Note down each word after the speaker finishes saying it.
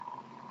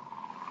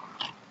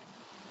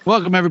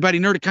Welcome everybody,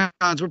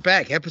 Nerdicons. We're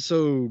back,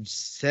 episode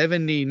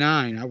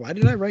 79. Why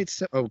did I write?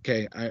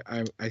 Okay,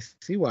 I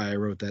see why I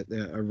wrote that.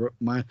 I wrote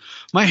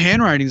my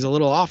handwriting's a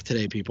little off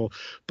today, people.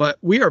 But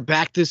we are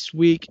back this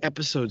week,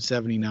 episode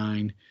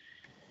 79.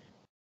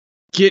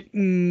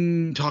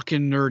 Talking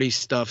nerdy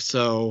stuff.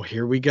 So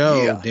here we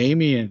go. Yeah.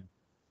 Damien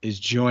is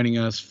joining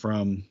us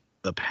from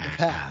the past.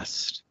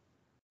 past,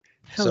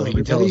 Hello, so he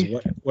can tell us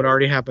everybody. what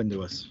already happened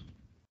to us.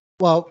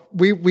 Well,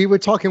 we were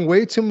talking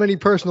way too many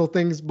personal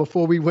things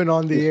before we went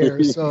on the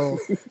air. So,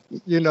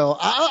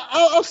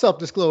 I'll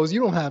self-disclose.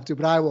 You don't have to,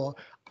 but I will.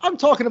 I'm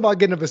talking about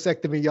getting a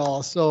vasectomy,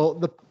 y'all. So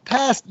the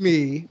past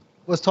me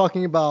was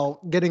talking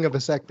about getting a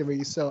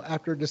vasectomy. So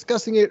after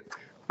discussing it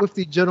with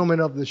the gentleman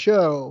of the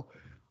show,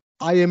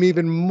 I am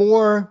even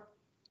more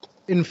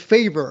in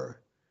favor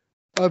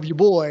of your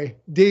boy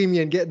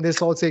Damien getting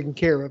this all taken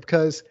care of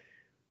because,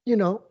 we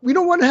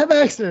don't want to have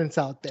accidents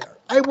out there.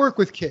 I work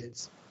with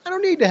kids. I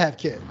don't need to have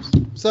kids.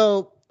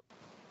 So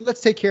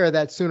let's take care of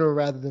that sooner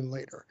rather than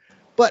later.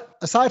 But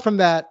aside from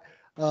that,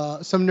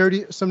 some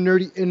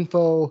nerdy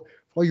info for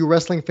all you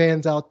wrestling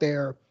fans out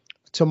there.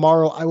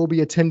 Tomorrow I will be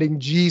attending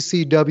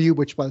GCW,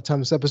 which by the time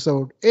this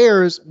episode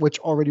airs, which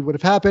already would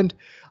have happened,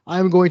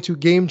 I'm going to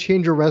Game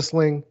Changer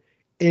Wrestling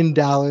in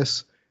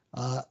Dallas.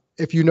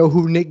 If you know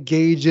who Nick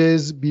Gage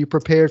is, be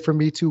prepared for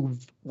me to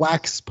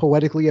wax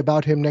poetically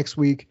about him next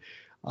week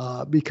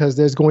because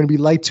there's going to be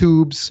light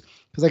tubes.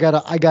 Because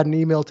I got an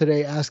email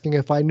today asking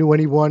if I knew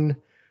anyone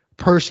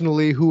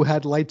personally who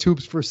had light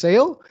tubes for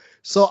sale.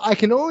 So I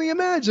can only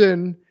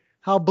imagine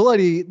how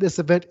bloody this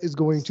event is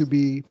going to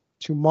be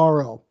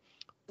tomorrow.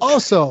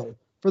 Also,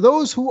 for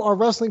those who are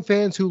wrestling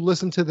fans who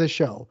listen to this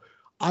show,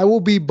 I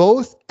will be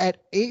both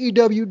at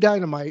AEW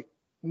Dynamite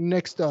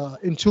next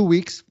in 2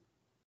 weeks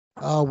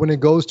when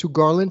it goes to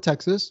Garland,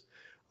 Texas.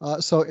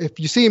 So if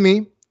you see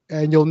me,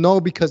 and you'll know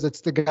because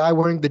it's the guy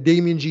wearing the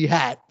Damien G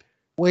hat,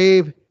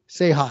 wave,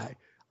 say hi.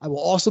 I will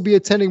also be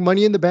attending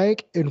Money in the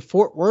Bank in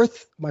Fort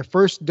Worth, my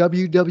first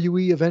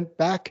WWE event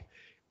back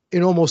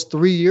in almost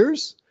 3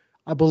 years,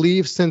 I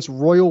believe since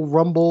Royal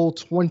Rumble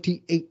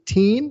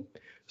 2018.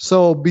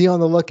 So be on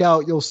the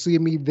lookout. You'll see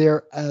me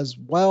there as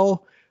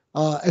well.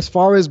 As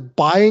far as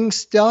buying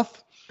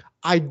stuff,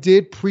 I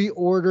did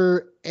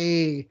pre-order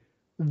a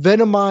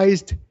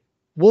Venomized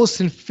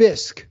Wilson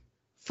Fisk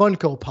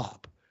Funko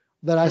Pop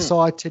that I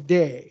saw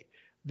today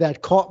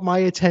that caught my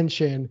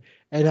attention.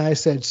 And I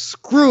said,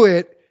 screw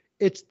it.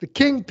 It's the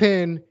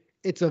Kingpin.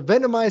 It's a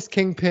venomized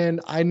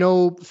Kingpin. I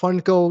know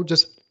Funko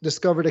just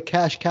discovered a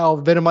cash cow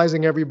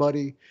venomizing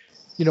everybody,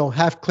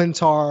 half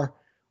Clintar,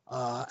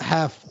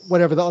 half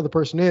whatever the other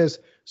person is.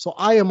 So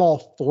I am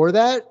all for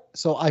that.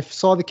 So I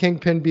saw the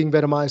Kingpin being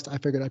venomized. I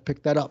figured I'd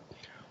pick that up.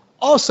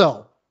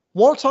 Also,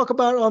 won't talk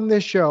about it on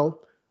this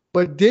show,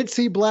 but did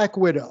see Black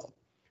Widow.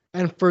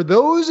 And for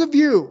those of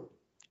you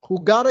who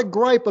got a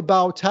gripe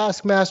about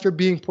Taskmaster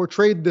being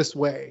portrayed this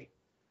way,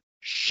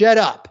 shut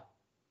up.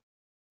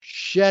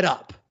 Shut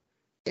up.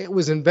 It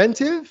was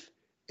inventive.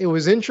 It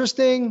was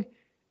interesting.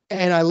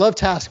 And I love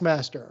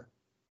Taskmaster.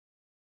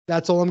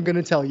 That's all I'm going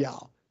to tell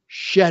y'all.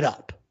 Shut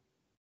up.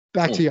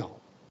 Back to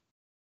y'all.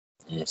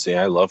 See,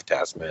 I love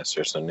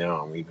Taskmaster, so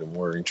now I'm even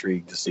more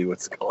intrigued to see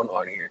what's going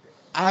on here.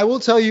 I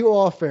will tell you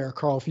off air,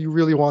 Carl, if you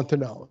really want to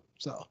know.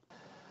 So.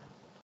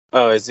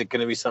 Oh, is it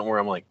going to be something where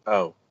I'm like,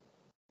 oh.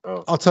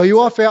 I'll tell you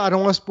off air. I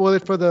don't want to spoil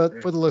it for the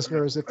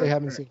listeners if they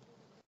haven't seen it.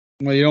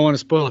 Well, you don't want to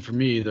spoil it for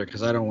me either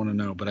because I don't want to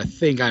know, but I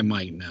think I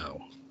might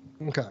know.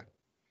 Okay.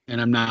 And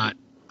I'm not.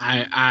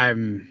 I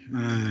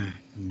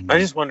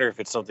just wonder if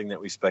it's something that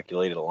we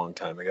speculated a long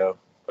time ago.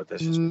 But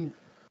that's just.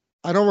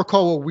 I don't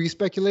recall what we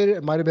speculated.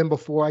 It might have been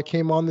before I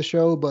came on the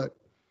show, but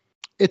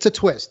it's a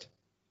twist.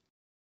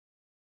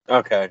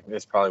 Okay,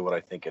 that's probably what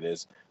I think it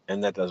is,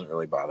 and that doesn't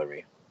really bother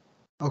me.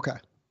 Okay.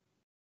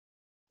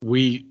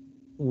 We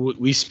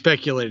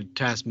speculated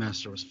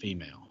Taskmaster was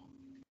female.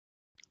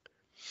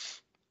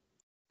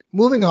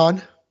 Moving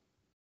on.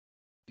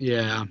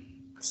 Yeah.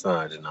 It's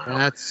not a denial.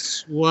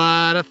 That's what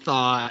I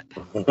thought.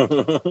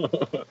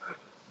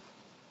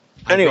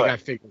 Anyway. I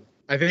think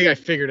I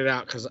figured it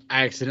out because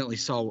I accidentally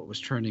saw what was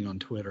trending on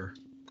Twitter.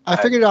 I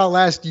figured it out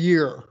last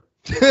year.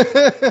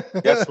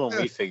 That's when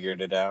we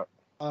figured it out.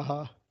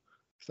 Uh-huh.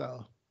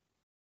 So.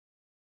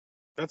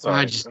 That's all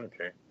right.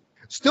 Okay.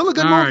 Still a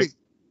good movie. Right.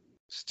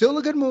 Still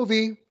a good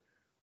movie.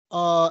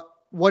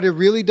 What it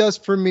really does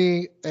for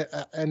me,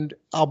 and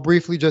I'll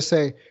briefly just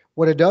say,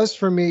 what it does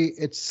for me,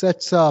 it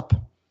sets up,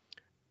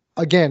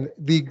 again,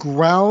 the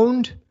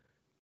ground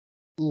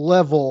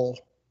level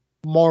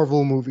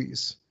Marvel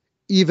movies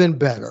even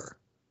better.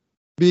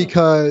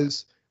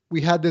 Because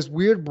we had this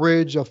weird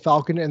bridge of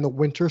Falcon and the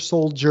Winter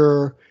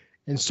Soldier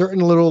and certain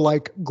little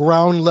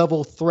ground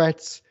level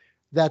threats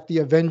that the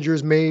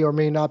Avengers may or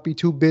may not be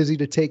too busy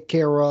to take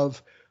care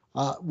of.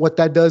 What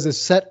that does is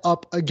set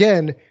up,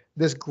 again,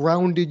 this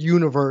grounded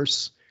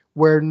universe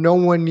where no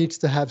one needs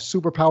to have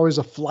superpowers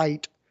of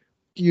flight,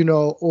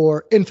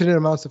 or infinite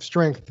amounts of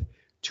strength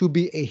to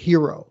be a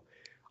hero.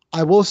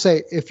 I will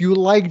say, if you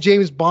like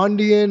James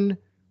Bondian,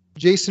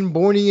 Jason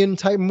Bourne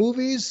type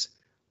movies,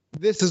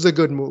 this is a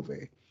good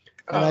movie.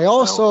 And I'm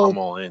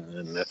all in,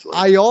 and that's what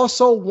I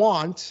also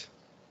want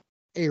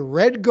a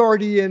Red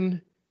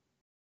Guardian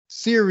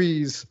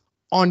series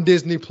on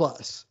Disney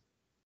Plus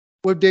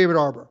with David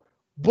Arbor.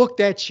 Book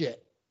that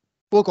shit.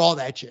 Book all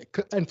that shit.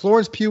 And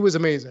Florence Pugh is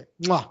amazing.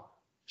 Mwah.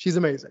 She's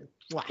amazing.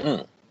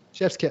 Mwah.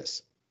 Chef's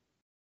kiss.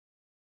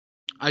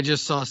 I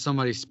just saw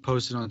somebody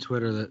posted on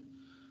Twitter that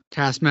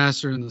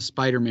Taskmaster in the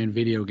Spider-Man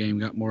video game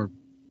got more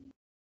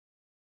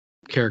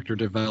character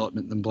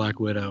development than Black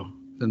Widow.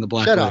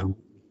 Shut up.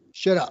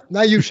 Shut up.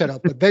 Not you shut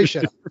up, but they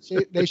shut up.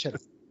 They shut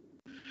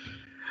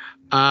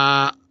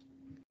up.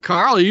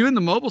 Carl, are you in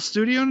the mobile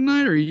studio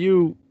tonight, or are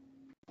you?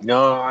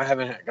 No, I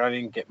haven't. I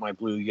didn't get my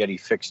Blue Yeti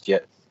fixed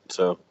yet,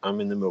 so I'm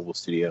in the mobile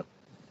studio.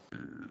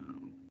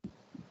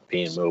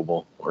 Being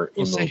mobile or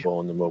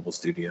immobile in the mobile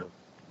studio.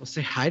 Well,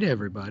 say hi to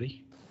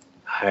everybody.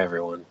 Hi,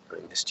 everyone. I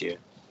missed you.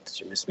 Did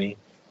you miss me?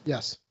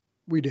 Yes,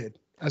 we did,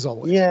 as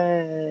always.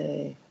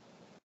 Yay.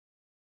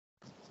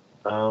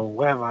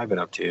 What have I been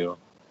up to?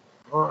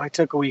 Well, I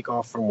took a week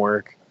off from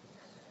work.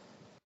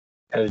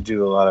 Had to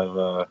do a lot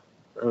of,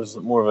 it was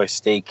more of a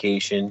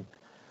staycation.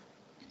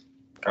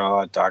 Got a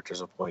lot of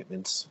doctor's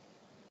appointments.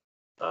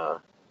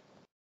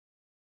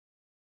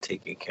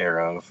 Taken care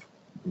of.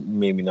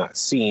 Maybe not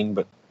seen,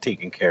 but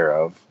taken care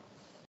of.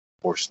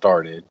 Or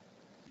started.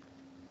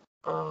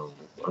 I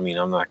mean,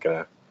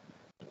 I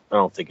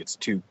don't think it's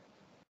too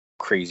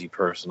crazy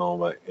personal,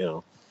 but,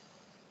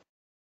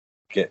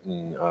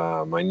 getting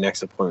my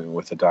next appointment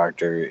with the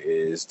doctor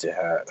is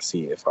to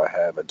see if I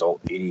have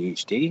adult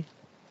ADHD,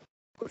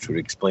 which would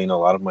explain a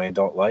lot of my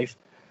adult life.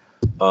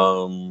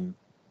 So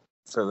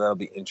that'll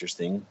be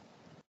interesting.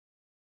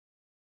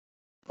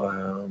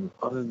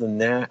 Other than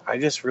that, I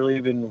just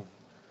really been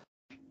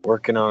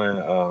working on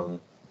a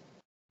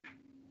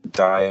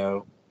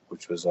Dio,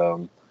 which was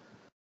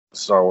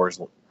Star Wars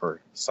or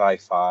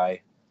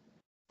sci-fi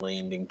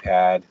landing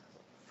pad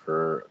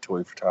for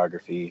toy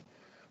photography.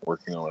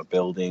 Working on a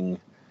building.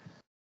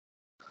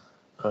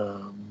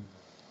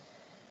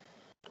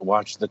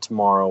 Watched The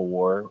Tomorrow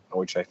War,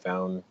 which I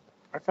found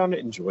it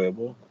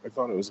enjoyable. I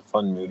thought it was a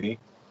fun movie.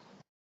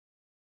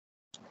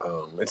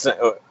 It's not,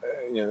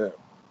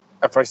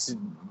 if I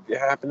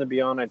happen to be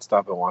on, I'd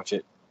stop and watch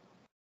it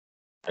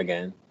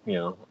again.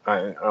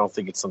 I don't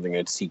think it's something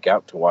I'd seek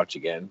out to watch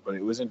again, but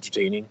it was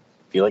entertaining.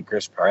 If you like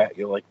Chris Pratt,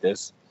 you'll like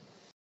this.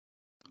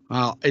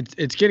 Well,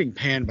 it's getting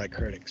panned by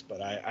critics,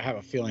 but I have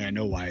a feeling I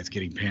know why it's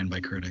getting panned by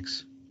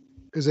critics.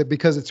 Is it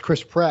because it's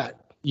Chris Pratt?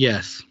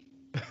 Yes.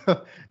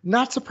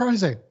 Not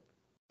surprising.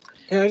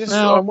 Yeah,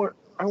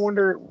 I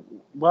wonder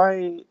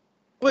why.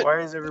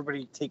 Why is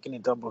everybody taking a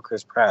dump on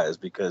Chris Pratt? Is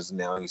because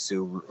now he's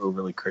so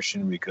overly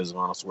Christian because of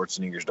Arnold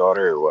Schwarzenegger's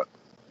daughter, or what?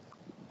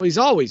 Well, he's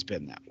always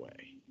been that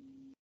way.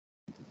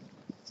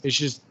 It's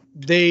just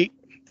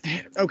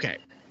okay.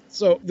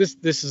 So this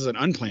is an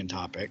unplanned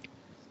topic.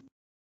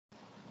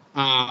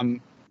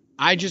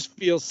 I just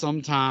feel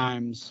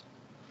sometimes,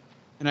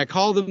 and I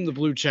call them the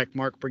blue check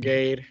mark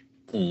brigade.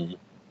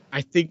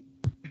 I think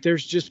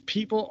there's just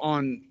people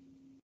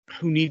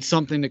who need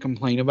something to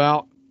complain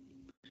about,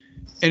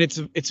 and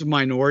it's a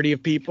minority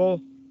of people.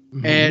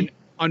 Mm-hmm. And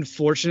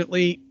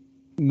unfortunately,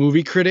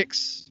 movie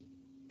critics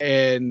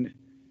and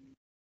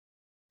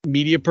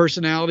media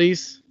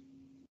personalities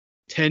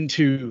tend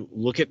to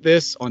look at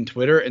this on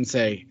Twitter and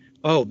say,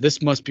 "Oh, this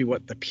must be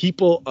what the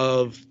people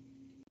of."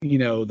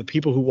 The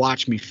people who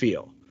watch me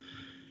feel.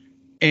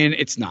 And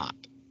it's not.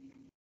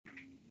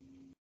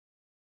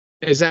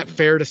 Is that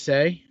fair to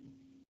say?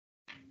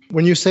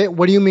 When you say,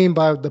 what do you mean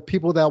by the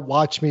people that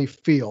watch me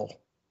feel?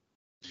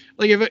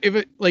 Like if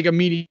it like a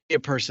media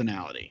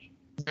personality,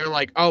 they're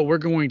like, oh, we're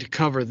going to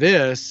cover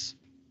this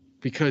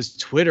because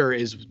Twitter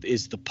is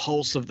the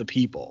pulse of the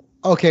people.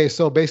 Okay,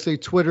 so basically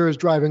Twitter is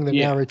driving the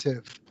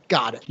narrative.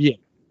 Got it.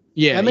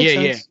 Yeah. That makes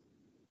sense.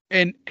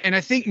 And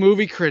I think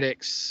movie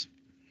critics,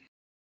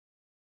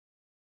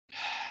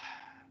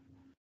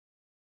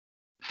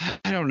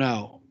 I don't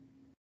know.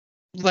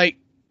 Like,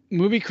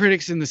 movie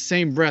critics in the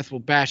same breath will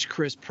bash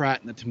Chris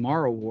Pratt in The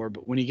Tomorrow War,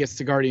 but when he gets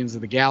to Guardians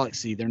of the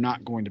Galaxy, they're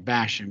not going to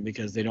bash him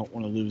because they don't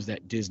want to lose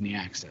that Disney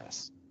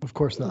access. Of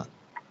course not.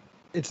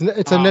 It's a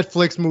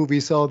Netflix movie,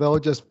 so they'll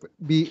just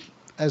be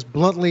as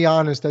bluntly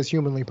honest as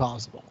humanly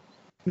possible.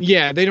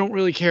 Yeah, they don't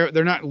really care.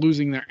 They're not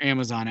losing their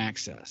Amazon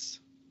access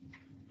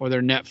or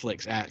their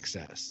Netflix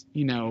access.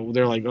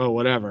 They're like, oh,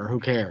 whatever. Who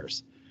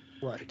cares?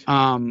 Right.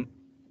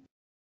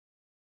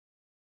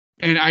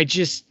 And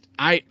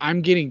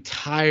I'm getting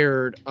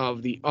tired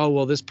of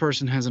this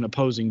person has an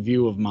opposing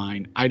view of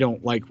mine. I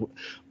don't like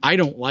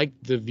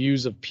the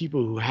views of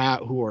people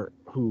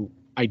who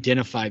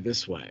identify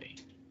this way.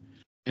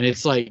 And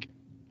it's like,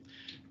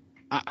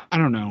 I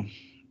don't know.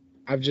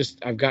 I've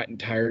gotten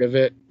tired of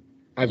it.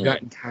 I've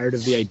gotten tired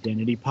of the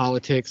identity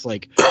politics.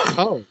 Like,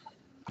 oh,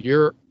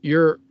 you're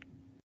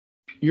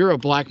a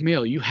black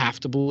male. You have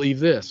to believe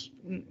this.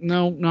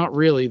 No, not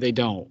really. They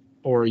don't.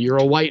 Or you're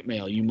a white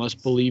male. You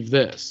must believe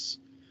this.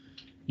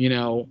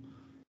 People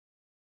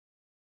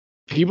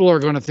are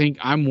going to think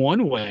I'm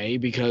one way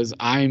because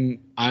I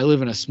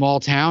live in a small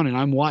town and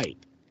I'm white.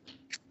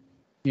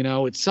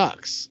 It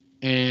sucks.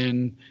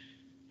 And,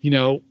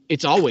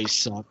 it's always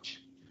sucked.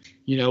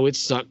 It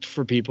sucked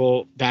for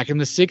people back in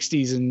the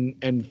 60s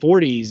and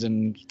 40s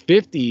and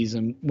 50s.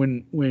 And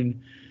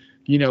when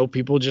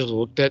people just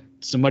looked at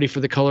somebody for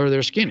the color of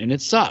their skin, and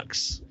it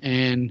sucks.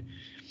 And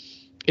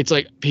it's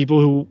like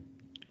people who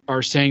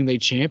are saying they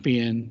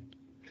champion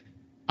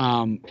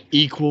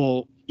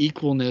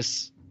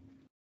equalness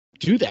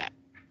do that.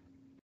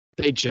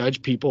 They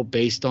judge people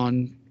based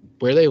on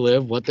where they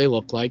live, what they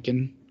look like,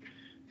 and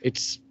they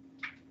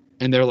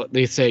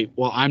say,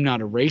 well, I'm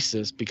not a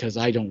racist because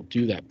I don't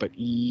do that. But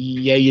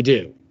yeah, you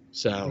do.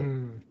 So,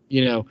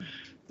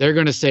 they're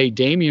going to say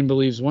Damien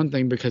believes one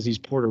thing because he's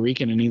Puerto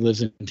Rican and he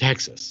lives in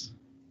Texas.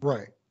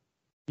 Right.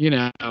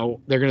 They're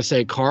going to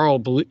say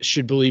Carl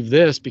should believe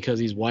this because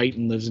he's white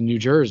and lives in New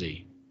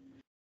Jersey.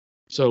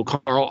 So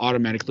Carl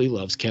automatically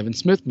loves Kevin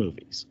Smith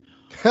movies.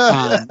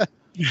 But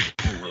you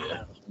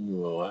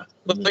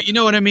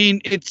know what I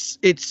mean? It's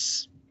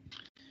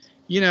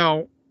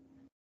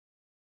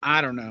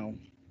I don't know.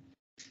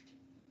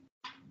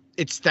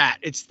 It's that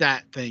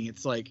thing.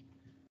 It's like,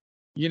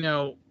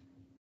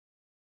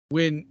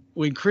 when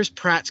Chris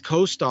Pratt's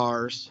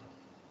co-stars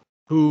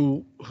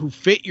who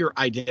fit your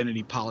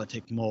identity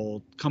politic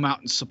mold come out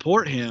and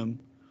support him,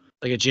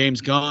 like a James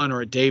Gunn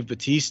or a Dave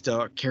Bautista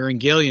or Karen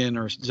Gillan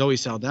or Zoe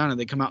Saldana,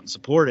 they come out and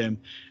support him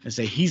and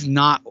say he's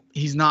not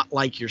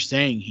like you're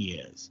saying he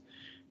is.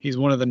 He's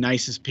one of the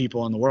nicest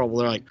people in the world.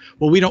 Well, they're like,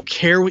 well, we don't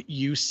care what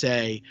you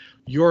say.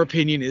 Your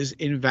opinion is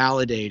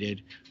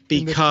invalidated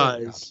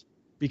because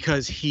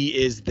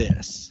he is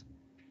this.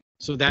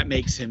 So that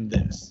makes him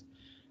this.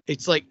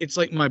 It's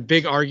like my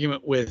big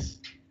argument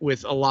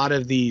with a lot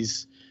of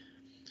these.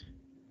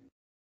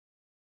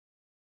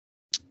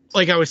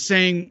 Like I was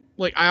saying,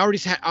 like I already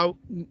had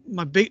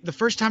the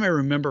first time I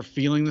remember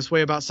feeling this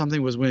way about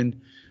something was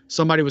when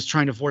somebody was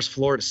trying to force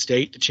Florida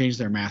State to change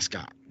their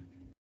mascot.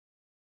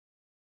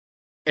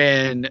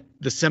 And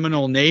the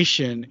Seminole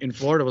Nation in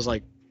Florida was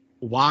like,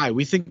 why?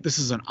 We think this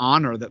is an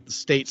honor that the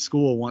state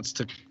school wants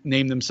to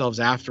name themselves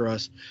after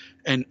us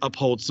and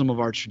uphold some of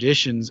our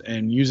traditions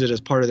and use it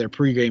as part of their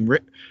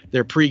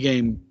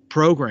pregame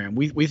program.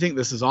 We think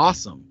this is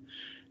awesome.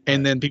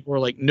 And then people were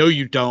like, no,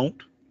 you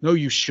don't. No,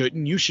 you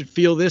shouldn't. You should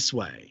feel this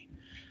way.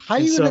 How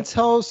are you going to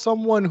tell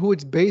someone who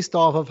it's based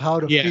off of how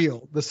to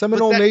feel? The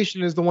Seminole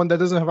Nation is the one that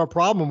doesn't have a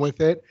problem with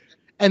it,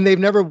 and they've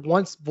never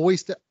once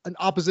voiced an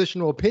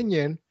oppositional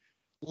opinion.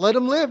 Let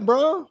them live,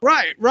 bro.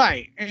 Right.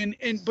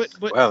 But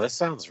wow, this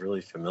sounds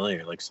really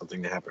familiar, like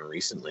something that happened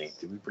recently.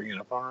 Did we bring it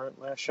up on our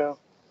last show?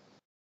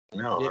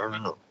 No, I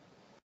don't know.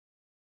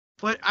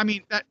 But I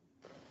mean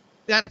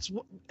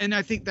and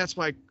I think that's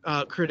why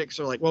critics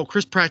are like, well,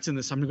 Chris Pratt's in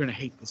this, I'm going to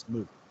hate this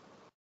movie.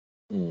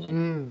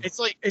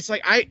 It's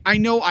like I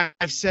know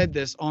I've said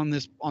this on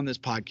this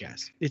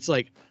podcast. It's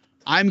like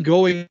I'm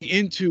going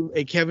into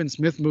a Kevin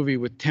Smith movie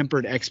with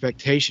tempered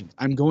expectations.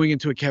 I'm going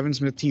into a Kevin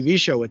Smith TV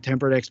show with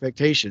tempered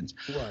expectations.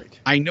 Right.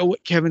 I know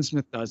what Kevin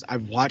Smith does.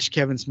 I've watched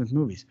Kevin Smith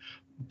movies.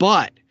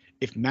 But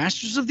if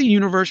Masters of the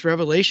Universe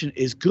Revelation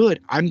is good,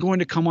 I'm going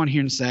to come on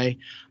here and say,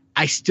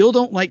 I still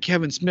don't like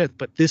Kevin Smith,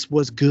 but this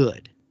was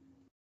good.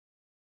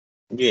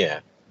 Yeah.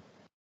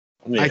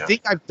 I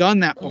think I've done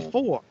that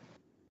before.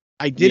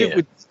 I've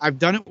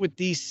done it with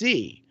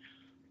DC.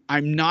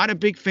 I'm not a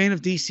big fan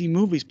of DC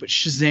movies, but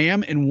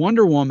Shazam and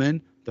Wonder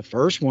Woman, the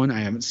first one, I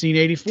haven't seen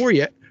 84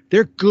 yet.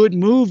 They're good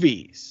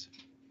movies.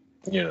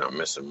 You're not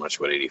missing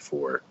much with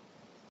 84.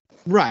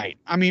 Right.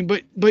 I mean,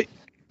 but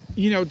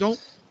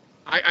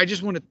I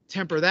just want to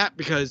temper that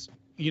because,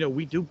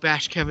 we do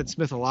bash Kevin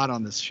Smith a lot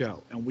on this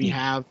show, and we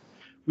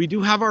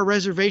do have our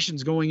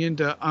reservations going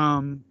into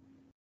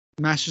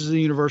Masters of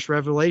the Universe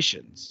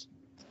Revelations.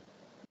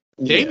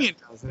 Damien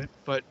doesn't,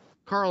 but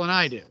Carl and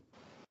I do.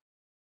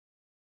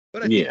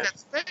 But I think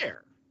that's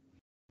fair.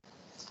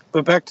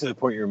 But back to the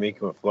point you were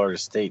making with Florida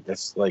State,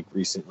 that's like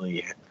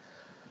recently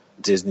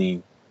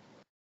Disney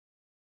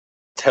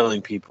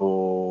telling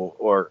people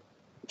or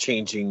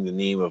changing the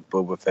name of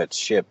Boba Fett's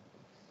ship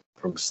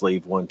from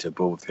Slave One to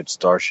Boba Fett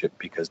Starship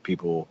because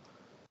people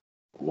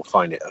will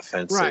find it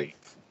offensive. Right.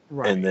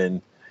 And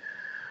then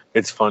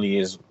it's funny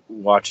is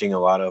watching a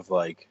lot of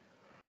like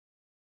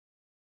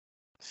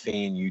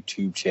fan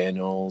YouTube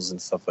channels and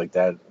stuff like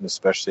that, and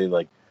especially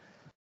like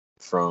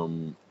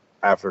from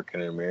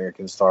African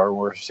American Star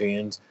Wars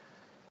fans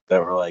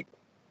that were like,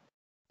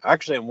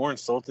 actually, I'm more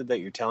insulted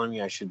that you're telling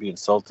me I should be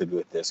insulted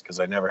with this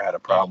because I never had a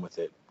problem with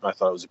it. I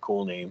thought it was a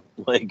cool name,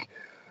 like,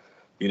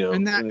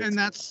 And again,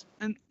 that's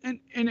I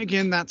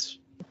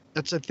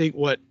think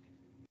what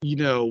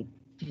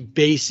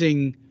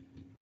basing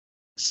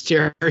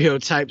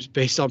stereotypes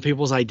based on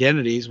people's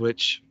identities,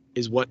 which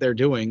is what they're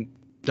doing,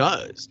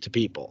 does to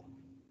people.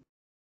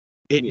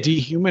 It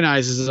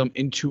dehumanizes them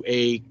into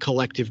a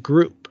collective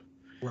group.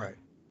 Right.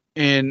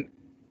 And,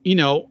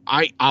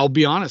 I'll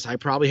be honest, I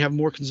probably have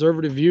more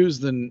conservative views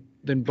than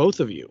both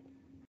of you.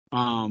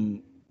 But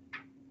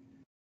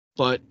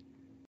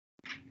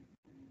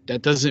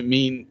that doesn't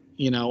mean,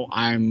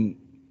 I'm,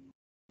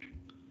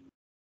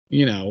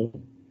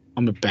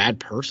 I'm a bad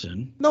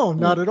person. No,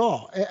 not at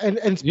all. And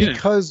it's Yeah.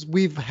 because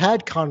we've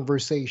had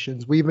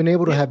conversations. We've been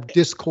able to Yeah. have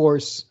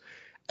discourse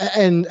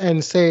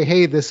and say,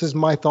 hey, this is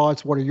my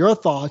thoughts. What are your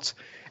thoughts?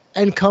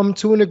 And come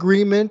to an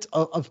agreement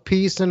of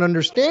peace and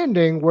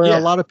understanding where Yeah.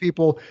 a lot of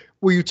people,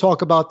 where you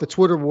talk about the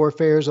Twitter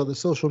warfares or the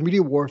social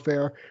media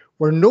warfare,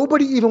 where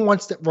nobody even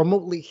wants to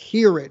remotely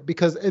hear it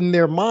because in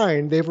their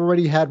mind, they've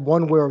already had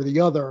one way or the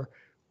other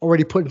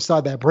already put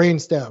inside that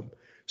brainstem.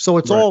 So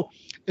it's Right.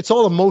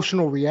 all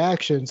emotional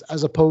reactions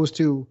as opposed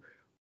to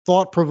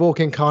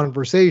thought-provoking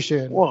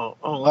conversation. Well,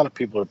 a lot of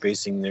people are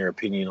basing their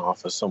opinion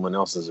off of someone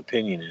else's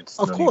opinion. It's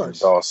Of not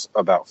course. even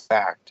about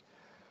fact.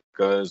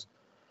 Because,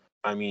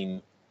 I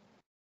mean,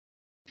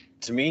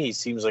 to me, he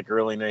seems like a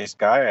really nice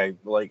guy. I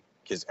like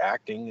his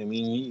acting. I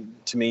mean,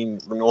 to me,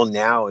 well,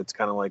 now it's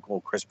kind of like,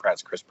 well, Chris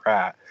Pratt's Chris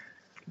Pratt.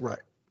 Right.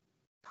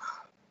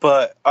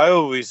 But I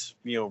always,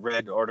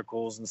 read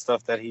articles and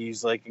stuff that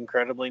he's like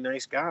incredibly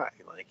nice guy.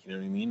 Like, you know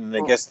what I mean? And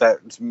I guess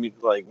that's me,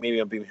 like, maybe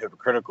I'm being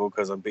hypocritical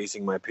because I'm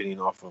basing my opinion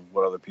off of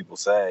what other people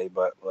say.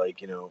 But like,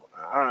 I don't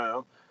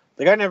know.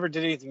 The guy never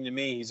did anything to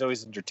me. He's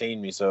always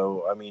entertained me.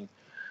 So I mean,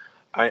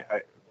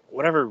 I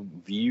whatever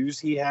views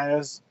he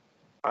has,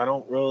 I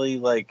don't really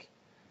like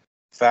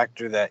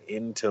factor that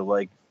into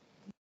like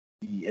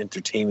the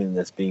entertainment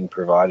that's being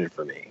provided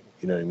for me.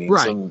 You know what I mean?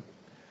 Right.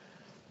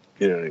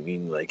 You know what I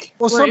mean? Like,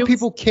 Well, Well, some it was-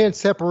 people can't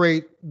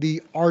separate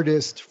the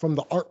artist from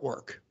the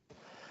artwork.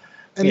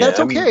 And Yeah, that's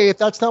I okay mean- if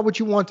that's not what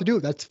you want to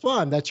do. That's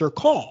fine. That's your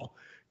call.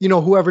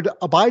 Whoever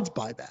abides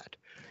by that.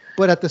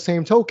 But at the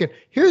same token,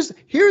 here's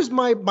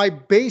my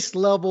base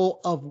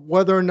level of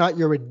whether or not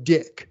you're a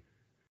dick.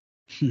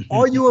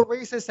 Are you a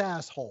racist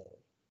asshole?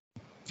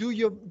 Do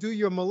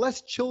you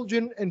molest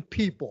children and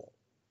people?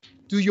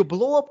 Do you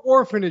blow up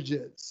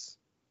orphanages?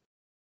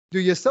 Do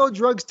you sell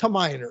drugs to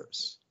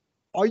minors?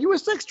 Are you a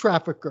sex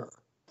trafficker?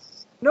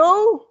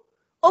 No?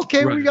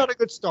 Okay, we Right. got a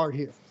good start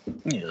here.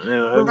 Yeah,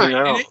 I mean, Right,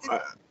 I and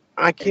don't.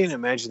 I can't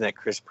imagine that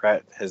Chris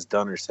Pratt has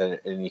done or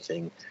said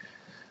anything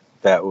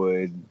that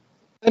would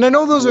And I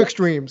know those are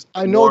extremes.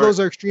 I know warrant- those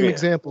are extreme yeah,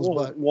 examples, well,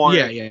 but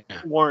warrant, yeah.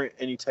 warrant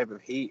any type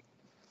of hate.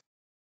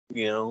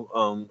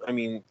 I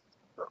mean,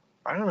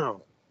 I don't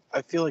know.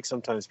 I feel like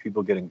sometimes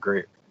people get a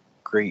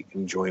great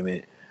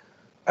enjoyment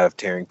out of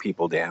tearing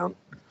people down.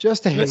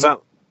 just to And hate. it's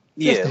not,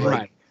 Just yeah, to hate. like,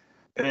 Right.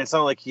 and it's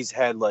not like he's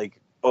had like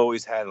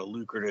always had a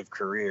lucrative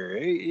career.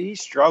 He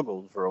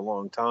struggled for a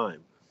long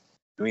time.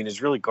 I mean,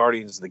 it's really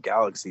Guardians of the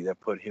Galaxy that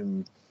put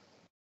him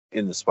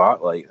in the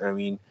spotlight. I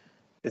mean,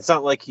 it's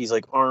not like he's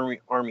like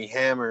Army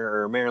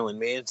Hammer or Marilyn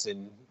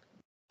Manson,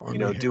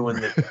 doing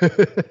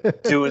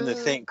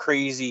the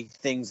crazy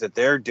things that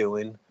they're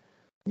doing.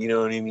 You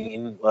know what I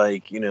mean?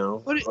 Like,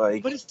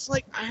 But it's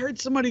like I heard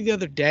somebody the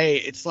other day.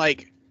 It's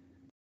like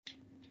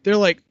they're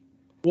like,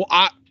 well,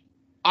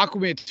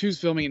 Aquaman 2's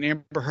filming and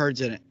Amber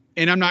Heard's in it,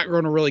 and I'm not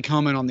going to really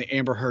comment on the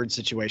Amber Heard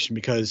situation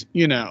because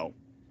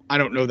I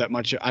don't know that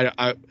much.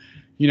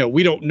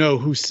 We don't know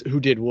who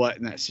did what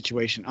in that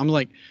situation. I'm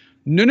like,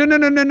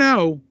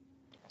 no.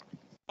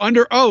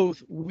 Under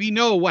oath, we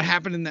know what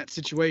happened in that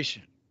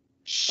situation.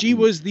 She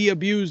was the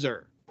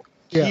abuser.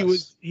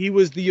 Yes. He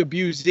was the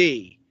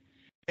abusee.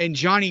 And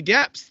Johnny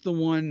Depp's the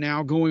one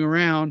now going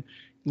around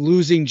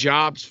losing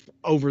jobs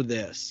over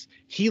this.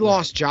 He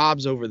lost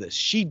jobs over this.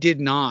 She did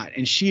not.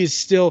 And she is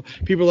still,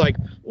 people are like,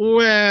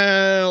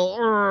 well,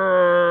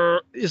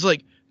 it's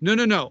like,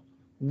 no.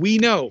 We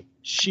know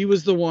she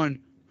was the one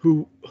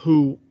who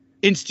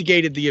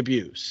instigated the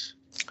abuse.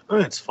 Oh,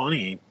 it's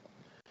funny.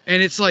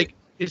 And it's like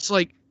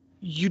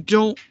you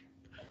don't,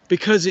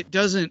 because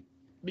the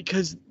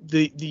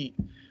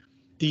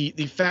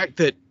fact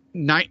that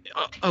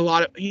a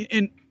lot of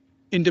in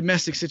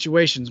domestic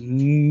situations,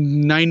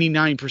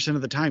 99%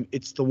 of the time,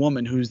 it's the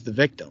woman who's the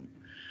victim.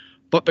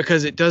 But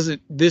because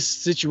this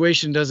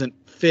situation doesn't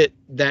fit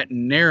that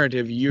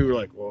narrative, you're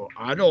like, well,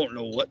 I don't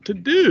know what to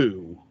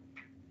do.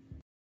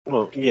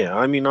 Well, yeah,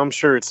 I mean, I'm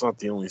sure it's not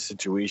the only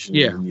situation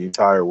in the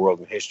entire world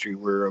in history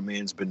where a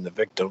man's been the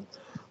victim.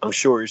 I'm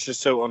sure it's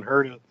just so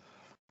unheard of.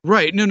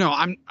 Right. No,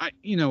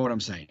 you know what I'm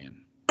saying.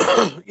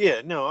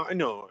 Yeah, no, I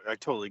know. I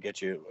totally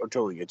get you.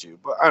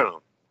 But I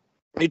don't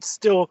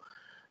know.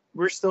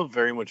 We're still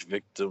very much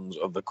victims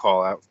of the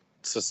call out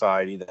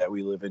society that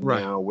we live in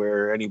now,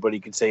 where anybody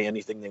can say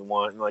anything they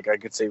want. And like I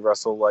could say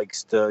Russell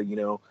likes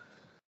to,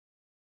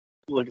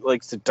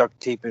 likes to duct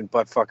tape and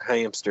butt fuck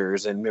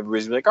hamsters, and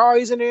everybody's like, oh,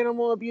 he's an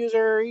animal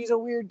abuser, he's a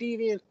weird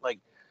deviant,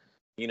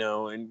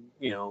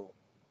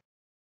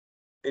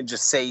 and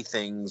just say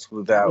things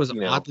without, That was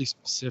oddly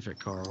specific,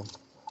 Carl.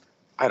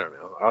 I don't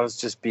know. I was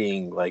just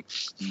being like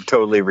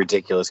totally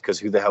ridiculous because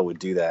who the hell would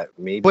do that?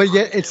 Maybe, but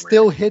yet it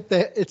still hit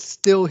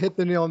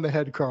the nail on the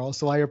head, Carl.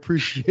 So I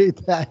appreciate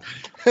that.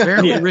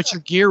 Apparently,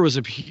 Richard Gere was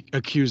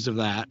accused of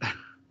that.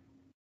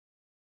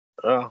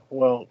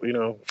 Well,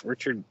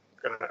 Richard.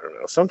 I don't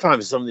know.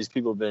 Sometimes some of these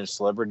people have been a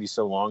celebrity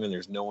so long, and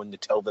there's no one to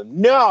tell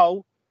them,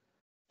 no,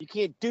 you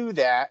can't do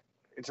that.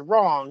 It's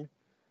wrong.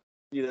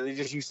 They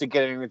just used to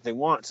get anything they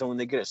want. So when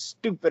they get a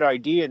stupid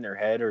idea in their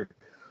head, or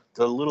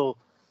the little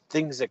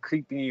things that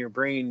creep into your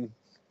brain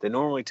that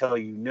normally tell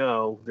you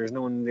no. There's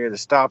no one there to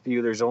stop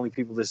you. There's only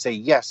people that say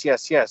yes,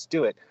 yes, yes,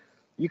 do it.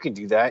 You can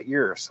do that.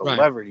 You're a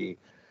celebrity. Right.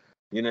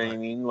 You know what I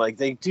mean? Like,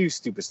 they do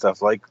stupid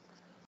stuff like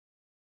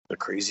the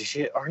crazy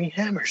shit Arnie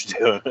Hammers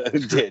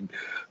did.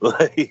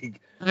 Like,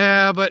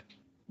 yeah,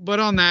 but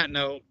on that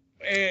note,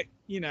 that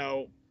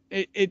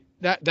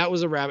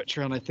was a rabbit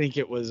trail, and I think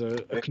it was a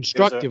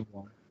constructive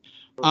one.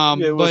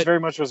 It was very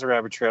much was a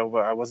rabbit trail,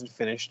 but I wasn't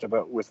finished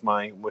with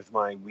my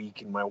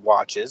week and my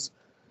watches.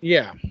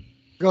 Yeah,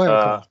 go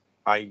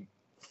ahead.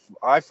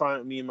 I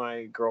find me and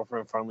my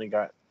girlfriend finally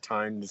got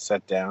time to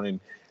sit down, and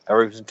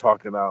everybody's been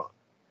talking about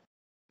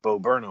Bo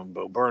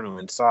Burnham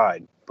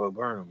inside, Bo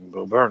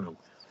Burnham,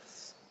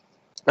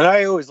 and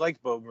I always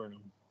liked Bo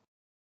Burnham.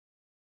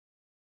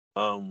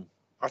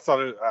 I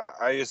thought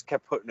I just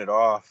kept putting it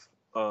off.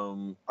 I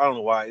don't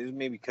know why. It was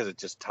maybe because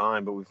it's just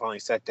time, but we finally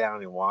sat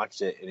down and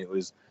watched it, and it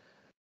was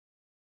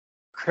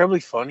incredibly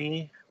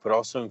funny, but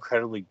also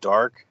incredibly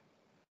dark.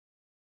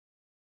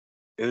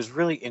 It was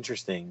really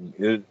interesting.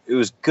 It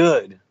was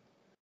good,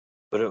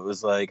 but it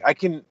was like I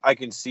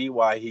can see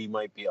why he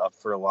might be up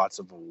for lots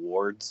of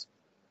awards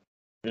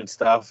and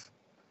stuff.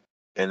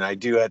 And I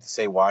do have to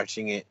say,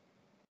 watching it,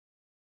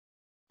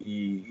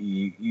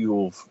 you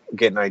will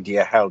get an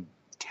idea how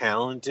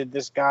talented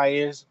this guy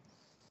is.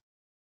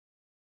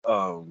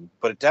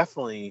 But it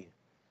definitely,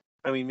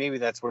 I mean, maybe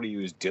that's what he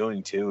was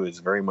doing too, is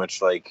very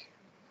much like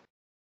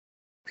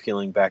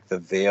peeling back the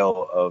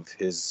veil of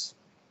his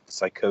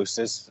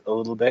psychosis a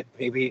little bit,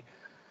 maybe,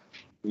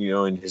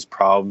 and his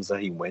problems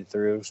that he went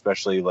through,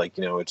 especially like,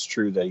 it's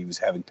true that he was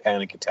having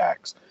panic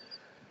attacks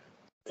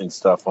and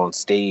stuff on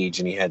stage,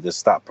 and he had to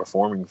stop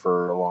performing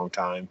for a long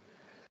time.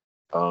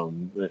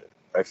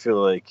 I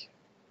feel like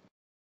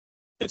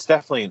it's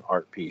definitely an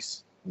art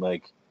piece,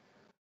 like,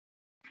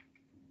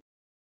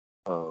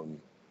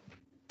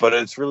 but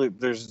it's really,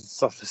 there's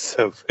stuff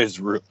that is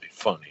really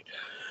funny.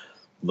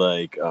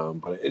 Like,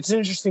 but it's an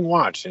interesting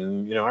watch,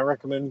 and I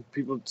recommend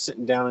people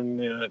sitting down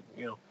and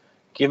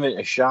giving it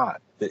a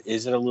shot.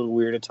 Is it a little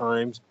weird at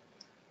times?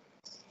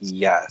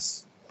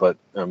 Yes, but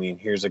I mean,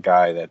 here's a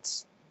guy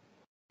that's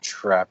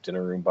trapped in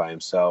a room by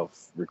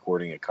himself,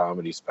 recording a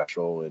comedy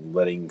special and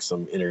letting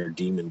some inner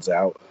demons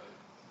out.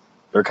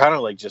 They're kind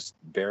of like just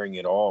bearing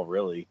it all,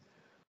 really.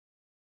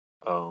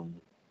 It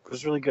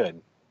was really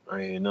good.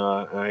 I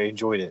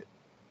enjoyed it.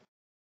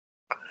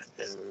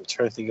 I'm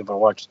trying to think if I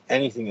watched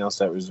anything else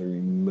that was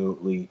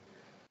remotely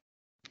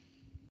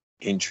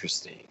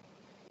interesting.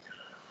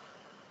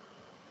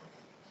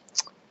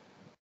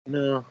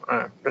 No,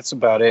 that's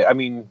about it. I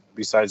mean,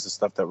 besides the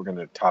stuff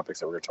topics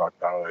that we're going to talk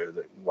about, I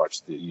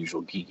watch the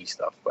usual geeky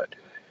stuff, but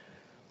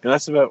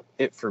that's about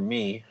it for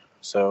me.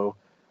 So,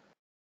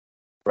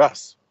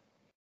 Russ.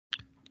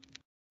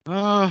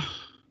 I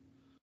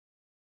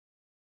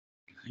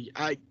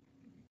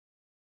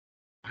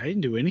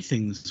didn't do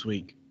anything this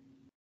week.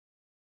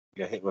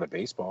 You got hit with a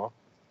baseball.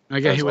 I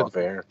got hit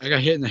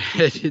in the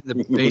head, hit in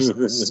the base of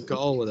the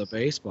skull with a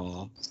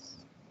baseball.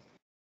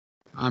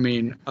 I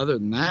mean, other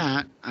than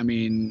that, I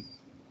mean,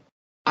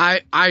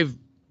 I've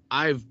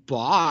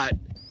bought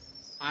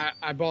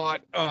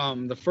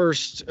the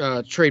first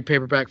trade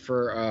paperback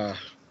for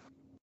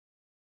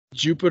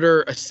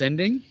Jupiter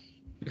Ascending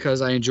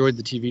because I enjoyed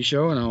the TV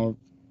show, and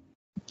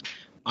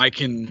I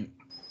can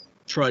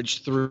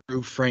trudge through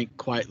Frank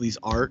Quitely's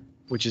art,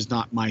 which is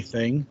not my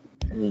thing.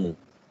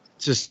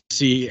 To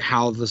see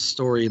how the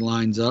story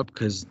lines up,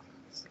 because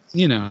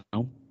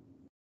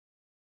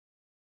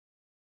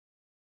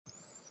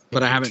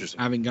but I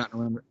haven't gotten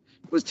around it.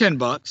 It was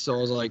 $10, so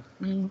I was like,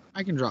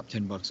 I can drop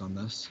 $10 on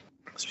this.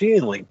 Speaking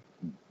of like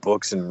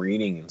books and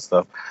reading and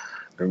stuff,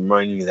 it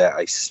reminded me that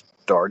I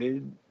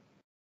started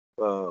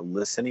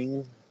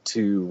listening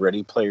to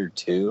Ready Player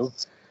 2.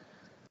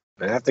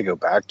 I have to go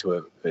back to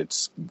it.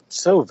 It's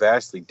so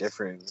vastly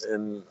different,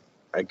 and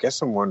I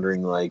guess I'm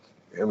wondering, like,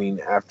 I mean,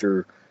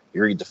 after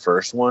you read the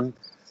first one,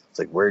 it's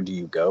like, where do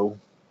you go?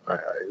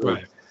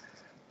 Right.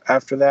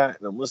 After that,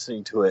 and I'm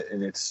listening to it,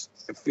 and it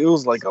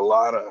feels like a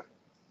lot of,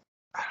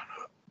 I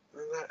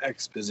don't know, not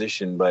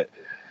exposition, but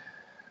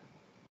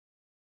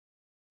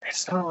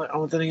it's not.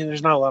 I'm thinking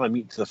there's not a lot of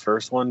meat to the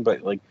first one,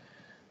 but like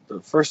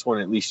the first one,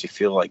 at least you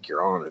feel like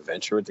you're on an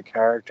adventure with the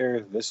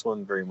character. This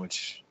one very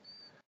much,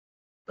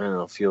 I don't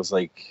know, feels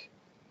like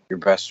your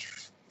best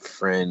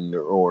friend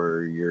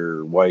or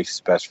your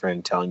wife's best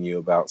friend telling you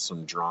about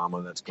some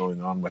drama that's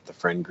going on with the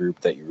friend group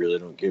that you really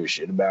don't give a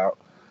shit about.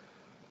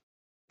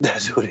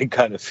 That's what it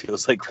kind of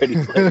feels like,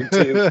 Ready Player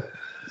 2.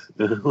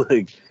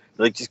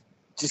 like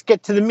just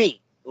get to the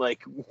meat.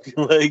 Like you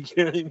know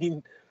what I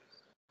mean?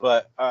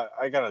 But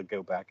I gotta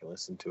go back and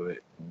listen to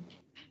it.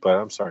 But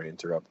I'm sorry to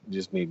interrupt. It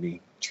just made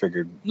me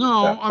triggered.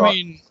 No, I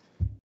mean,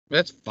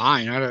 that's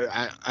fine.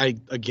 I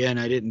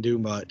didn't do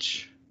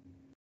much.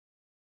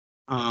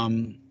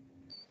 I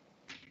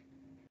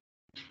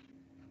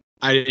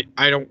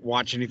don't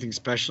watch anything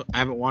special. I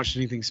haven't watched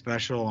anything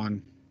special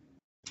on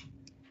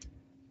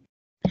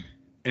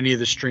any of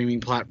the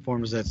streaming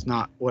platforms. That's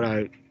not what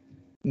I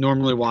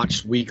normally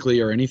watch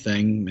weekly or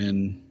anything.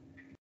 And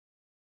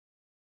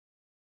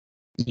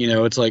You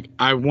know, it's like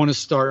I want to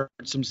start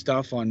some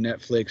stuff on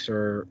Netflix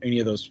or any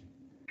of those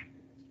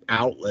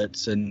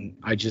outlets, and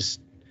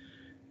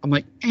I'm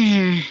like,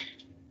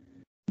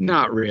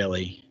 not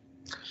really.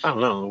 I don't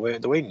know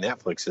the way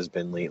Netflix has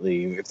been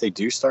lately. If they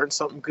do start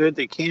something good,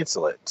 they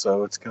cancel it.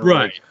 So it's kind of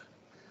Right.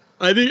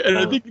 I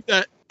think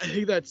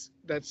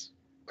that's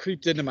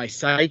creeped into my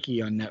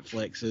psyche on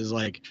Netflix. Is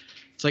like,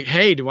 it's like,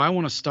 hey, do I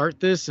want to start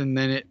this? And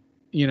then it,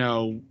 you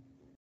know,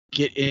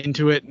 get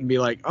into it and be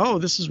like, oh,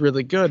 this is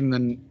really good. And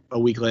then a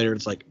week later,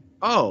 it's like,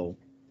 oh,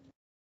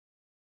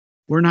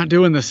 we're not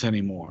doing this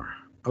anymore.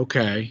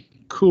 Okay,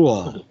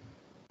 cool.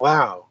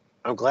 wow.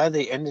 I'm glad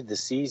they ended the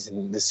series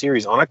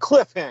on a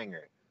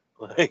cliffhanger.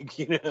 Like,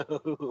 you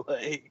know,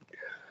 like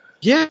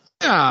Yeah,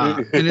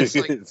 and it's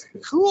like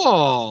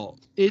cool.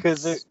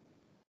 Because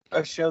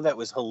a show that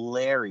was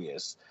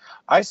hilarious.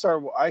 I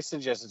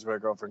suggested to my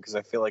girlfriend because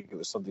I feel like it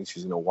was something she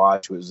was gonna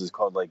watch. It was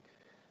called like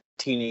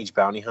Teenage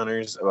Bounty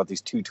Hunters, about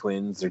these two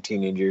twins. They're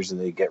teenagers and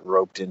they get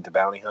roped into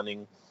bounty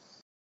hunting.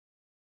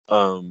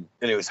 And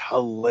it was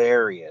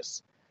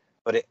hilarious,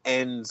 but it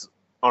ends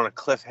on a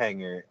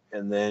cliffhanger,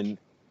 and then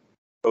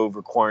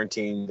over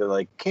quarantine they're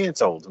like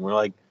canceled, and we're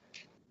like,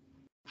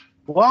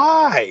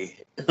 why?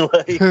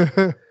 Like,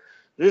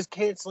 there's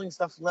canceling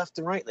stuff left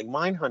and right, like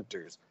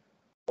Mindhunters.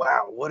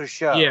 Wow, what a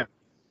show! Yeah.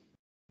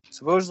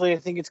 Supposedly, I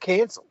think it's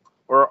canceled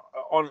or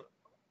on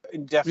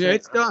indefinite. Yeah,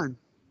 it's done.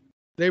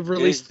 They've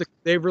released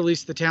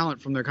the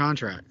talent from their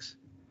contracts.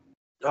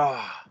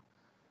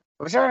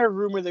 Which I heard a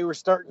rumor they were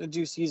starting to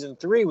do season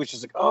 3, which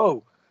is like,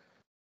 oh,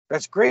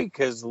 that's great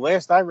because the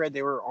last I read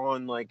they were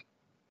on like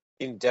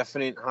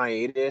indefinite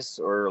hiatus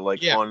or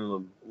like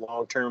on a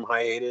long-term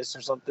hiatus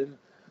or something.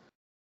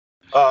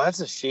 Oh, that's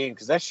a shame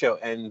because that show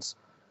ends.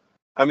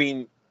 I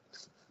mean,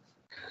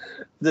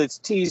 it's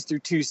teased through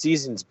 2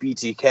 seasons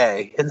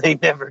BTK, and they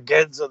never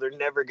get, so they're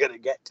never gonna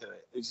get to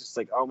it. It's just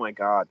like, oh my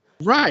god.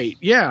 Right?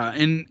 Yeah,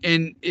 and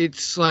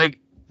it's like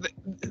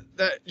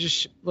that.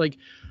 Just like,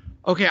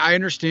 okay, I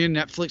understand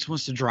Netflix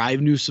wants to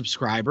drive new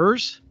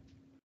subscribers,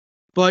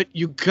 but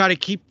you got to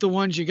keep the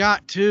ones you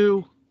got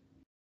too.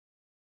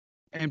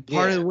 And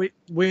part of the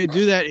way to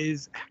do that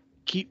is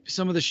keep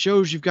some of the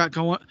shows you've got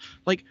going.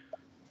 Like,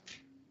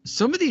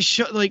 some of these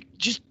shows, like,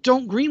 just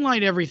don't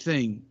greenlight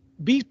everything.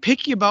 Be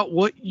picky about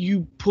what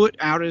you put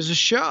out as a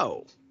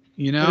show,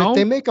 you know? But if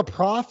they make a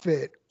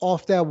profit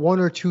off that 1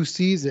 or 2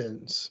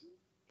 seasons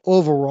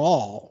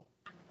overall,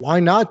 why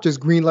not just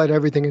greenlight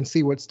everything and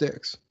see what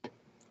sticks?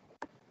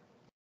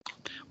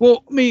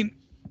 Well, I mean,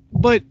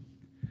 but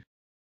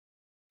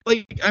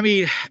like, I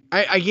mean,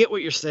 I get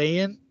what you're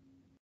saying,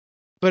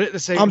 but at the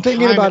same time, I'm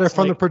thinking about it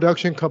from the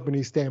production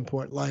company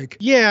standpoint. Like,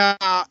 yeah,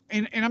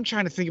 and I'm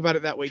trying to think about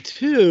it that way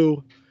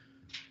too.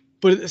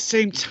 But at the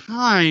same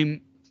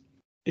time,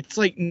 it's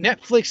like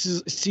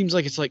Netflix seems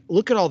like it's like,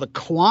 look at all the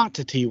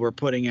quantity we're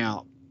putting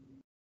out.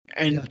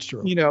 And that's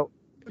true. You know,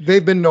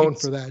 they've been known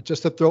for that,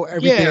 just to throw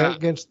everything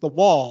against the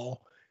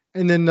wall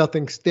and then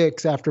nothing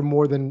sticks after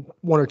more than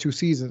 1 or 2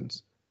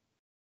 seasons.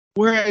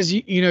 Whereas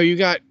you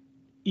got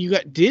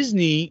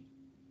Disney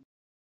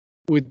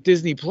with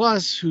Disney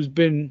Plus, who's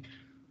been,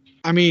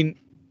 I mean,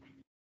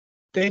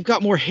 they've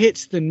got more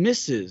hits than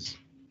misses,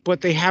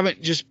 but they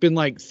haven't just been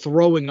like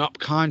throwing up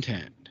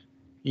content,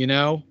 you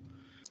know?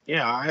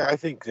 Yeah, I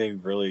think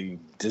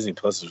Disney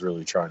Plus is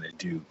really trying to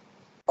do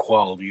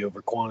quality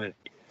over quantity.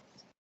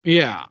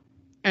 Yeah,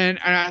 and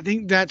I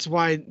think that's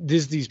why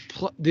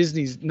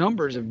Disney's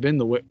numbers have been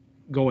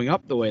going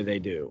up the way they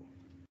do.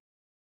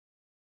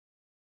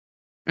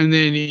 And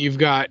then you've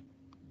got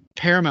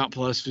Paramount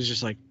Plus, who's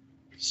just like,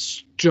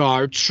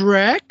 Star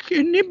Trek,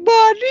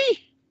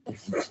 anybody?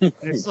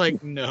 It's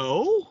like,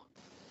 no.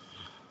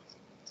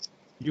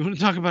 You want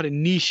to talk about a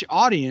niche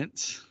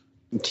audience?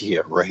 Yeah,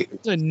 right.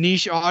 It's a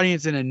niche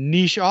audience and a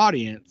niche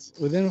audience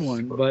within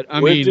one. But I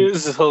Which mean,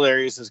 is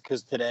hilarious, is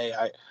because today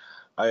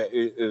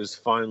it was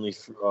finally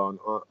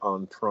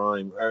on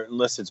Prime, or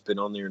unless it's been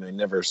on there and I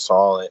never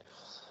saw it.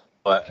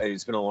 But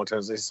it's been a long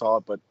time since I saw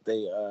it. But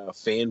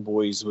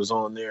Fanboys was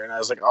on there, and I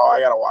was like, oh, I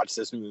gotta watch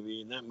this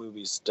movie, and that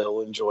movie is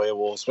still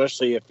enjoyable,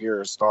 especially if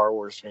you're a Star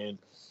Wars fan.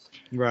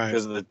 right?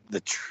 Because of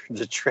the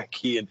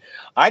Trekkie, and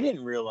I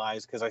didn't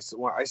realize because I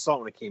saw it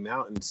when it came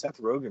out, and Seth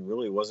Rogen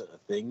really wasn't a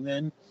thing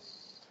then.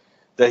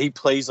 That he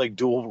plays like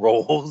dual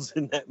roles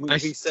in that movie. I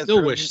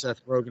still wish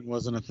Seth Rogen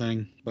wasn't a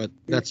thing, but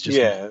that's just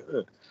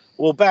me.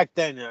 Well, back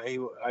then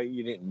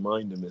you didn't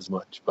mind him as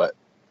much, but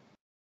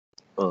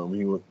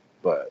he would.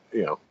 But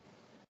you know,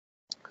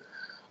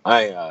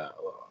 I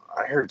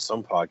heard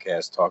some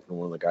podcast talking to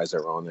one of the guys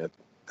that were on that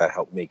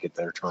helped make it.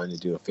 They're trying to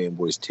do a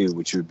Fanboys 2,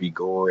 which would be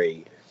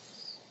great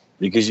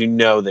because they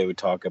would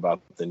talk about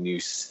the new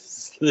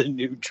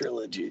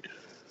trilogy.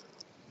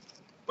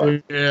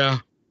 But, yeah.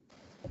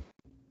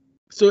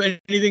 So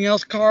anything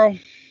else, Carl?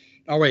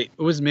 Oh wait,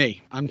 it was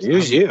me. It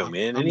was you,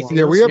 man. Anything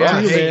else? We up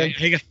to you, man.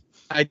 Hey,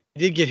 I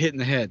did get hit in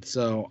the head,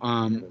 so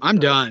I'm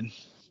done.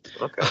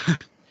 Okay.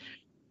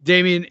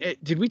 Damien,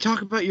 did we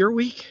talk about your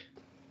week?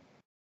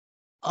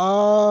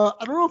 I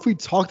don't know if we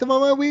talked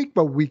about my week,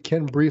 but we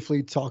can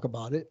briefly talk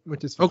about it,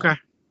 which is fine. Okay.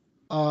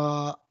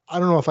 I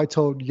don't know if I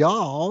told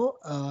y'all,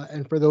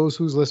 and for those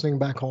who's listening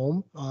back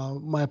home,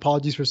 my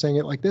apologies for saying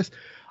it like this.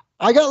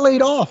 I got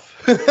laid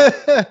off.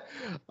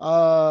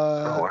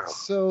 Wow.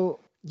 So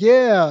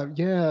yeah,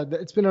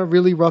 it's been a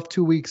really rough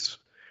 2 weeks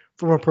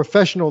from a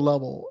professional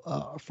level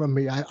from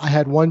me. I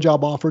had one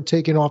job offer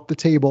taken off the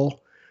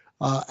table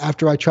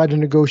after I tried to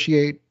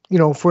negotiate,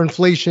 for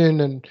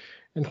inflation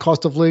and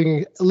cost of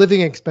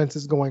living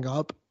expenses going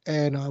up.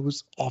 And I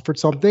was offered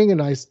something, and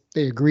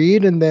they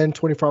agreed. And then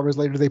 24 hours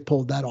later, they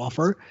pulled that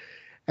offer.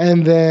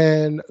 And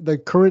then the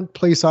current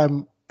place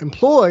I'm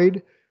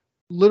employed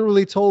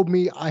literally told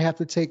me I have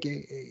to take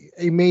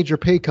a major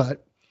pay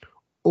cut,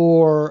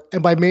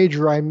 and by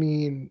major I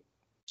mean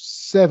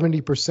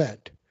 70%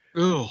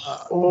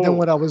 than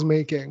what I was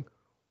making,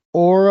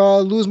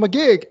 or lose my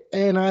gig.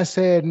 And I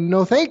said,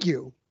 no, thank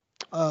you.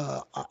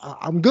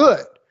 I'm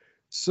good.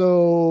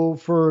 So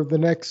for the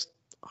next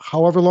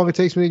however long it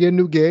takes me to get a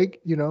new gig,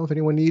 if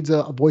anyone needs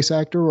a voice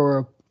actor or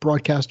a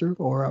broadcaster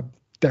or a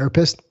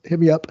therapist, hit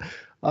me up.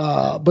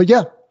 But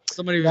yeah,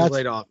 somebody was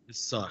laid off. It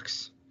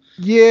sucks.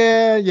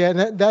 Yeah.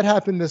 That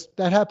happened.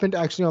 That happened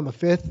actually on the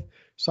 5th.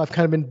 So I've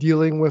kind of been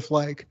dealing with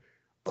like,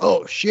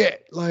 oh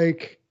shit,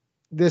 like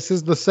this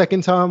is the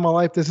second time in my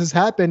life this has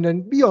happened.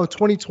 And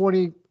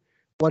 2020,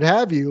 what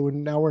have you,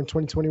 and now we're in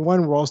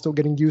 2021. We're all still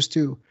getting used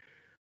to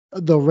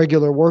the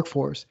regular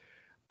workforce.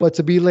 But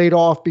to be laid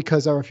off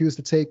because I refused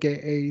to take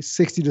a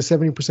 60 to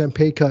 70%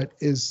 pay cut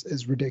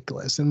is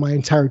ridiculous. And my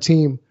entire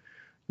team,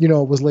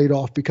 was laid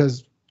off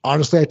because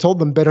honestly, I told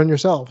them bet on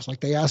yourselves.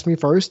 Like they asked me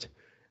first.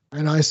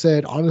 And I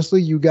said,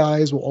 honestly, you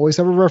guys will always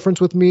have a reference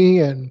with me,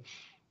 and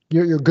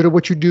you're good at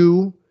what you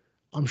do.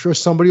 I'm sure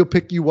somebody will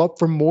pick you up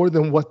for more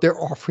than what they're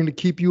offering to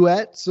keep you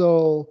at.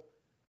 So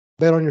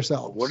bet on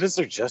yourselves. What is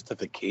their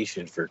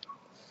justification for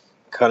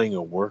cutting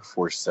a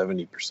workforce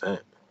 70%?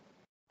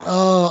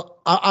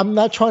 I'm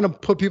not trying to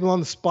put people on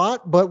the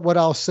spot, but what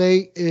I'll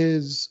say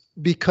is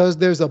because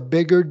there's a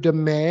bigger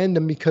demand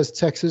and because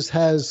Texas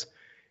has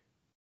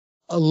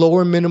a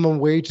lower minimum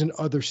wage than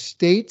other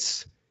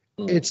states,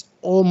 it's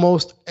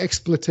almost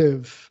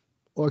exploitative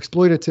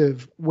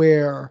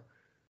where,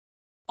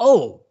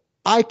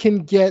 I can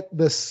get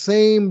the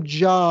same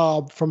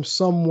job from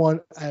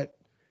someone at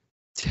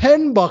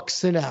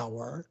 $10 an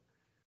hour,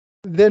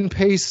 then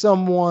pay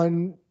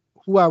someone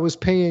who I was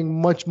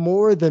paying much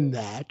more than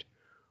that,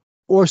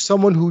 or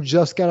someone who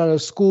just got out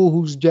of school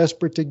who's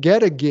desperate to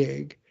get a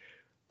gig,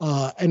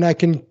 and I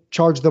can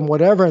charge them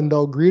whatever and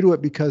they'll agree to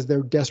it because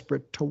they're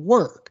desperate to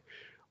work.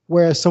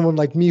 Whereas someone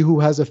like me who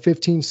has a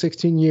 15,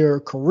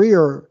 16-year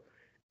career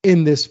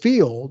in this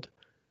field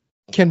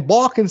can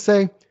balk and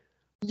say,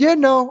 yeah,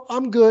 no,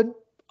 I'm good.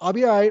 I'll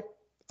be all right.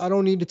 I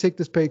don't need to take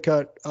this pay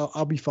cut.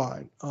 I'll be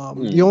fine.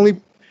 The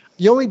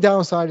only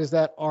downside is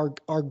that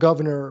our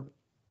governor,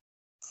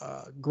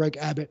 Greg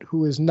Abbott,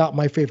 who is not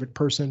my favorite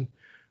person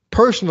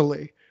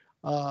personally,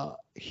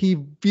 he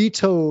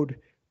vetoed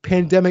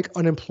pandemic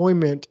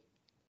unemployment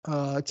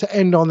to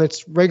end on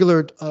its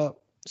regular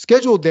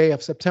scheduled day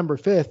of September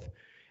 5th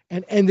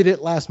and ended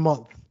it last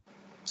month.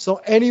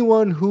 So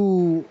anyone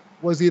who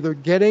was either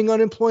getting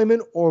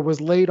unemployment or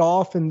was laid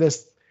off in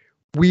this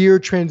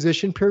weird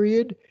transition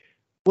period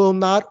will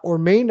not or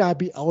may not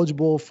be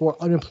eligible for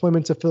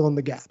unemployment to fill in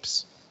the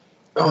gaps.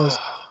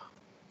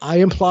 I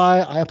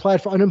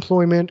applied for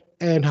unemployment,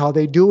 and how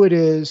they do it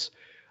is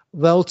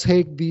they'll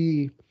take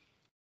the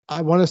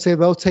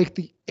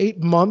 8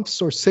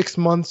 months or 6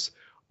 months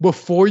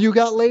before you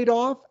got laid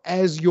off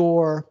as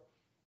your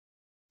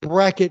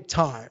bracket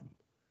time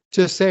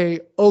to say,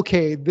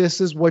 okay,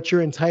 this is what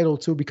you're entitled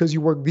to because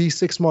you worked these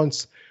 6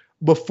 months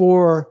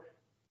before,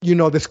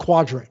 this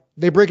quadrant.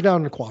 They break it down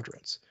into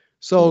quadrants.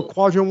 So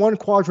quadrant 1,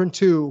 quadrant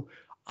 2,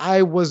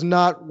 I was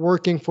not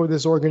working for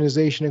this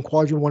organization in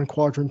quadrant 1,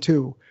 quadrant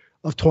 2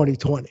 of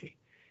 2020.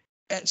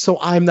 And so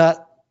I'm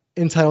not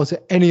entitled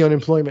to any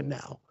unemployment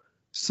now.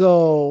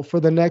 So for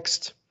the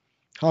next,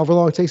 however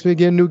long it takes me to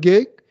get a new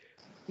gig,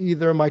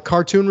 either my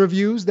cartoon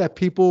reviews that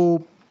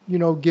people,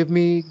 give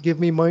me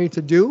money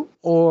to do,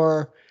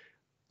 or,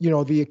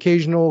 the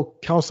occasional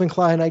counseling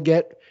client I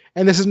get.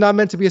 And this is not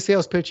meant to be a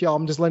sales pitch, y'all.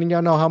 I'm just letting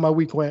y'all know how my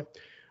week went.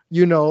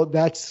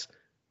 That's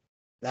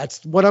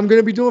what I'm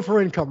going to be doing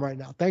for income right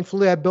now.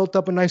 Thankfully, I built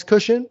up a nice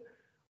cushion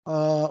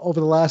over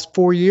the last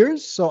 4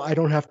 years, so I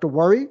don't have to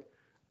worry.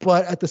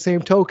 But at the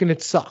same token,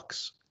 it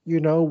sucks,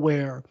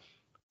 where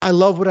I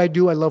love what I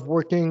do. I love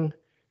working,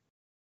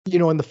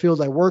 in the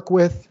field I work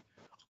with.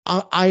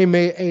 I am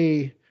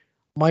a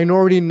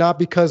minority, not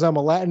because I'm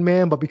a Latin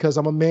man, but because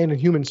I'm a man in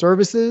human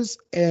services.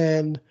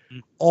 And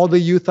all the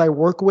youth I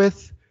work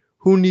with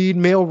who need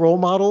male role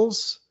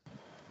models,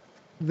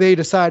 they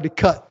decide to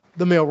cut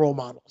the male role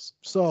models.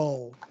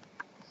 So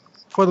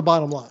for the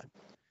bottom line.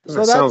 So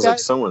it sounds like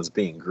someone's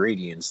being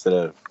greedy instead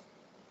of.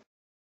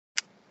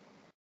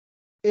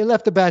 It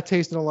left a bad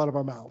taste in a lot of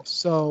our mouths.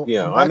 So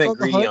yeah, I meant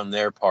greedy on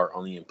their part,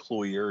 on the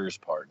employer's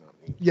part. Not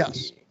me.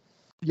 Yes.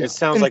 It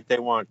sounds like they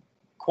want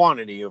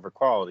quantity over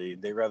quality.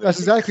 They rather. That's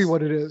exactly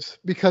what it is,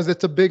 because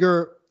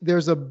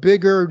there's a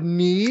bigger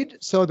need.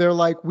 So they're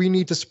like, we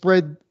need to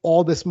spread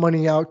all this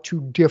money out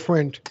to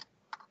different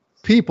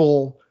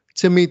people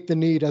to meet the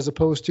need, as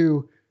opposed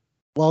to,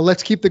 well,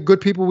 let's keep the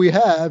good people we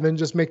have and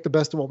just make the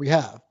best of what we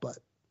have. But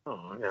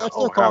that's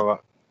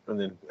and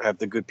then have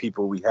the good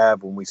people we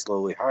have when we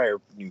slowly hire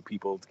new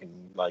people can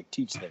like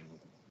teach them.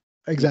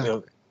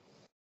 Exactly.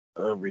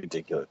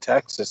 Ridiculous.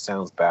 Texas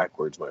sounds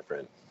backwards, my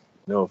friend.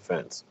 No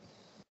offense.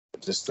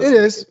 It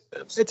is.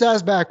 It's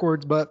ass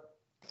backwards, but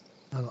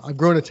I don't know, I've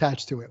grown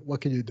attached to it. What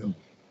can you do?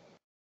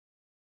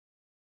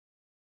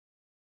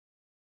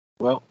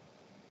 Well,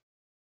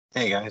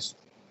 hey guys,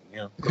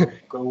 go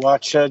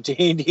watch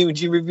D&D when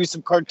you review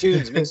some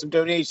cartoons, make some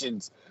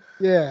donations.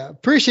 Yeah,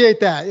 appreciate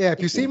that. Yeah,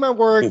 if you see my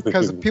work,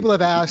 because people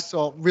have asked,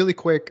 so really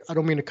quick, I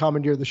don't mean to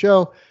commandeer the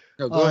show.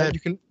 No, go ahead.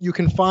 You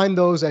can find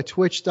those at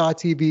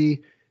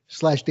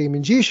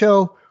twitch.tv/Damon G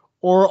Show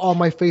or on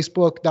my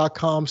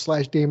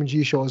facebook.com/Damon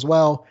G Show as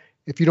well.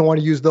 If you don't want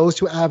to use those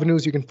two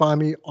avenues, you can find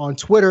me on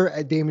Twitter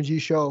at Damon G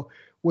Show,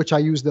 which I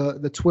use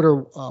the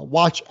Twitter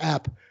Watch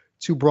app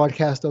to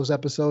broadcast those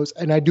episodes.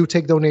 And I do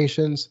take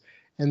donations,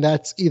 and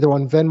that's either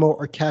on Venmo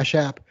or Cash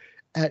App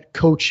at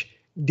Coach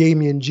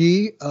Damien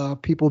G.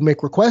 People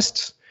make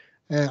requests.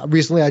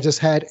 Recently, I just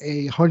had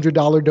a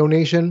 $100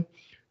 donation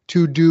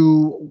to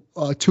do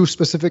 2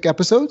 specific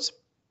episodes,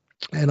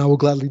 and I will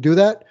gladly do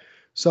that.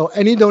 So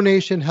any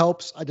donation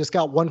helps. I just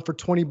got one for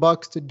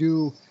 $20 to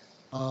do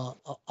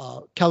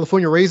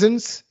California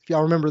Raisins, if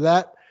y'all remember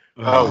that.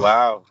 Oh,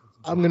 wow.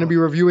 I'm going to be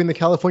reviewing the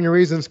California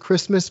Raisins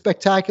Christmas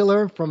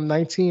Spectacular from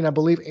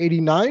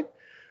 1989,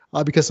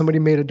 because somebody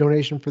made a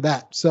donation for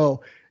that.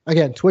 So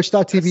again,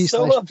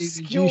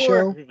 twitch.tv/DVG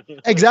Show.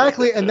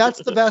 Exactly. And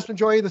that's the vast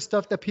majority of the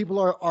stuff that people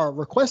are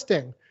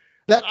requesting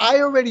that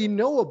I already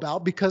know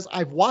about, because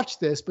I've watched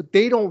this, but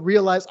they don't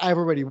realize I've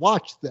already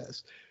watched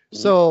this.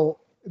 So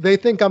they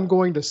think I'm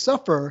going to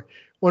suffer,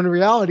 when in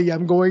reality,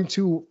 I'm going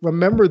to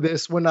remember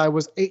this when I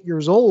was 8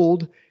 years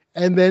old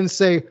and then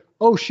say,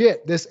 oh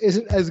shit, this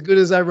isn't as good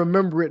as I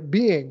remember it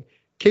being.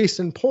 Case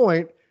in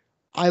point,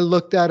 I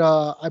looked at,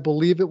 I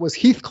believe it was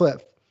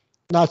Heathcliff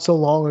not so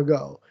long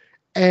ago.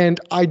 And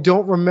I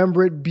don't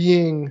remember it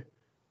being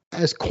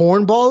as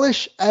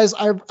cornballish as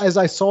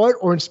I saw it,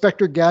 or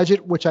Inspector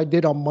Gadget, which I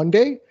did on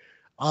Monday.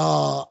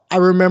 I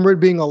remember it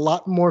being a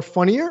lot more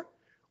funnier,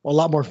 or a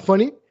lot more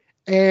funny,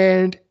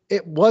 and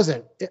it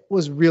wasn't. It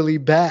was really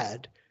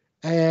bad.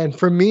 And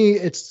for me,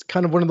 it's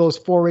kind of one of those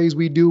forays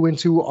we do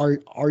into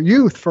our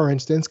youth, for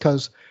instance,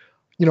 because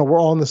we're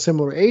all in the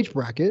similar age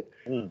bracket,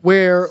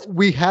 where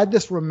we had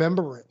this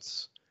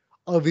remembrance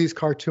of these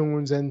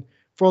cartoons. And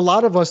for a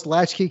lot of us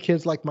latchkey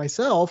kids like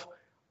myself,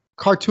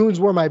 cartoons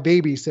were my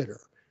babysitter,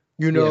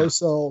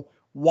 so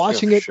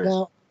watching it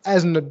now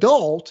as an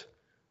adult,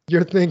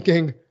 you're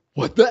thinking,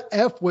 what the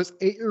F was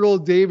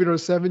 8-year-old David or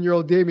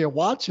 7-year-old Damien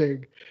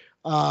watching?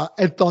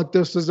 And thought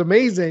this was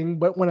amazing.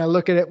 But when I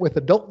look at it with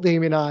adult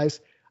Damien eyes,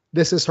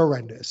 this is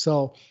horrendous.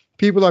 So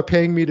people are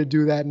paying me to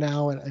do that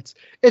now. And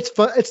it's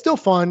fun. It's still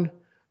fun.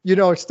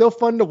 It's still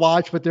fun to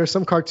watch, but there's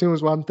some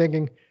cartoons where I'm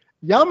thinking,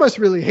 y'all must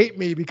really hate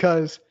me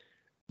because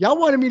y'all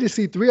wanted me to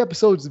see 3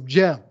 episodes of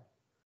Gem.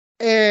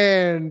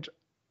 And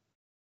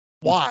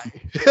why?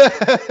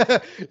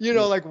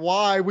 Like,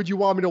 why would you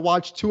want me to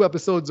watch 2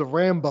 episodes of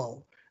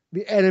Rambo,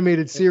 the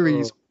animated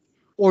series,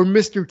 or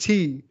Mr.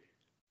 T?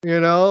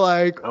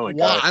 Like, oh my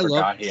God, I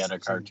forgot he had a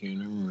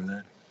cartoon. I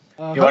remember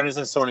that. Why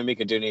doesn't someone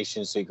make a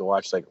donation so you can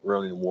watch like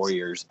Ronin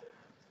Warriors?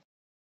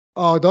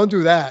 Oh, don't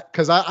do that,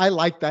 because I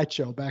liked that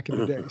show back in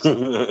the day.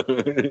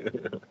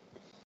 So.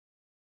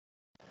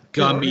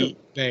 Gummy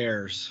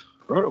Bears.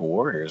 Ronin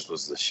Warriors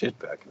was the shit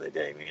back in the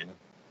day, man.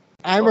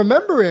 I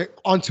remember it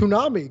on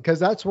Toonami, because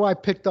that's where I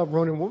picked up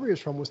Ronin Warriors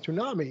from, was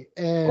Toonami.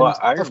 And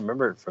I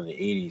remember it from the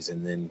 80s,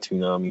 and then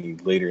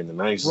Toonami later in the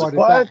 90s. Brought it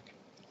back.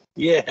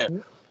 Yeah.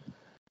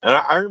 And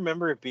I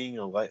remember it being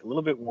a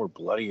little bit more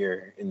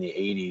bloodier in the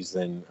 80s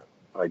than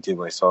I did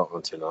when I saw it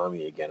on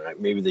Toonami again.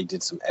 Maybe they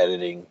did some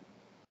editing,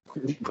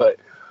 but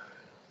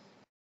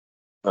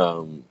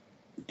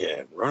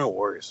yeah, Ronin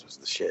Warriors was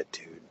the shit,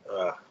 dude.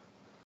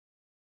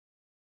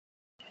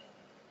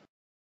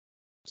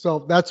 So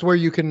that's where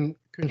you can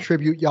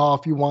contribute, y'all,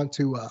 if you want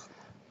to,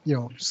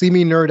 see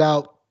me nerd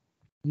out,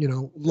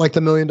 like the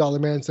 $1 Million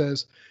Man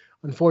says.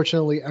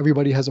 Unfortunately,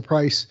 everybody has a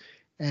price.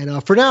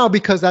 And for now,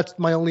 because that's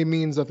my only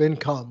means of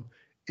income,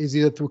 is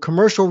either through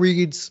commercial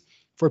reads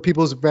for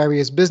people's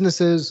various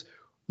businesses,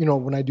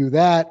 when I do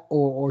that,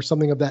 or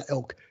something of that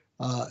ilk.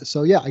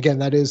 So yeah, again,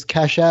 that is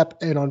Cash App,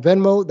 and on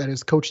Venmo, that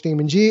is Coach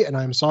Damon G. And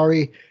I'm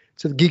sorry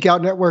to the Geek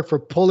Out Network for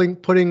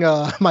putting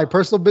my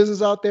personal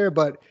business out there,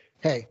 but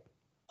hey,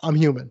 I'm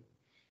human.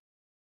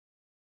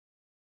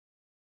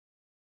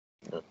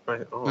 I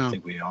don't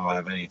think we all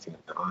have anything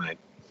to hide.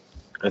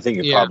 I think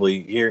it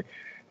probably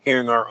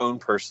hearing our own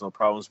personal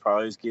problems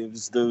probably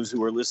gives those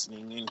who are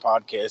listening in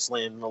podcast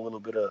land a little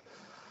bit of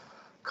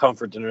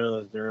comfort to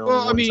know that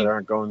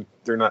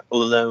they're not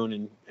alone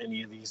in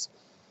any of these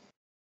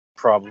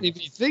problems.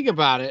 If you think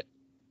about it,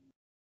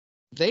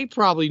 they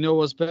probably know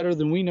us better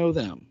than we know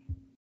them.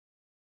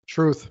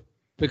 Truth.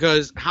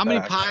 Because how many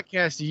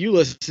podcasts do you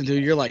listen to?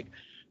 You're like,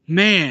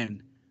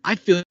 man, I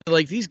feel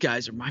like these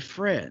guys are my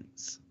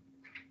friends.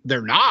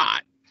 They're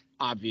not,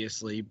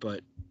 obviously,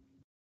 but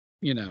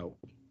you know.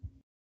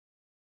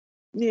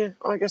 Yeah,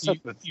 I guess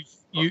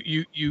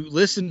you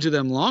listen to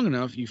them long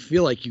enough, you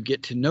feel like you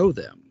get to know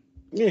them.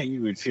 Yeah,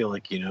 you would feel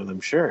like you know them.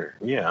 Sure.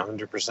 Yeah,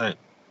 100%.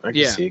 I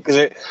can see it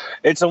because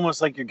it's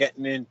almost like you're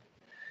getting in.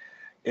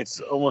 It's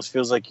almost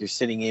feels like you're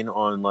sitting in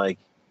on like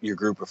your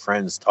group of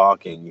friends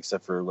talking,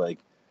 except for like,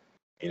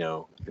 you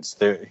know, it's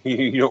there.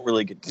 You don't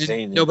really get to say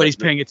anything. Nobody's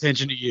paying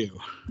attention to you.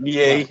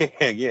 Yeah,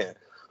 yeah.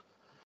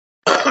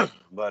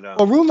 But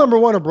well, rule number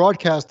one of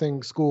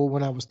broadcasting school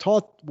when I was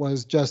taught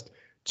was just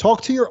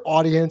talk to your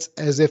audience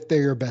as if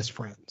they're your best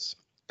friends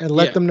and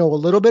let them know a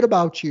little bit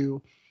about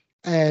you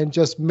and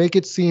just make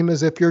it seem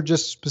as if you're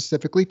just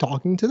specifically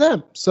talking to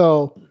them.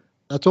 So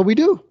that's what we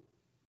do.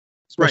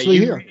 Especially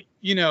here.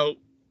 You know,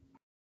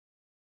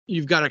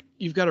 you've got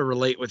to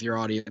relate with your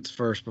audience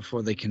first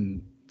before they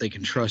can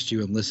trust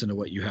you and listen to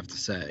what you have to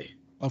say.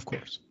 Of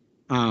course.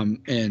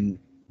 And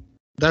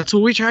that's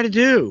what we try to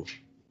do.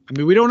 I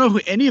mean, we don't know who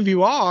any of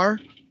you are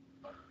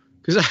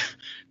because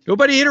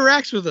nobody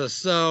interacts with us.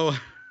 So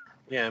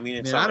yeah, I mean,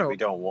 it's not like we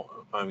don't want.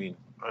 I mean,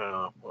 I don't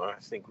know. Well, I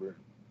think we're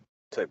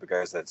the type of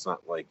guys that's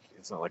not like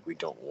it's not like we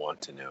don't want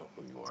to know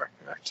who you are.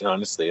 Actually,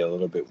 honestly, a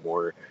little bit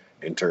more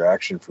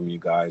interaction from you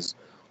guys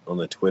on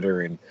the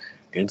Twitter and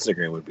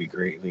Instagram would be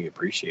greatly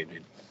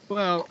appreciated.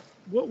 Well,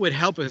 what would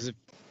help is if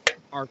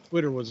our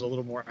Twitter was a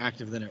little more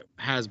active than it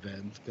has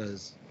been,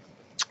 because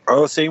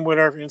same with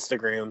our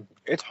Instagram.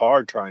 It's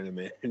hard trying to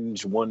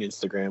manage one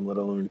Instagram, let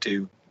alone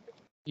two.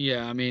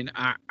 Yeah, I mean,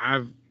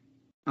 I'm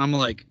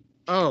like,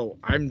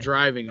 I'm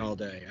driving all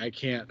day. I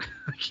can't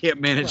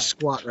manage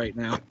squat right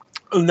now.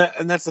 And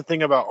that's the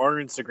thing about our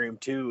Instagram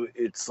too.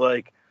 It's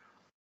like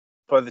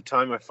by the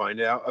time I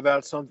find out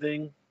about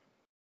something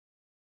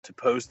to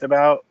post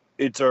about,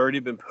 it's already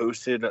been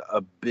posted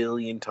a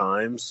billion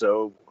times.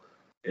 So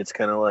it's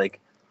kind of like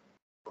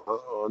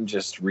I'm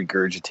just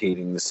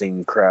regurgitating the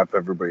same crap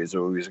everybody's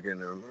always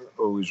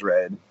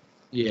read.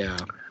 Yeah.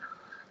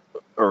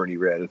 Already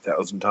read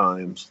 1,000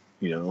 times,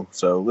 you know.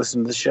 So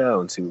listen to the show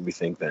and see what we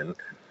think then.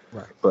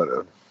 Right.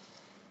 But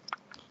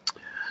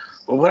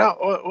well,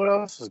 what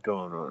else is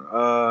going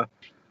on?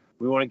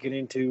 We want to get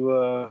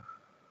into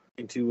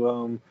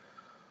the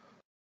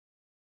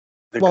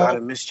God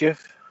of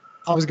Mischief.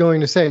 I was going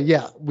to say,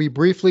 yeah, we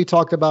briefly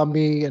talked about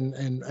me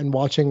and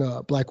watching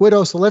Black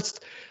Widow. So let's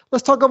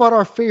talk about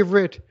our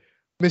favorite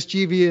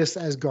mischievous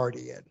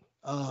Asgardian.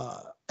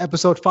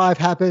 Episode 5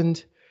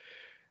 happened.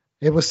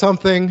 It was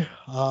something.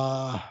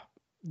 I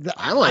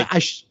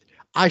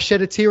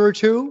shed a tear or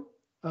two.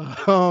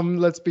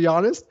 Let's be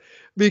honest,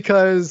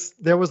 because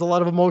there was a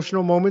lot of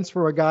emotional moments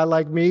for a guy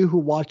like me who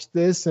watched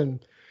this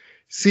and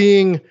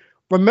seeing.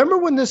 Remember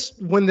when this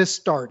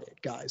started,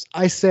 guys?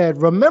 I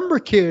said, remember,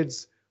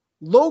 kids,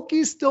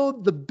 Loki's still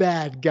the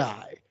bad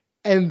guy,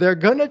 and they're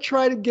gonna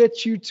try to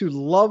get you to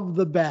love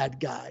the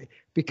bad guy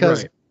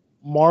because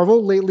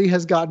Marvel lately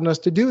has gotten us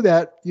to do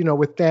that, you know,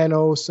 with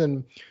Thanos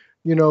and,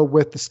 you know,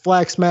 with the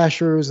Flag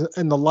Smashers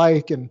and the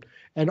like, and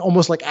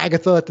almost like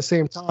Agatha at the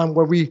same time,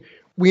 where we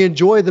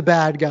enjoy the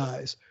bad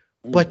guys,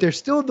 but they're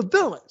still the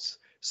villains.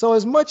 So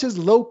as much as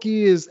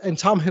Loki is, and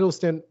Tom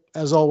Hiddleston,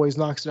 as always,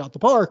 knocks it out the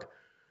park,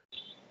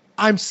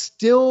 I'm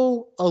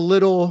still a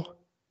little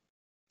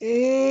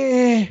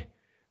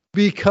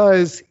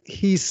because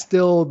he's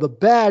still the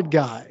bad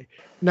guy.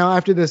 Now,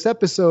 after this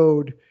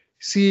episode,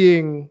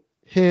 seeing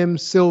him,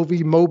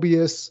 Sylvie,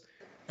 Mobius,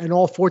 and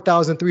all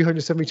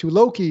 4,372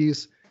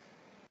 Lokis,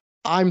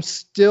 I'm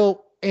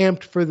still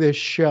amped for this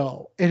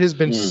show. It has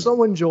been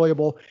so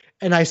enjoyable.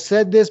 And I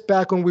said this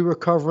back when we were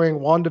covering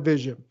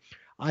WandaVision.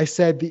 I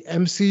said the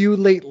MCU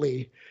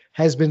lately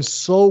has been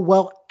so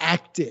well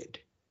acted,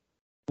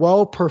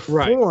 well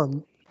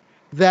performed,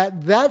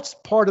 that's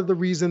part of the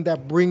reason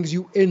that brings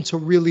you in to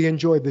really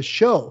enjoy the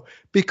show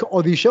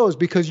or these shows,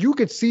 because you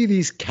could see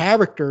these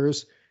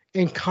characters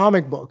in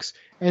comic books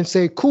and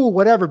say, cool,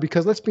 whatever,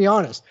 because let's be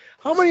honest,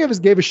 how many of us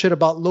gave a shit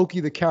about Loki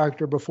the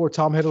character before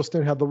Tom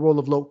Hiddleston had the role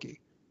of Loki?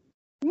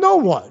 No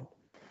one.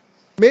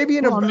 Maybe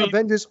in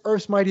Avengers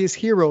Earth's Mightiest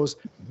Heroes,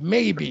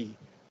 maybe.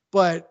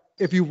 But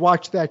if you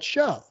watch that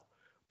show.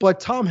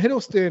 But Tom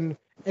Hiddleston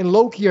and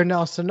Loki are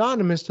now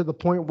synonymous to the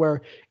point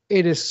where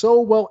it is so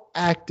well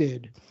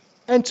acted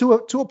and to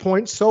a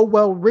point so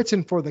well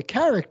written for the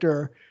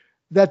character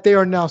that they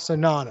are now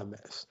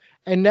synonymous.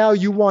 And now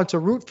you want to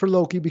root for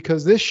Loki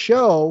because this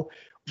show,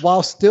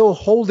 while still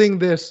holding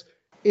this,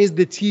 is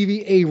the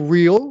TVA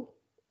real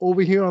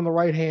over here on the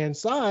right-hand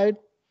side?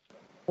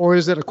 Or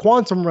is it a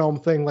quantum realm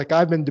thing like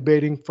I've been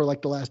debating for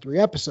like the last 3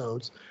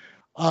 episodes?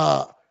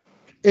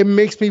 It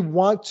makes me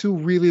want to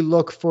really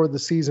look for the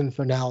season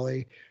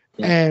finale.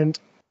 And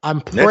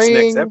I'm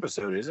praying. Next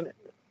episode, isn't it?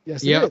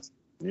 Yes, it is.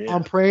 Yeah.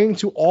 I'm praying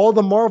to all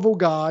the Marvel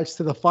gods,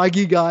 to the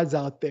Feige gods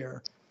out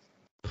there.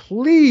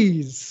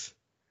 Please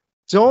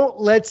don't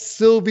let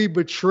Sylvie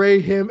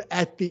betray him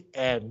at the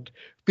end.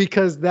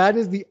 because that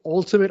is the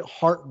ultimate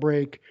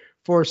heartbreak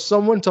for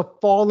someone to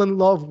fall in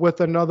love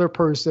with another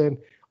person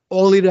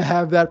only to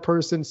have that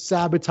person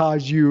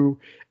sabotage you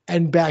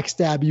and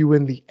backstab you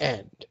in the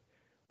end.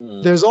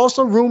 There's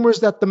also rumors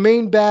that the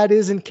main bad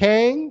isn't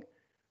Kang,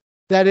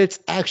 that it's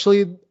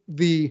actually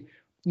the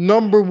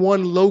number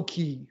one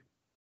Loki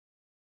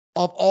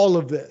of all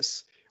of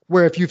this.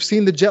 Where if you've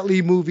seen the Jet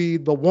Li movie,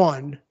 The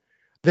One,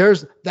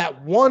 there's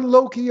that one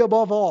Loki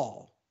above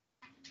all.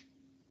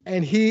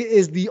 And he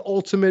is the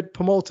ultimate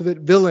penultimate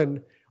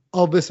villain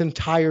of this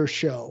entire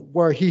show,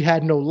 where he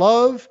had no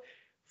love.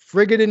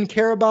 Frigga didn't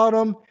care about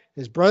him.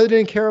 His brother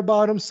didn't care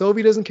about him.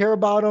 Sylvie doesn't care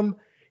about him.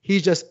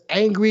 He's just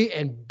angry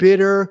and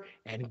bitter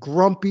and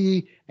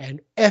grumpy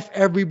and F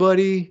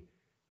everybody.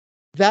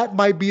 That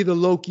might be the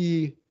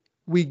Loki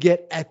we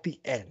get at the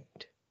end.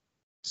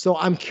 So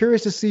I'm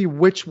curious to see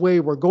which way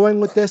we're going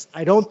with this.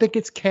 I don't think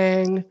it's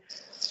Kang.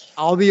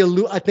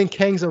 I think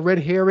Kang's a red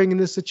herring in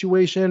this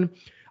situation.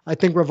 I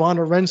think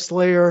Ravonna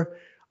Renslayer,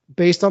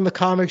 based on the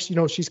comics,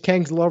 she's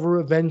Kang's lover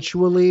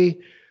eventually.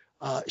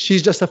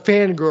 She's just a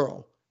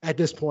fangirl at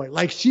this point.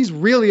 Like, she's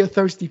really a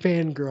thirsty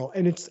fangirl,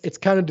 and it's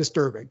kind of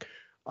disturbing.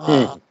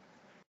 But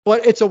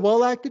it's a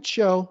well-acted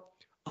show.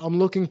 I'm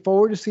looking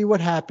forward to see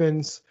what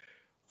happens.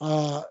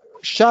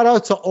 Shout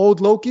out to old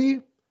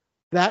Loki.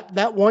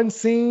 That one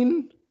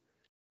scene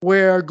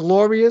where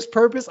Glorious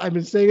Purpose, I've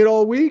been saying it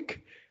all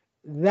week,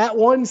 that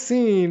one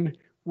scene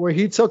where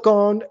he took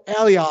on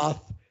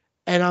Alioth,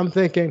 and I'm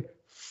thinking,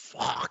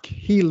 fuck,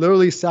 he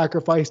literally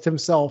sacrificed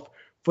himself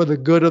for the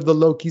good of the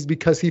Lokis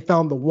because he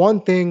found the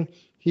one thing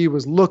he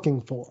was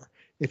looking for.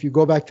 If you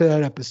go back to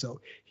that episode,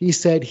 he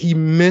said he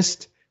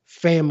missed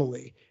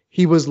family.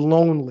 He was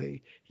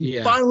lonely.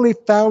 He finally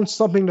found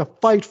something to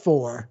fight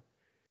for.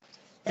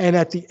 And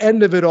at the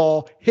end of it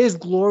all, his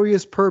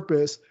glorious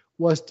purpose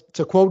was,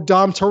 to quote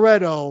Dom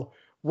Toretto,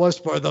 was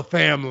for the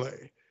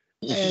family.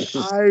 And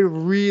I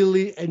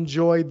really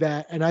enjoyed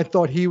that. And I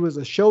thought he was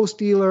a show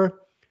stealer.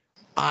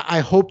 I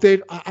hope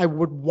I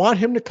would want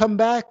him to come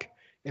back.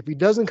 If he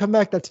doesn't come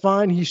back, that's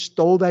fine. He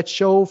stole that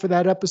show for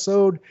that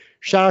episode.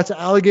 Shout out to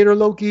Alligator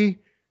Loki,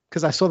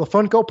 because I saw the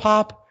Funko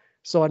Pop.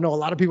 So I know a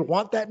lot of people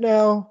want that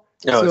now.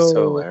 Oh, it's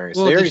so hilarious.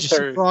 Well, they did already you see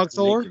started Frog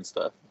Thor? making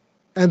stuff.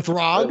 And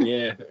Throg.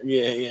 Oh,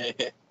 yeah.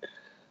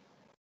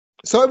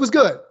 So it was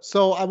good.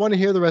 So I want to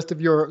hear the rest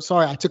of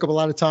sorry, I took up a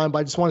lot of time, but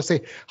I just want to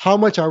say how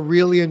much I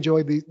really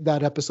enjoyed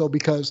that episode,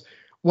 because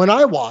when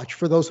I watch,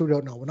 for those who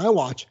don't know,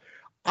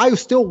 I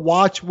still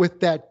watch with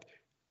that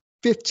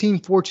 15,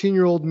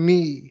 14-year-old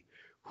me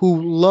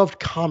who loved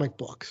comic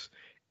books.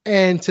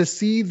 And to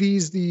see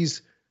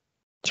these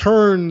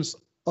turns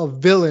of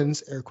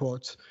villains, air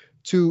quotes,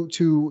 to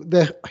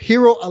the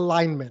hero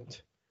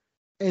alignment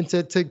and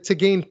to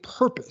gain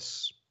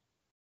purpose,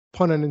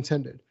 pun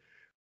unintended,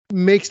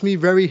 makes me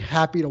very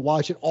happy to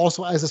watch it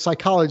also as a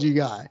psychology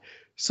guy.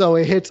 So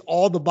it hits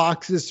all the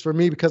boxes for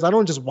me, because I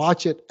don't just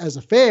watch it as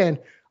a fan.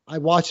 I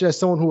watch it as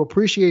someone who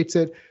appreciates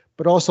it,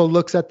 but also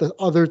looks at the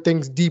other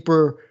things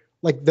deeper,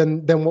 like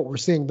than what we're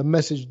seeing, the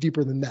message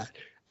deeper than that.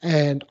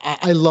 And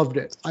I loved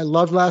it. I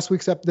loved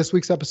this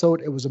week's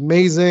episode. It was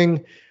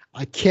amazing.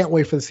 I can't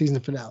wait for the season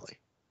finale.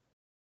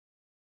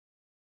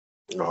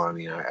 No, I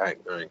mean, I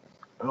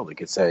don't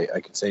think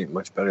I could say it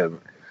much better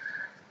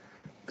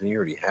than you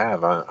already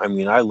have. I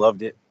mean, I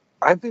loved it.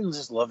 I've been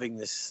just loving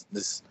this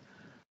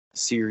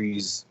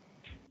series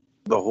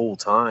the whole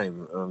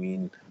time. I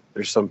mean,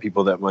 there's some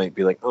people that might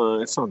be like,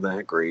 "Oh, it's not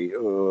that great,"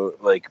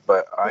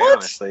 but I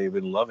honestly have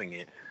been loving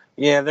it.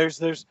 Yeah,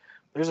 there's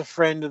a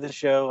friend of the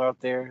show out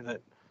there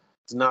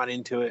that's not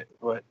into it,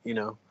 but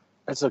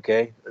that's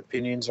okay.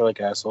 Opinions are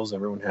like assholes.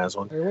 Everyone has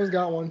one. Everyone's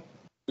got one.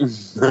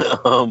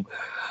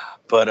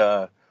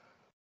 But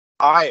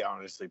I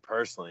honestly,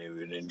 personally, have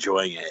been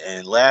enjoying it.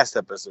 And last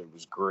episode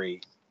was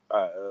great.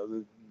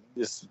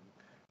 This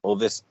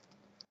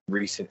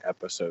recent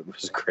episode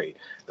was great.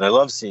 And I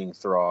love seeing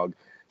Throg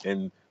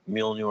and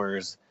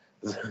Mjolnir's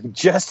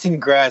just in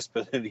grasp,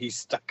 but then he's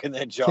stuck in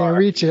that jar. Can't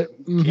reach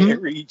it. Mm-hmm.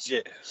 Can't reach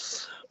it.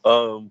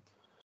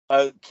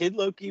 Kid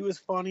Loki was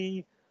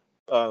funny.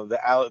 The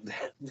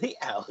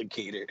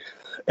alligator,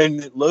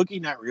 and Loki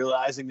not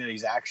realizing that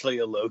he's actually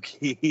a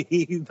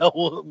Loki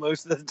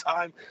most of the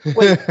time.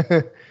 Wait,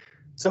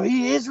 so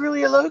he is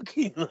really a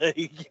Loki?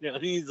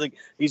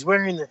 He's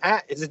wearing the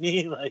hat, isn't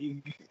he?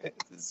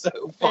 It's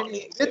so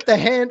funny. Get the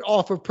hand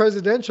off of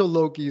presidential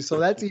Loki, so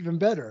that's even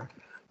better.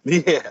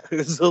 Yeah,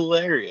 it's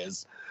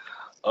hilarious.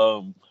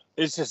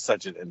 It's just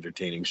such an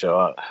entertaining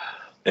show,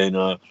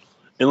 and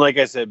like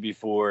I said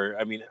before,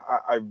 I mean,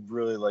 I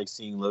really like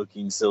seeing Loki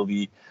and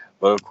Sylvie.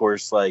 But of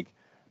course,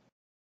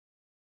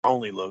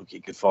 only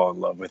Loki could fall in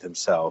love with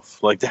himself.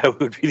 That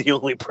would be the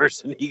only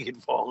person he could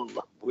fall in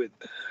love with.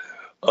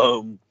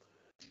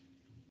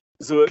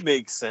 So it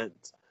makes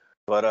sense.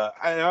 But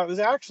I was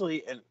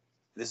actually, and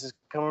this is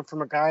coming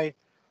from a guy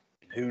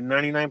who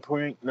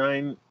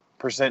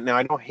 99.9%. Now,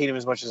 I don't hate him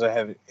as much as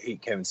I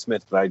hate Kevin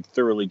Smith, but I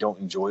thoroughly don't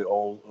enjoy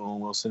Owen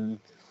Wilson.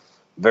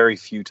 Very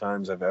few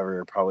times I've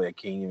ever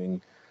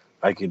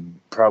I could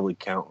probably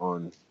count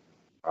on.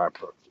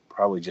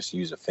 probably just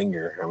use a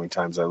finger how many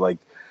times I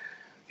liked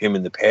him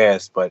in the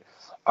past. But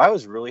I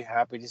was really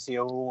happy to see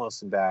Owen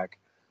Wilson back.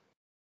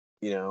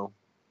 You know,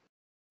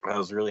 I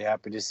was really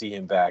happy to see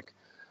him back.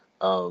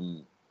 I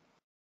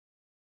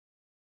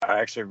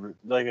actually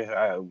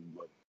I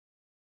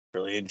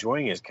really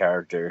enjoying his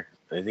character.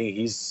 I think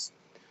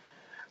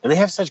and they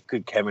have such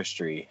good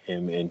chemistry,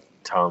 him and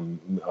Tom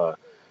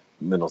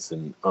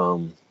Middleton.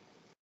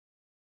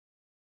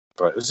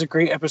 But it was a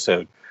great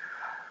episode.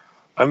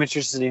 I'm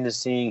interested in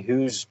seeing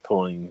who's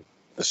pulling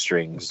the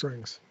strings.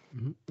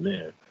 Mm-hmm.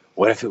 Yeah.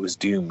 What if it was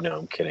Doom? No,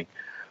 I'm kidding.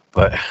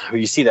 But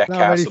you see that Not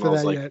cast, ready and for I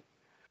was that like, yet.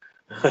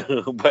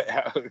 but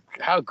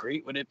how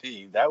great would it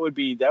be? That would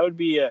be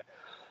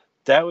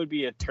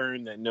a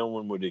turn that no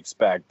one would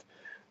expect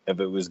if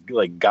it was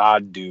like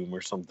God Doom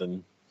or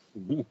something,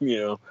 you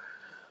know.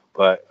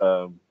 But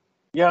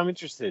yeah, I'm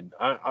interested.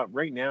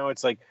 Right now,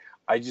 it's like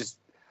I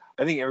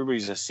think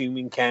everybody's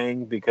assuming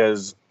Kang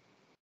because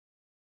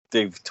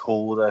they've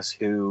told us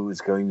who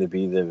is going to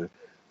be the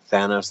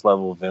Thanos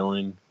level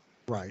villain,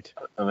 Right?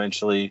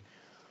 Eventually.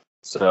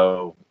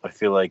 So I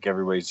feel like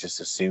everybody's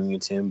just assuming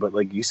it's him. But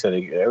like you said,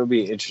 it would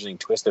be an interesting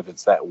twist if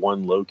it's that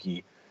one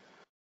Loki.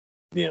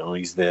 You know,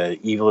 he's the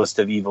evilest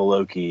of evil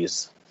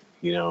Lokis.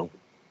 You know,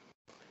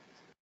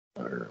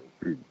 or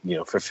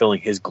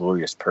fulfilling his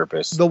glorious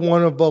purpose. The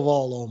one above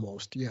all,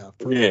 almost. Yeah.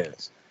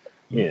 Yes.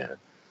 Yeah.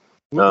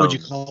 Would you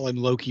call him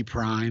Loki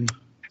Prime?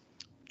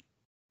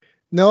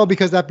 No,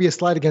 because that'd be a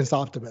slight against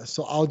Optimus.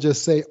 So I'll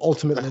just say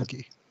Ultimate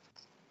Loki.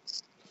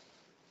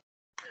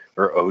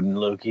 Or Odin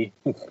Loki.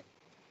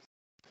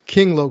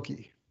 King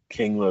Loki.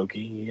 King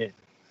Loki,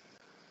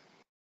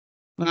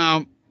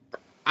 yeah.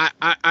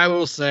 I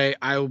will say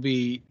I'm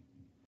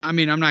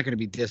not going to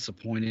be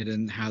disappointed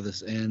in how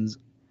this ends.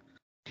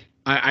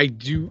 I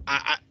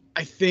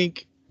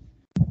think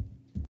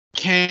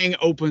Kang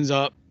opens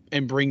up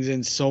and brings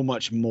in so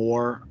much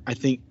more. I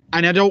think,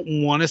 and I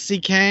don't want to see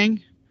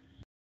Kang.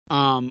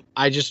 A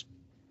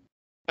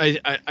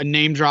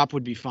name drop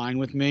would be fine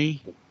with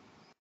me.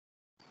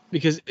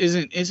 Because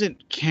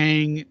isn't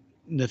Kang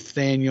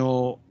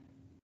Nathaniel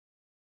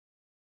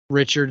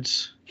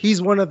Richards?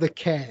 He's one of the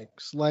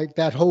Kangs. Like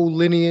that whole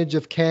lineage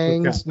of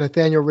Kangs, okay.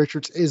 Nathaniel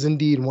Richards is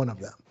indeed one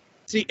of them.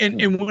 See,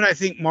 and what I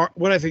think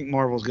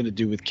Marvel's going to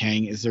do with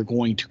Kang is they're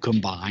going to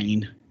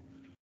combine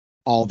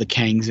all the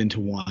Kangs into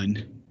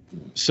one.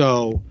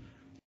 So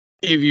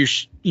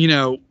if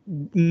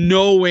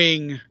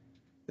knowing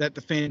that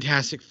the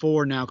Fantastic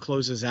Four now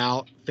closes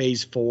out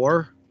Phase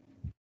 4,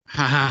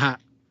 I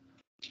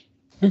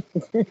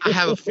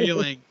have a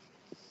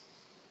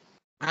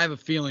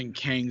feeling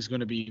Kang's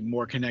going to be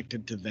more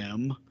connected to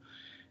them,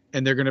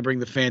 and they're going to bring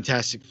the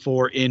Fantastic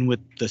Four in with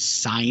the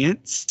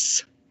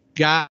science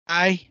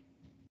guy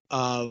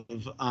of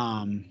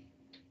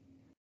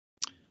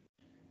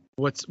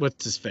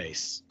what's his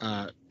face,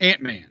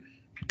 Ant-Man,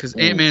 because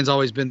Ant-Man's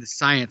always been the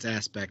science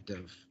aspect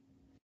of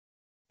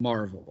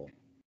Marvel,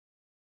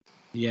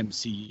 the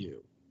MCU.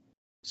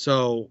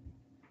 So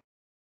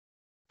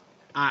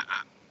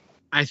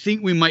I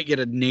think we might get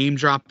a name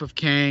drop of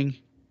Kang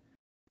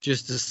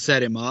just to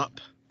set him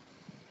up.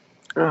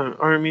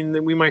 I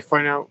mean, we might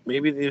find out.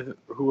 Maybe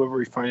whoever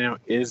we find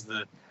out is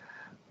the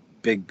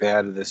big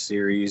bad of the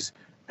series.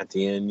 At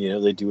the end,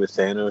 they do a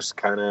Thanos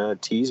kind of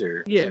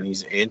teaser, and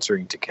he's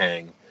answering to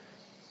Kang.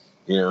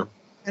 And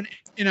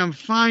I'm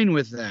fine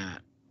with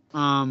that.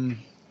 I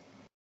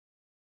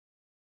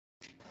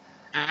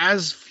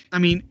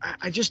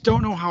just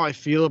don't know how I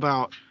feel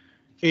about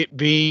it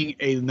being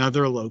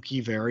another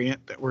Loki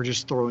variant that we're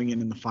just throwing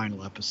in the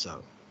final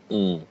episode.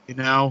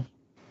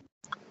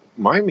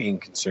 My main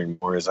concern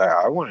more is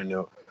I want to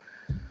know,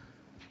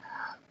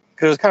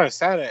 because it's kind of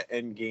sad at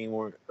Endgame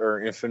or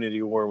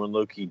Infinity War when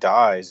Loki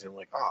dies, and I'm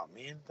like, oh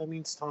man, that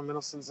means Tom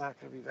Middleton's not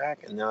going to be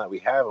back. And now that we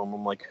have him,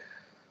 I'm like,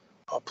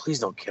 oh, please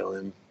don't kill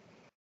him.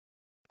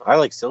 I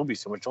like Sylvie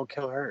so much, don't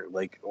kill her.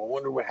 Like, I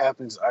wonder what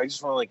happens. I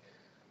just want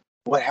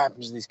what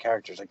happens to these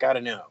characters? I got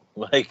to know.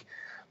 Like,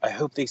 I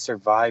hope they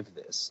survive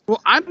this.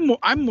 Well,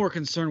 I'm more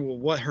concerned with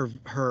what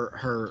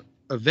her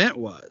event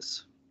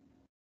was.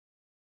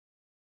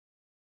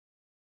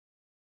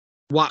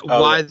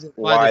 Why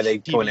they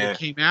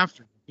came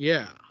after?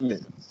 Yeah.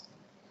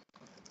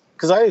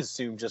 Because I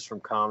assume just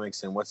from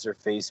comics and what's her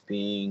face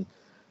being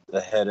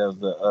the head of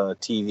the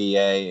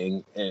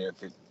TVA and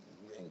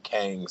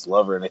Kang's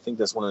lover, and I think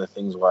that's one of the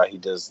things why he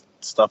does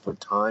stuff with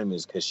time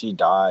is because she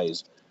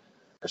dies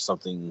or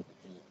something.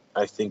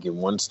 I think in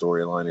one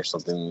storyline or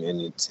something,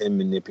 and it's him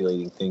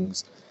manipulating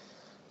things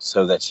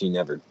so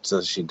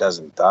she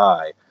doesn't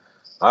die.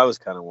 I was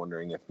kind of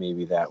wondering if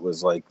maybe that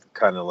was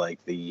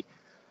the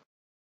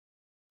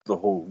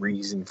whole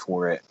reason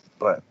for it,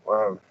 but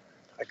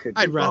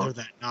I'd rather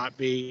that not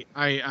be.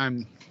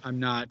 I'm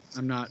not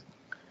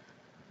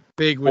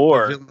big with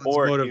the villain's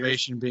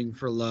motivation being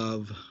for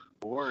love.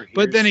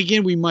 But then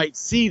again, we might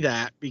see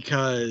that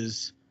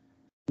because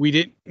we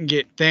didn't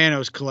get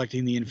Thanos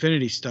collecting the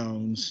Infinity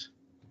Stones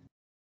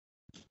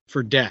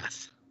for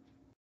death.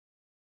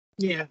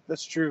 Yeah,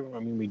 that's true. I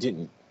mean, we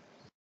didn't.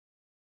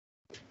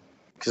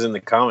 Because in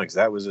the comics,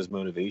 that was his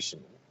motivation.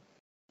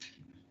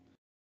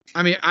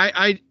 I mean,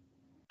 I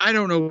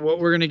don't know what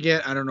we're gonna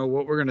get. I don't know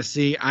what we're gonna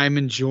see.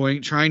 I'm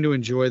trying to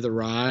enjoy the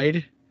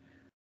ride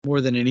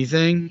more than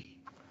anything.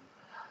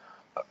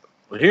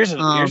 Well, here's a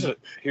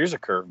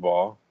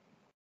curveball.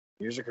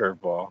 Here's a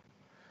curveball.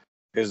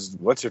 Because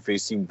what's her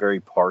face seemed very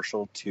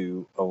partial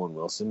to Owen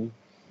Wilson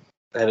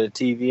at a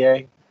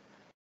TVA.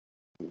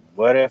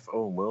 What if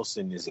Owen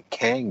Wilson is a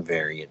Kang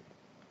variant?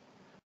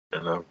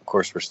 And of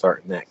course, we're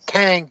starting that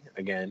Kang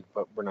again,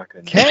 but we're not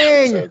going to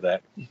Kang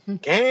that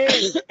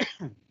Kang.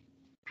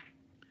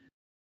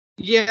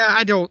 Yeah,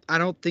 I don't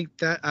think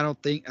that. I'm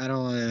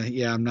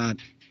not.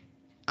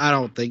 I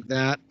don't think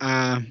that.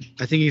 I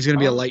think he's going to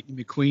be a Lightning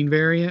McQueen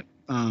variant.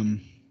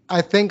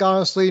 I think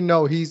honestly,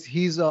 no,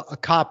 he's a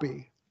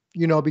copy.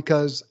 You know,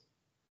 because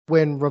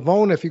when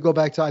Ravonna, if you go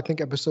back to I think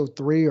episode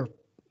 3 or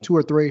 2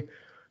 or 3,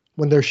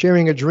 when they're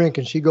sharing a drink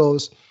and she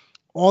goes,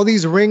 "All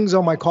these rings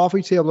on my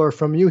coffee table are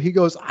from you." He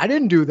goes, "I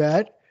didn't do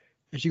that."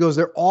 And she goes,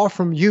 "They're all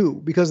from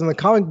you." Because in the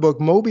comic book,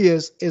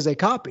 Mobius is a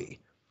copy.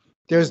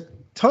 There's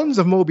tons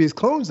of Mobius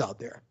clones out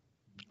there.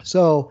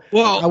 So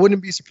I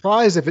wouldn't be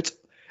surprised if it's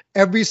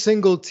every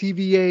single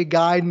TVA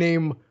guy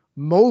named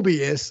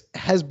Mobius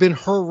has been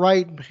her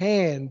right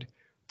hand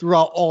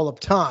throughout all of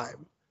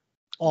time,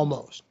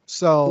 almost.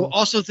 So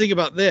also think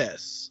about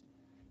this.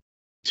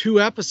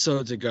 2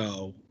 episodes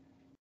ago,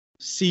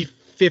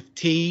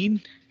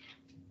 C-15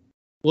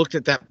 looked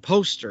at that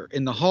poster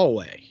in the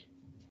hallway.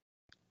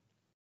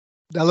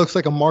 That looks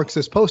like a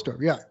Marxist poster,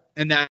 yeah.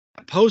 And that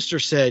poster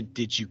said,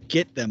 "Did you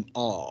get them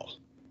all?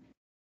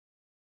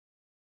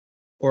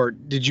 Or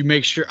did you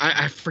make sure?"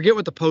 I forget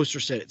what the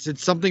poster said. It said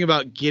something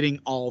about getting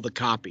all the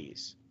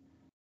copies.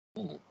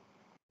 And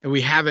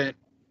we haven't,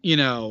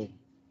 am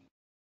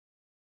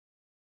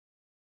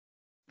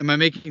I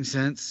making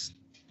sense?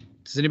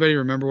 Does anybody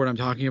remember what I'm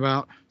talking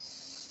about?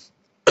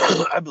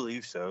 I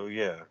believe so,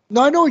 yeah.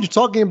 No, I know what you're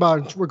talking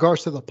about in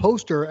regards to the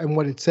poster and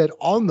what it said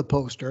on the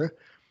poster,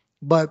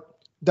 but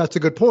that's a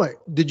good point.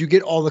 Did you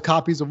get all the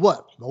copies of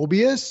what?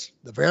 Mobius?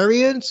 The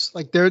variants?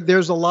 Like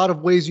there's a lot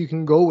of ways you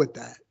can go with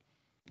that.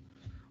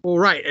 Well,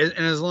 right.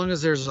 And as long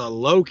as there's a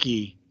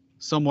Loki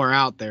somewhere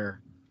out there,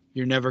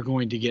 you're never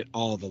going to get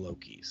all the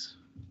Lokis.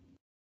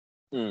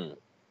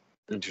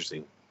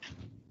 Interesting.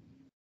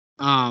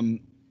 I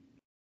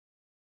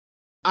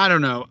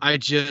don't know.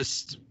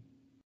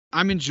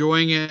 I'm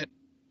enjoying it.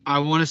 I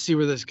want to see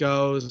where this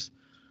goes.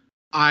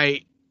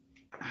 I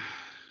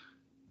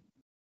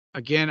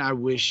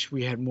wish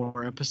we had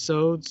more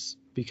episodes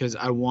because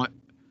I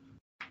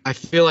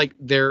feel like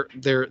they're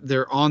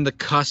on the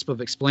cusp of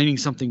explaining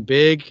something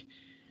big,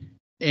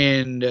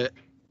 and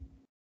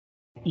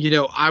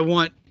I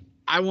want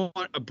a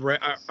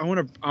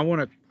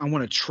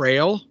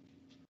trail,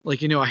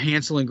 like a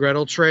Hansel and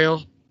Gretel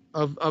trail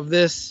of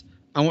this.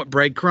 I want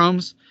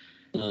breadcrumbs.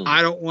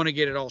 I don't want to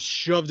get it all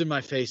shoved in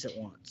my face at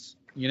once.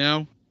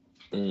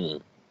 Is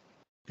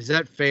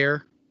that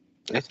fair?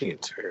 I think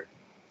it's fair.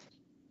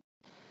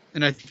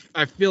 And I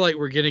feel like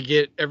we're gonna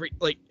get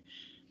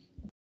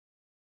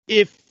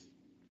if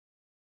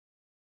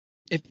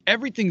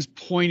everything's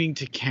pointing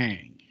to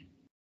Kang,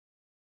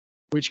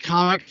 which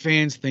comic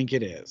fans think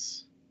it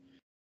is,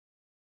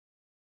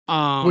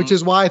 which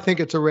is why I think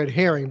it's a red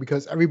herring,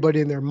 because everybody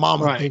and their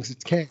mama thinks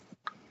it's Kang.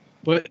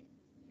 But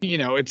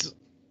it's.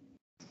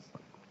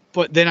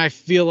 But then I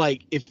feel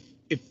like if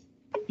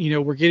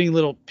we're getting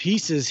little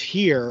pieces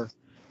here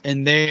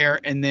and there,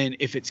 and then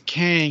if it's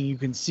Kang, you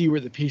can see where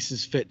the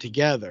pieces fit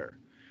together.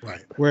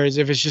 Right. Whereas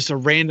if it's just a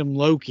random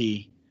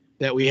Loki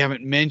that we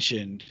haven't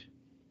mentioned,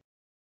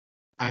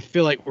 I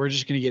feel like we're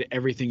just going to get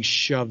everything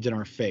shoved in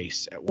our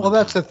face at once. Well,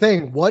 that's the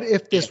thing. What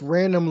if this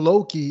random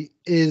Loki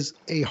is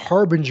a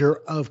harbinger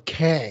of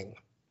Kang?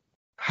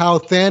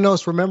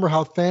 Remember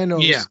how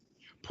Thanos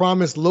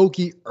promised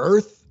Loki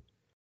Earth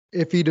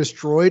if he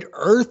destroyed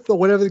Earth or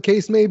whatever the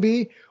case may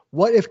be?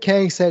 What if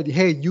Kang said,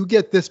 "Hey, you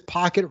get this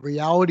pocket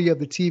reality of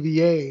the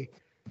TVA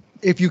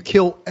if you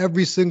kill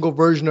every single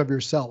version of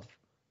yourself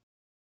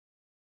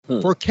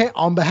for Kang,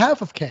 on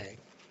behalf of Kang"?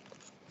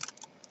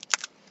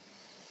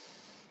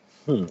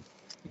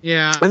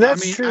 Yeah, and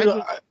that's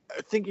true.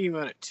 Thinking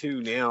about it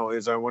too now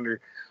is I wonder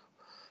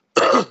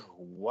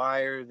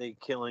why are they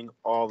killing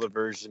all the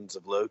versions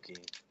of Loki?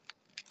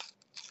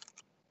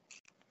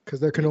 Because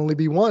there can only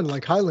be one,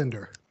 like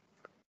Highlander.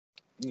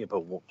 Yeah,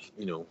 but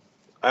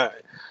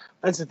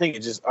that's the thing. It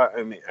just,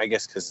 I mean, I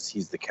guess because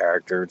he's the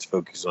character, it's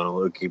focused on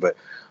Loki. But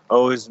I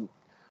always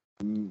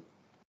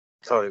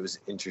thought it was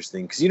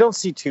interesting because you don't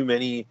see too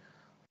many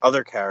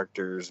other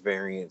characters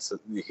variants.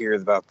 You hear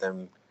about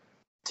them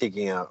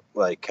taking out,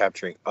 like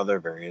capturing other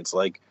variants.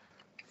 Like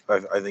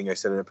I think I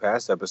said in a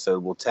past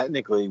episode. Well,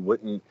 technically,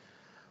 wouldn't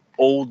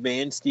old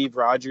man Steve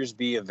Rogers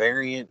be a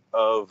variant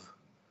of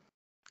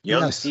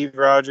young Steve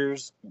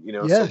Rogers?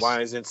 So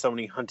why isn't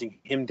somebody hunting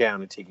him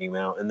down and taking him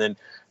out? And then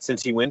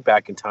since he went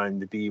back in time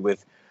to be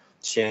with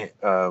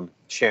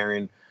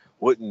Sharon,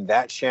 wouldn't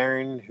that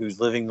Sharon,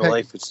 who's living the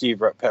life with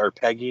Steve, or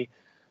Peggy,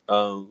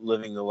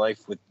 living the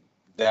life with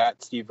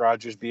that Steve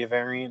Rogers, be a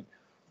variant?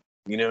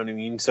 You know what I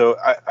mean? So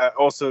I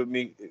also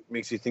it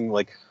makes you think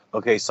like,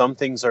 okay, some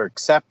things are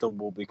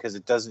acceptable because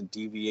it doesn't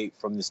deviate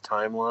from this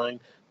timeline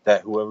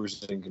that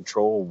whoever's in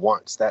control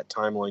wants that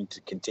timeline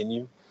to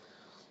continue.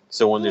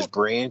 So when there's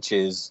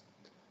branches,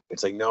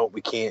 it's like, no,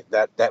 we can't.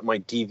 That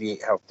might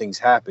deviate how things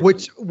happen.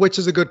 Which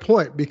is a good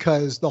point,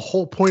 because the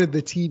whole point of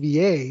the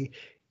TVA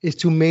is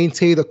to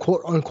maintain the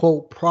quote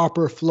unquote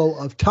proper flow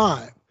of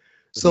time.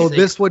 So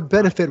this would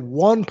benefit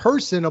one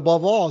person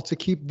above all to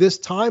keep this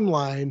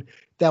timeline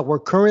that we're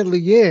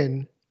currently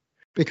in,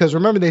 because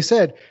remember they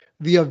said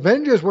the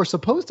Avengers were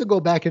supposed to go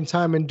back in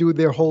time and do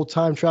their whole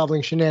time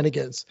traveling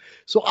shenanigans.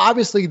 So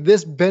obviously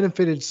this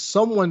benefited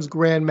someone's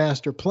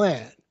grandmaster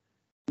plan.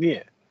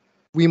 Yeah.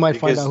 We might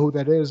find out who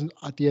that is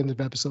at the end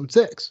of episode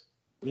 6.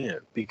 Yeah,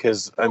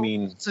 because I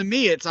mean, to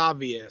me, it's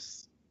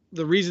obvious.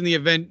 The reason the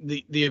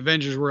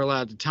Avengers were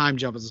allowed to time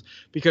jump is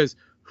because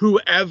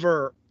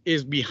whoever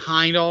is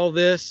behind all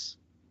this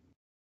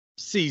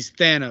sees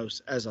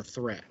Thanos as a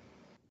threat,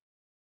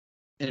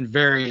 and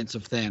variants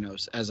of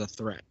Thanos as a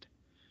threat.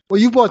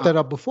 Well, you brought that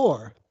up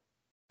before.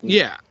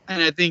 Yeah,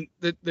 and I think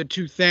that the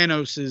two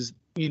Thanoses,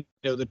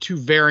 the two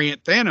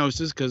variant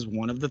Thanoses, because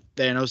one of the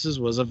Thanoses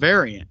was a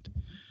variant,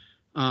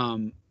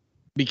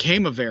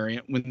 became a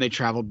variant when they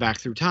traveled back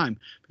through time,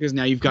 because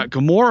now you've got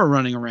Gamora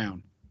running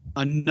around,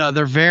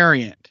 another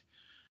variant.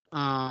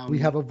 We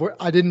have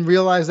I didn't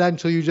realize that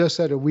until you just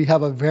said it. We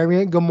have a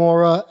variant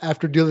Gamora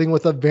after dealing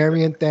with a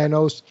variant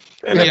Thanos.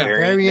 And a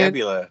variant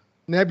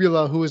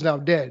Nebula, who is now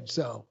dead.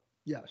 So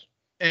yes.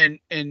 And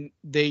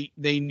they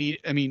need.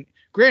 I mean,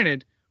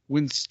 granted,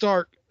 when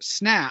Stark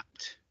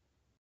snapped,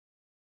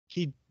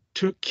 he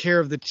took care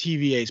of the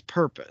TVA's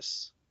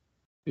purpose,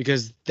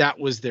 because that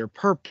was their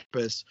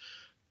purpose.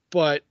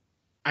 But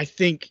I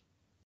think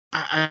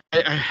I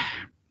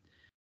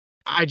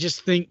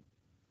just think,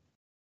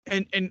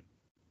 and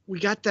we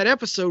got that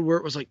episode where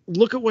it was like,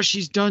 look at what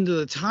she's done to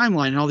the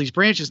timeline and all these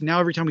branches. Now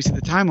every time we see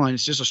the timeline,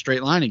 it's just a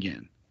straight line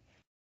again.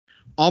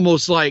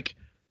 Almost like,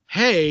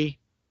 hey,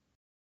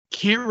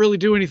 can't really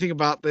do anything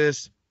about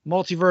this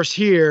multiverse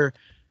here.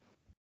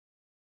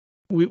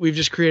 We've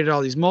just created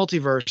all these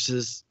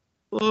multiverses.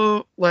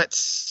 Well,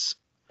 let's,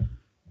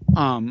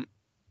 I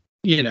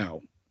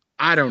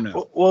don't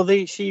know. Well,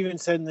 she even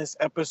said in this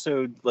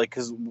episode, like,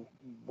 because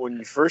when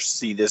you first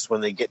see this,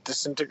 when they get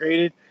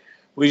disintegrated,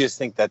 we just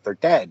think that they're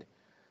dead.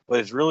 But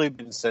it's really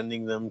been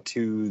sending them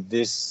to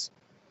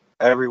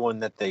everyone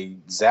that they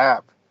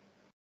zap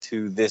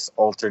to this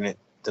alternate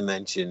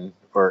dimension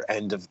or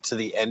to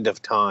the end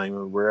of time,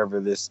 or wherever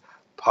this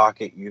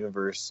pocket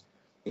universe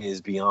is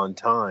beyond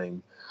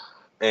time.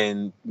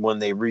 And when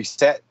they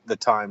reset the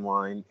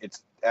timeline,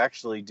 it's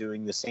actually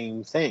doing the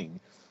same thing.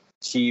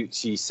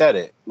 She said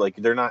it, like,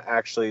 they're not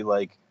actually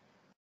like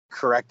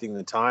correcting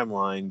the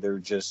timeline. They're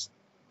just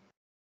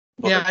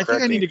I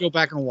think I need to go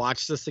back and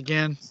watch this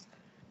again,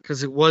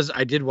 because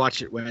I did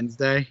watch it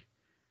Wednesday,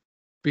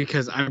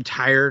 because I'm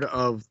tired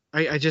of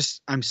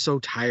I'm so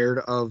tired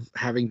of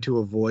having to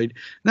avoid.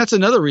 And that's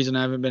another reason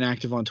I haven't been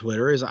active on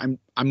Twitter, is I'm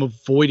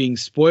avoiding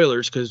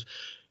spoilers, because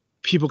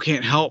people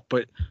can't help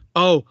but,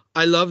 oh,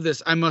 I love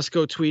this, I must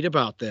go tweet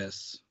about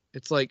this.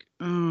 It's like,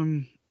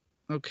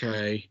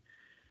 okay.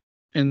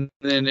 And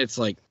then it's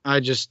like,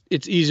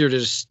 it's easier to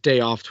just stay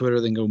off Twitter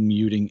than go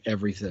muting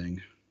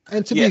everything.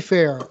 And to be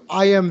fair,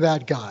 I am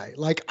that guy.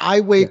 Like,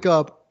 I wake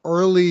up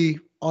early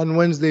on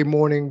Wednesday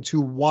morning to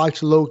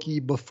watch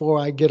Loki before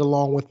I get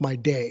along with my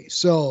day.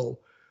 So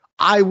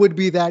I would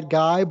be that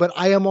guy, but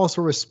I am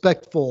also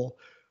respectful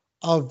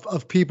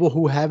of people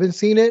who haven't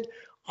seen it.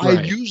 Right.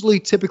 I usually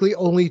typically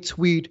only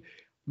tweet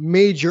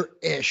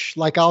major-ish.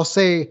 Like, I'll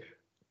say,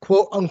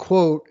 quote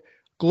unquote,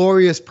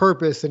 glorious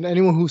purpose. And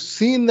anyone who's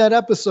seen that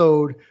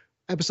episode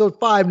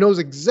 5, knows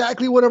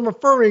exactly what I'm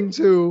referring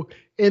to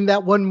in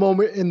that one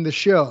moment in the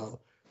show.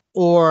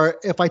 Or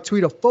if I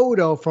tweet a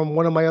photo from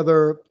one of my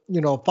other,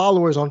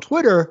 followers on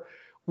Twitter,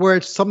 where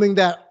it's something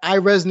that I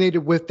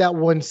resonated with, that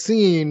one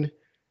scene,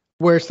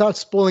 where it's not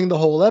spoiling the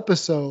whole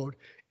episode,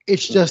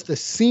 it's just a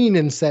scene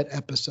in said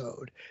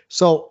episode.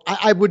 So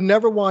I would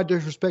never want to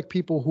disrespect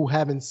people who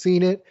haven't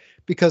seen it,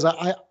 because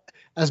I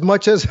as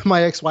much as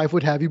my ex-wife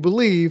would have you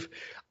believe,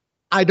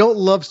 I don't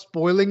love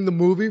spoiling the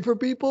movie for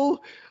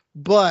people,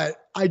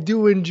 but I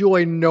do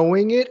enjoy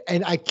knowing it,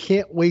 and I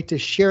can't wait to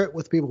share it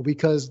with people,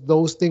 because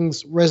those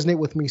things resonate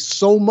with me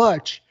so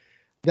much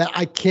that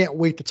I can't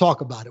wait to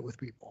talk about it with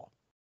people.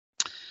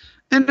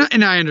 And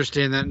I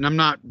understand that, and I'm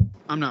not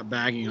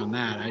bagging on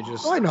that.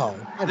 I know.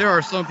 There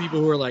are some people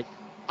who are like,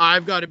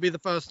 I've got to be the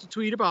first to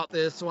tweet about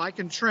this so I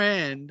can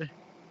trend.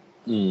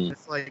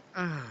 It's like,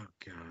 oh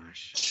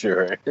gosh.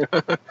 Sure.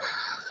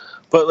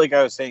 But like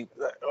I was saying,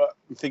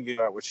 thinking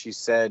about what she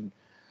said,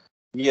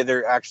 yeah,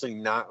 they're actually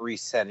not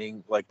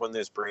resetting. Like, when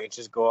those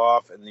branches go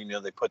off and,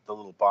 they put the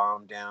little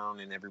bomb down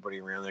and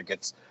everybody around there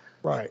gets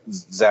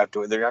zapped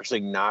away. They're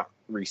actually not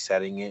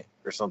resetting it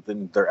or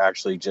something. They're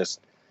actually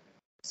just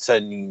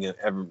sending it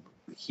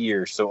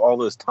here. So all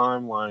those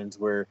timelines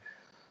where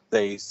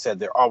they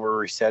said we're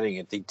resetting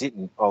it, they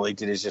didn't. All they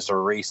did is just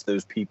erase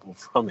those people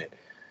from it.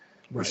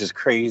 which is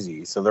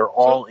crazy. So they're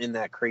all in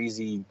that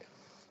crazy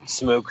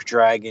smoke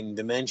dragon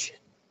dimension.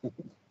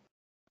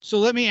 So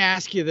let me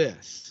ask you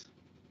this.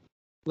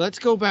 Let's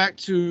go back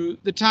to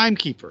the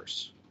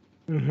Timekeepers.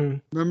 Mm-hmm.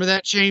 Remember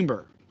that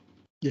chamber?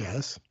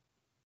 Yes.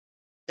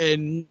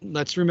 And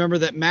let's remember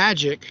that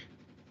magic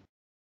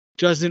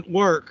doesn't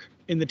work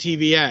in the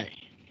TVA.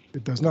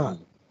 It does not.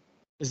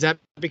 Is that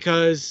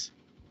because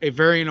a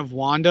variant of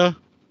Wanda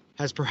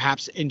has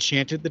perhaps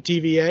enchanted the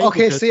TVA?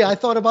 Okay, Because see, I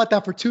thought about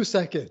that for 2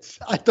 seconds.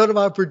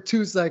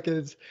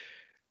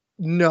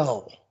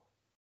 No.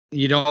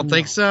 you don't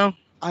think so?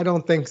 I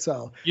don't think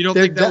so. You don't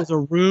think that was a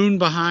rune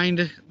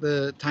behind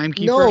the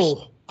Timekeepers?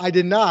 No, I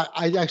did not.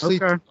 I actually,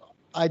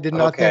 I did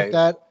not think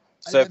that.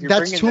 So if you're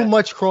that's too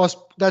much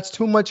That's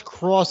too much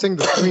crossing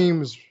the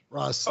streams,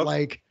 Russ. Okay.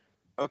 Like,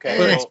 Okay,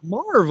 But it's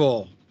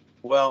Marvel.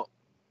 Well,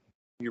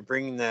 you're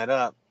bringing that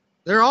up.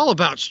 They're all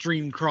about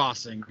stream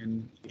crossing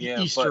and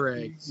Easter but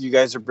eggs. You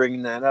guys are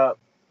bringing that up.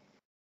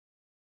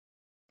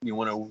 You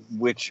want a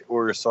witch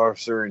or a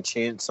sorcerer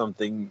enchant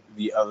something,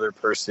 the other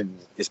person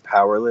is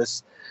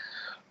powerless.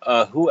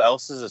 Who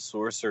else is a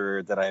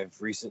sorcerer that I've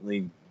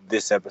recently,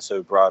 this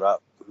episode, brought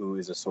up who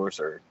is a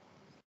sorcerer?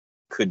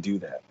 Could do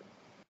that.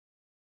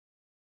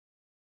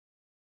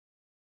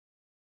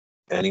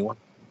 Anyone?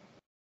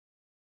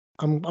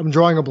 I'm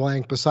drawing a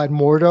blank. Beside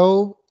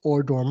Mordo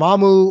or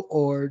Dormammu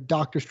or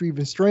Doctor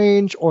Stephen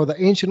Strange or the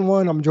Ancient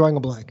One, I'm drawing a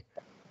blank.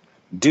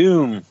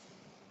 Doom.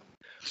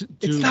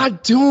 It's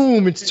not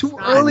Doom. It's too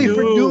early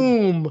for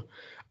Doom.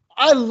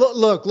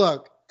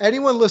 Look.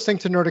 Anyone listening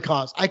to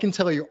Nerdicons, I can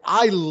tell you,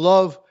 I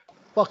love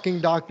fucking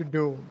Doctor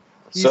Doom.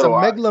 He's a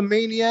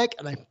megalomaniac,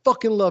 and I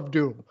fucking love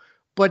Doom.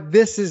 But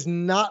this is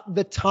not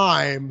the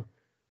time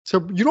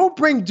to. You don't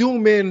bring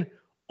Doom in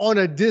on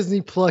a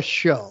Disney Plus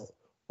show,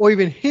 or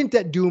even hint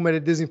at Doom at a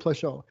Disney Plus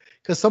show,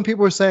 because some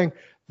people are saying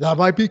that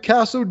might be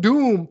Castle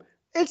Doom.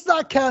 It's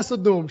not Castle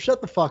Doom.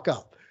 Shut the fuck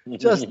up.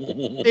 Just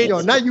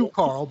not you,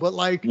 Carl, but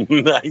like,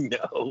 I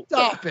know.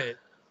 Stop it.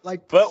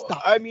 Like, but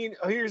stop. I mean,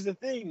 here's the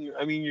thing.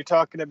 I mean, you're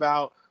talking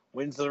about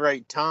when's the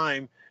right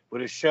time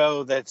with a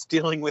show that's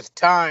dealing with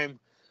time.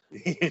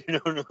 You know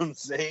what I'm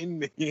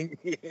saying? They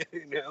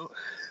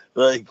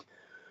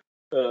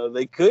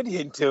could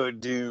hint to a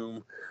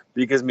Doom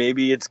because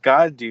maybe it's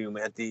God Doom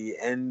at the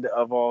end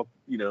of all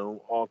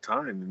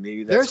time. And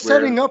maybe they're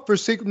setting up for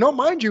Secret. No,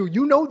 mind you,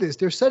 you know this.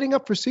 They're setting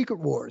up for Secret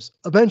Wars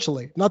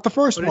eventually. Not the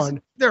first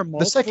one. There are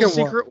multiple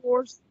Secret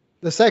Wars.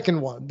 The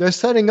second one. They're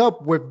setting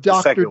up with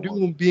Doctor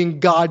Doom being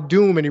God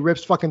Doom, and he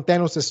rips fucking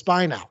Thanos'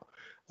 spine out.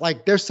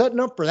 Like, they're setting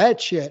up for that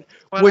shit.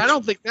 But I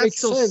don't think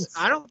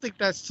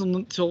that's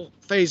until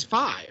Phase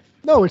 5.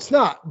 No, it's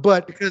not.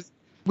 But because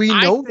we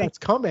know that's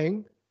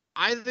coming.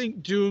 I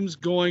think Doom's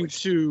going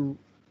to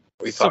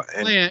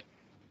supplant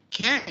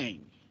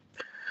Kang.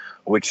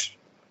 Which,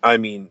 I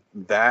mean,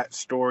 that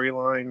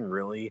storyline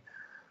really.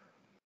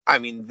 I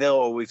mean, they'll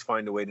always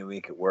find a way to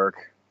make it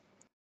work.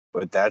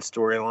 But that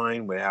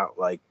storyline, without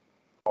like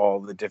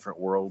all the different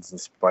worlds and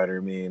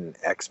Spider-Man and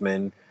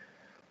X-Men,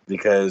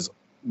 because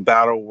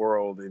Battle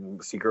World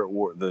and Secret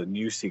War, the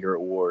new Secret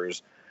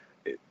Wars,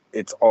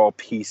 it's all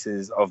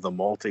pieces of the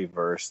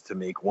multiverse to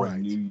make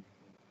one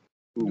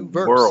new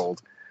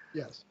world.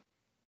 Yes.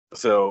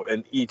 So,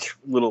 and each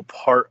little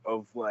part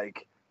of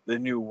like the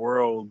new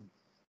world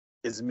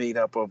is made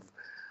up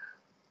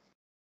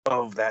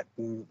of that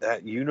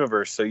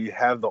universe. So you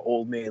have the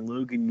Old Man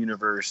Logan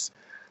universe,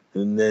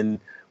 and then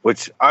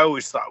which I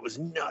always thought was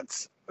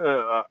nuts.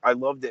 I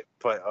loved it,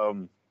 but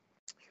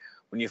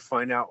when you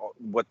find out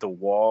what the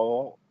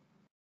wall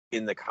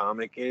in the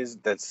comic is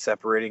that's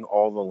separating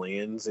all the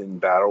lands in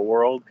Battle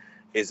World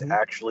is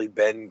actually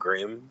Ben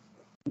Grimm.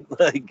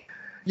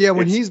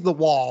 When he's the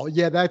wall,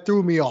 that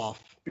threw me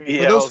off.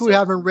 Yeah, for those who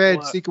haven't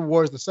read Secret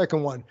Wars, the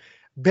second one,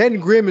 Ben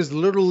Grimm is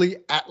literally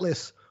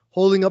Atlas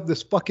holding up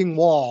this fucking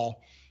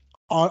wall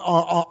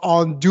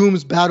on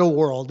Doom's Battle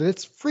World, and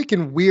it's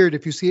freaking weird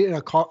if you see it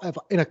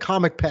in a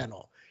comic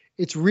panel.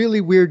 It's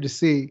really weird to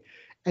see.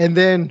 And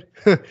then,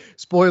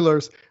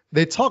 spoilers,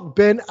 they talk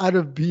Ben out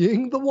of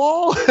being the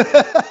wall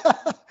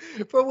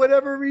for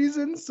whatever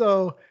reason.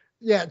 So,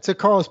 yeah, to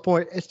Carl's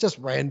point, it's just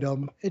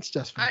random. It's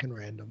just fucking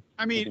random.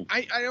 I mean,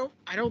 I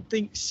don't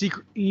think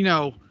Secret.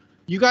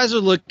 You guys are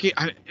looking.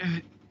 I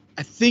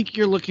think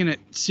you're looking at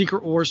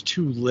Secret Wars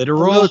too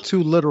literal. A little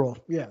too literal.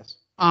 Yes.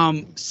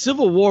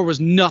 Civil War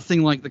was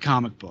nothing like the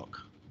comic book.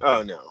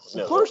 Oh no.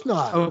 Of course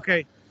not.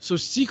 Okay. So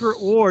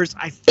Secret Wars,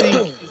 I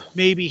think, is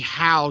maybe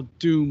how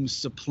Doom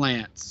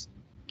supplants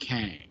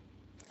Kang.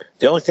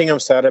 The only thing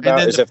I'm sad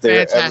about is if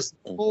they're Fantastic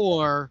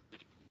Four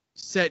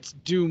sets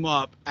Doom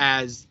up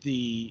as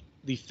the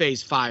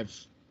Phase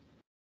 5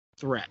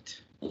 threat.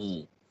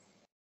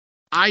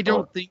 I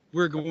don't think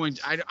we're going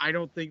to. I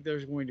don't think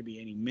there's going to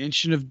be any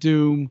mention of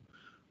Doom.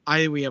 I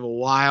think we have a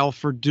while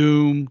for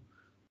Doom.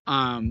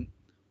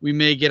 We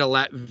may get a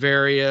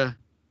Latveria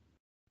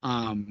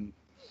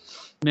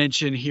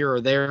mention here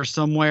or there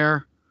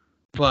somewhere,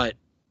 but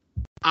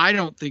I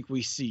don't think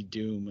we see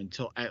Doom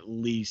until at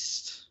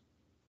least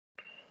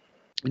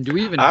And do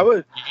we even? I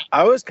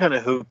was kind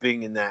of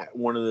hoping in that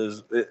one of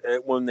those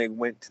when they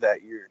went to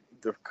that year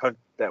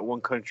that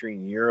one country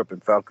in Europe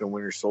and Falcon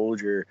Winter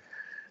Soldier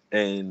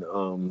and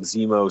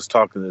Zemo's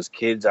talking to those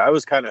kids. I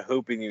was kind of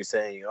hoping he was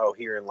saying, "Oh,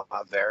 here in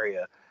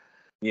Latveria,"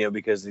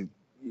 because it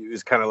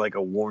was kind of like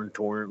a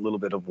little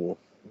bit of a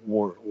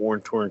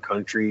worn torn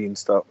country and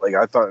stuff. Like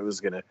I thought it was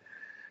gonna,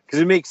 because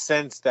it makes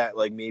sense that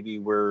like maybe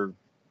where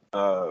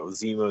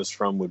Zemo's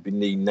from would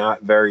be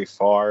not very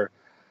far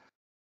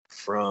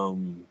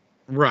from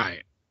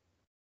Latveria.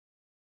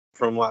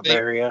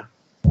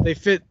 They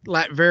fit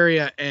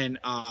Latveria and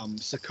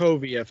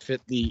Sokovia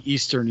fit the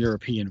Eastern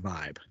European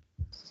vibe.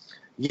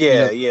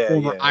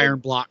 Former Iron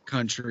Bloc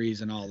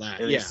countries and all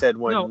that. And he said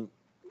when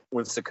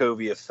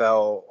Sokovia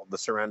fell, the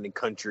surrounding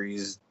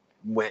countries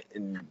went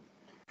and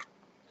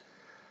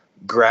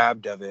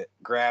grabbed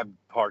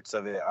parts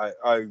of it.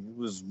 I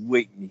was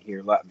waiting to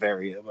hear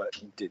Latveria, but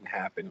it didn't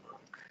happen.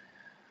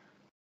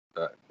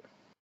 But,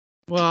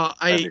 well,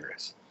 I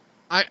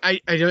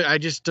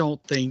just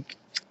don't think.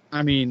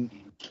 I mean,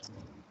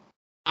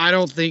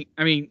 and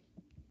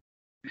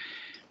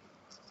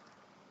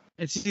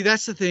see,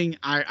 that's the thing.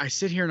 I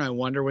sit here and I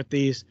wonder with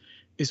these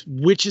is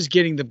which is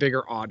getting the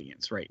bigger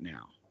audience right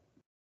now.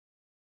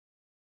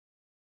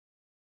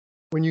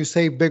 When you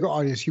say bigger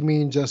audience, you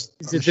mean just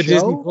is it the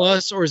Disney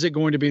Plus or is it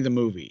going to be the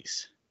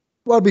movies?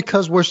 Well,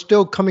 because we're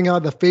still coming out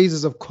of the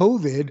phases of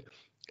COVID,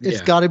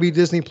 it's got to be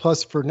Disney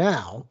Plus for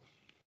now.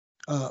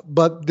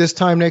 But this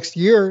time next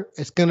year,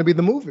 it's going to be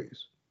the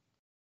movies.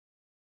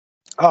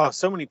 Oh,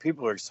 so many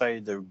people are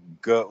excited to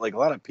go. Like a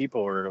lot of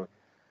people are,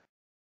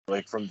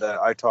 like from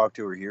that I talked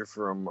to or hear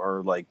from,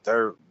 are like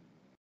they're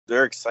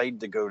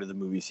excited to go to the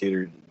movie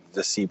theater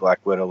to see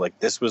Black Widow. Like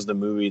this was the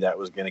movie that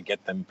was going to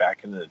get them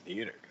back into the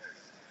theater.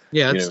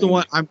 Yeah, it's the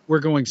one. We're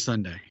going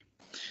Sunday.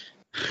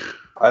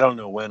 I don't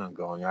know when I'm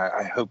going.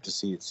 I hope to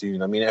see it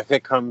soon. I mean, if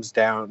it comes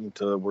down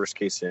to the worst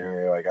case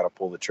scenario, I got to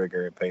pull the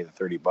trigger and pay the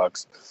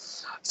 $30.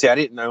 See, I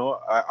didn't know.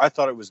 I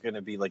thought it was going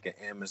to be like an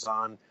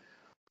Amazon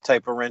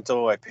type of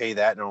rental. I pay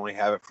that and only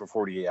have it for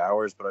 48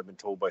 hours. But I've been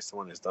told by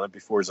someone who's done it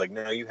before, it's like,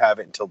 no, you have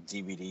it until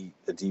the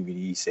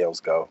DVD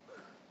sales go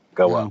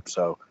up.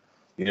 So,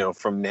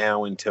 from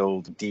now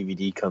until the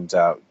DVD comes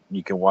out,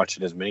 you can watch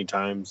it as many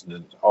times and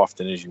as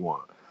often as you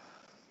want.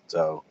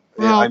 So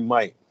I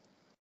might.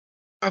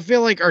 I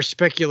feel like our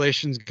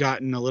speculation's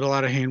gotten a little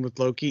out of hand with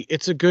Loki.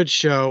 It's a good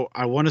show.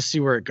 I want to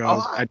see where it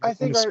goes. I don't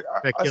want to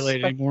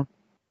speculate anymore.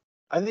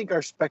 I think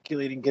our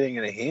speculating getting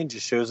in a hand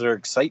just shows our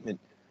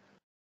excitement.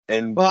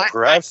 And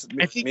perhaps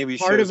I think maybe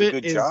part shows of it a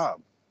good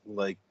job.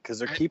 Like, because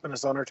they're keeping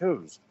us on our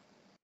toes.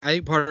 I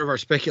think part of our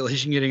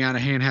speculation getting out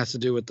of hand has to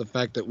do with the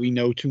fact that we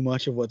know too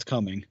much of what's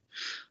coming.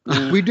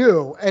 We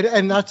do,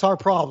 and that's our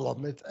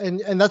problem.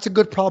 And that's a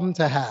good problem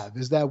to have,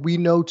 is that we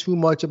know too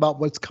much about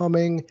what's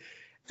coming.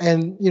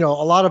 And, a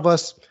lot of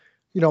us,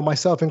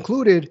 myself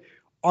included,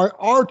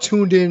 are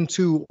tuned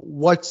into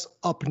what's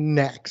up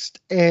next.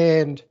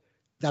 And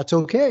that's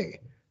okay,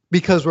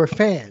 because we're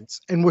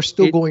fans and we're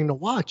still going to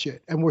watch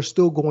it and we're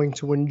still going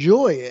to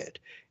enjoy it.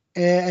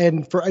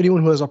 And for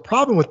anyone who has a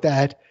problem with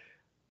that,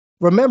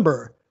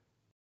 remember,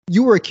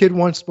 you were a kid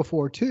once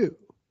before too.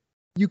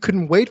 You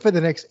couldn't wait for the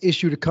next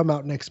issue to come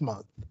out next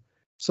month.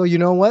 So you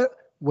know what?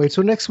 Wait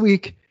till next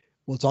week.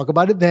 We'll talk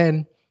about it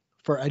then.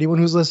 For anyone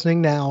who's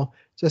listening now,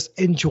 just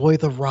enjoy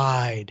the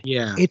ride.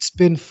 Yeah. It's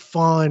been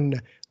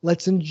fun.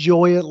 Let's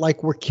enjoy it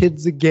like we're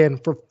kids again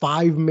for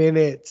 5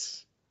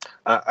 minutes.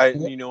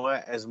 You know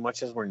what? As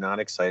much as we're not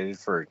excited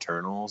for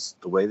Eternals,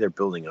 the way they're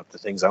building up the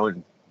things,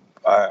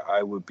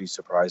 I would be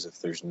surprised if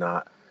there's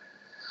not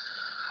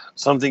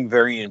something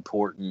very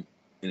important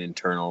in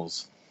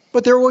Eternals.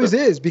 But there always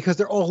is, because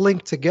they're all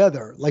linked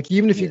together. Like,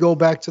 even if you go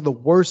back to the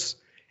worst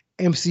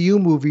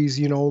MCU movies,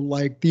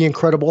 like The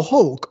Incredible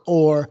Hulk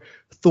or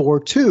Thor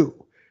 2,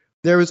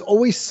 there is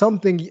always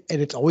something,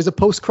 and it's always a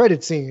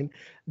post-credit scene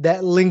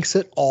that links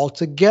it all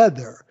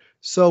together.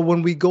 So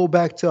when we go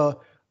back to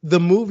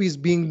the movies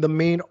being the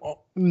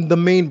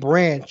main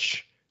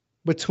branch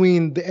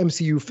between the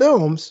MCU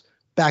films,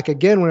 back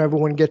again when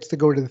everyone gets to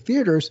go to the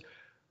theaters,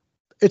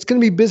 it's going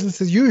to be business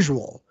as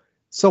usual.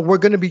 So we're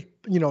going to be,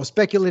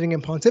 speculating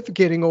and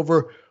pontificating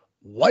over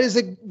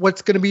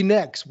what's going to be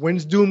next?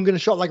 When's Doom going to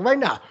show up? Like right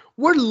now,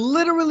 we're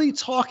literally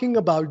talking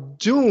about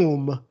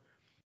Doom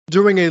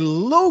during a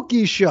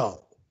Loki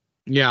show.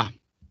 Yeah.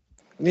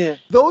 Yeah.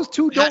 Those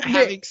two don't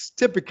mix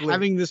typically.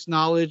 Having this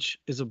knowledge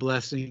is a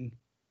blessing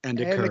and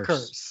a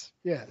curse.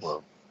 Yes.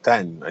 Well,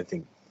 then I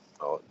think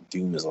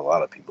Doom is a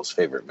lot of people's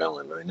favorite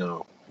villain. I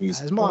know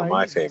he's one of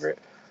my favorite.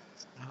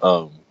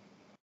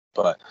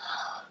 But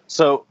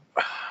so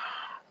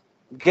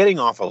getting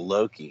off of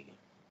Loki,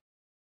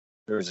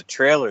 there was a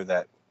trailer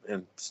that,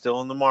 and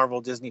still in the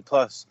Marvel Disney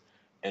Plus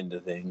end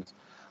of things,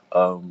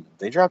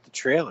 they dropped a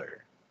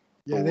trailer.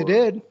 Yeah, they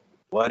did.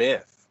 What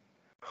If?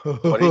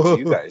 What did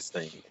you guys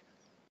think?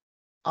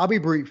 I'll be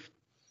brief.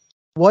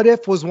 What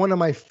If was one of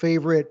my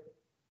favorite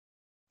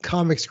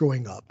comics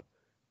growing up.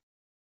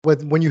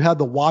 When you had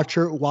the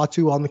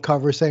Uatu on the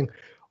cover saying,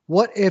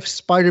 what if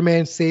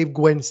Spider-Man saved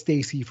Gwen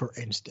Stacy, for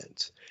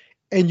instance?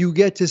 And you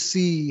get to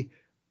see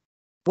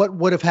what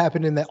would have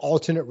happened in that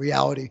alternate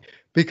reality.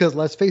 Because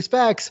let's face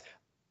facts,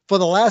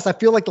 I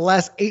feel like the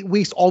last 8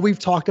 weeks, all we've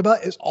talked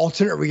about is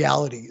alternate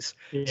realities.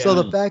 Yeah. So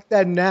the fact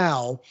that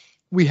now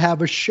we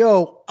have a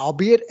show,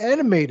 albeit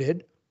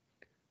animated,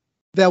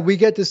 that we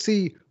get to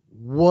see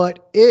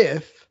what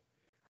if.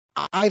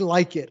 I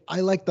like it. I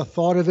like the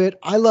thought of it.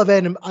 I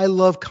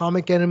love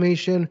comic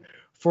animation.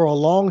 For a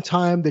long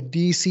time, the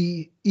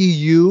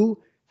DCEU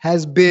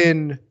has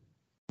been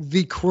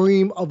the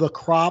cream of the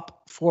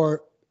crop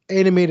for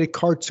animated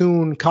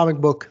cartoon comic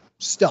book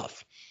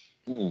stuff.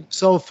 Mm.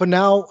 So for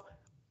now,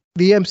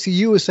 the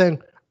MCU is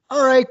saying,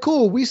 all right,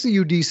 cool. We see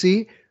you,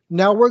 DC.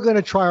 Now we're going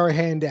to try our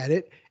hand at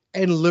it.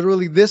 And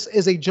literally, this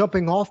is a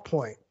jumping off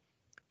point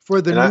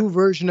for the new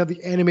version of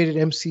the animated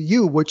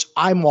MCU, which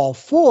I'm all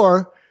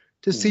for,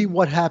 to see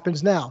what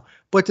happens now.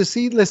 But to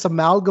see this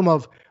amalgam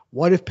of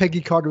what if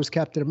Peggy Carter was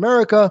Captain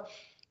America?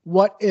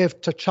 What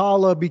if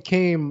T'Challa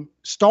became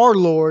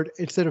Star-Lord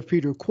instead of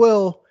Peter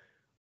Quill?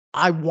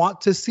 I want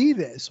to see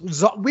this.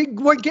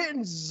 We're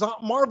getting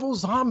Marvel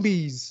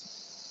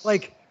zombies.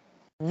 Like,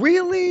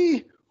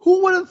 really?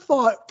 Who would have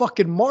thought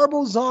fucking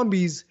Marvel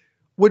zombies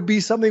would be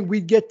something we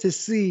get to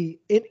see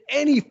in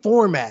any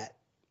format?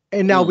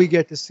 And now we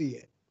get to see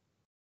it.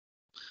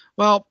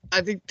 Well, I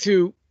think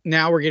too,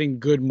 now we're getting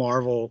good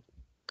Marvel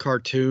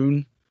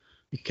cartoon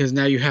because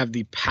now you have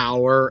the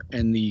power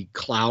and the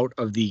clout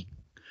of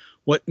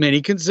what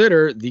many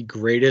consider the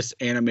greatest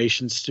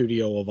animation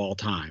studio of all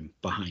time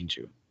behind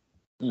you.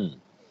 And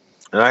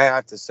I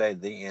have to say,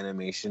 the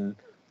animation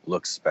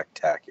looks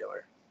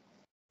spectacular.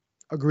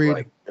 Agreed.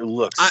 Like, it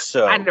looks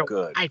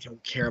good. I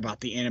don't care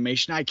about the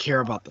animation. I care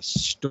about the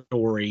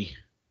story.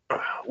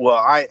 Well,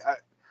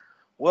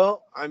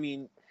 I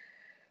mean,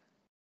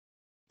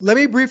 let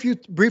me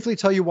briefly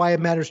tell you why it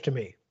matters to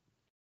me.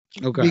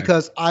 Okay.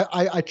 Because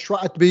I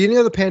tried at the beginning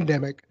of the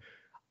pandemic,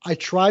 I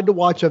tried to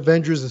watch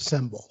Avengers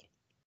Assemble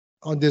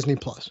on Disney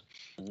Plus.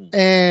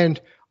 And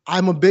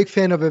I'm a big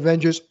fan of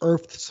Avengers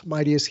Earth's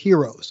Mightiest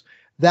Heroes.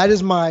 That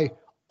is my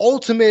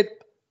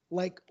ultimate,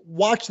 like,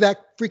 watch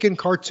that freaking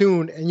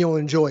cartoon and you'll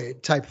enjoy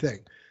it type thing.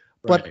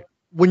 Right. But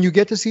when you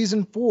get to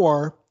season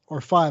 4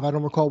 or 5, I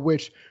don't recall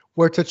which,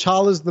 where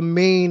T'Challa's the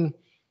main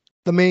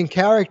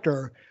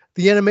character,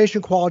 the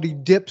animation quality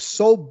dips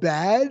so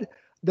bad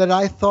that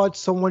I thought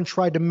someone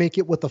tried to make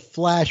it with a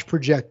flash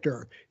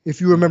projector. If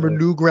you remember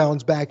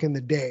Newgrounds back in the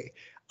day,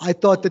 I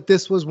thought that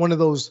this was one of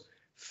those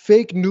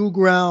fake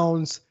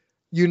Newgrounds,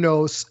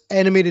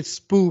 animated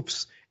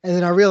spoofs. And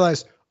then I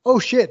realized, oh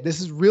shit, this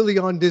is really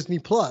on Disney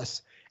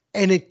Plus.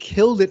 And it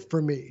killed it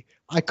for me.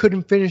 I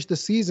couldn't finish the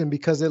season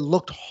because it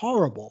looked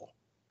horrible.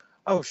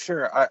 Oh,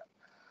 sure.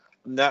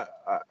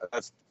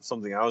 That's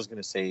something I was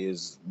going to say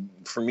is,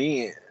 for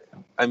me,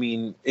 I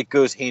mean, it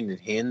goes hand in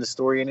hand, the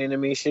story and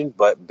animation,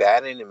 but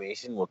bad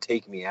animation will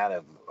take me out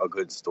of a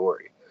good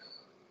story.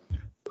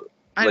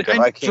 Like, if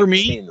I can't for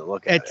me, stand to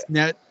look at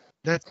it.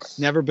 That's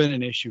never been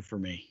an issue for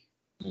me.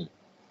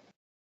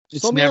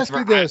 So let me ask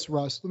you this,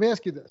 Russ. Let me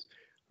ask you this.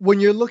 When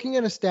you're looking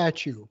at a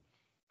statue,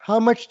 how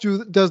much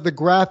does the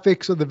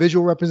graphics or the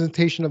visual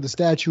representation of the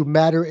statue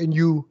matter in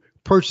you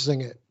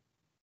purchasing it?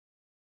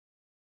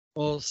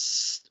 Well,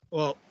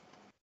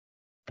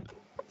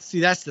 see,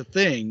 that's the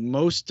thing.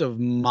 Most of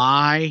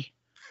my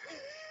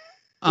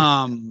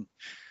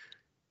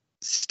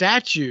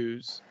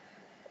statues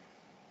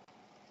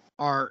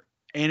are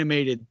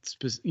animated,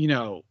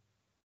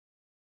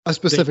 a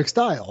specific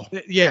style.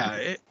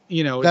 Yeah,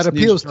 that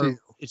appeals to you.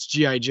 It's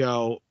G.I.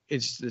 Joe.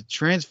 It's the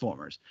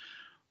Transformers.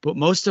 But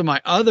most of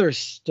my other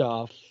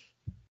stuff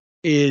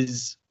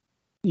is,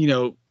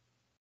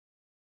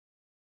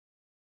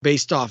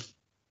 based off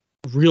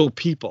real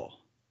people.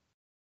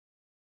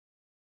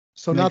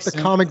 So not the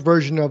comic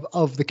version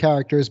of the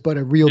characters, but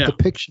a real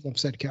depiction of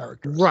said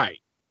characters. Right.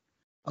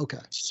 Okay.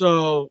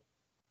 So,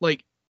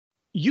 like,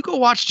 you go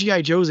watch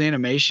G.I. Joe's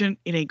animation,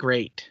 it ain't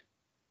great.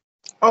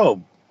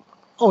 Oh,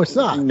 it's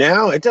not.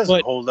 Now it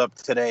doesn't hold up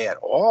today at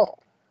all.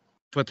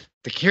 But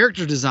the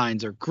character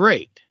designs are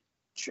great.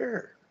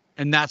 Sure.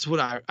 And that's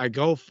what I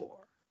go for.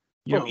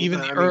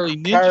 Even the early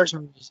Ninja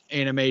Turtles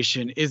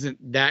animation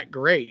isn't that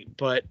great,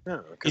 but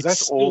no, because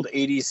that's old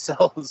 80s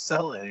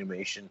cell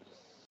animation.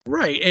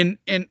 Right.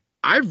 And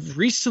I've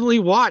recently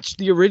watched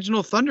the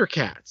original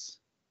Thundercats.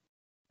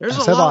 There's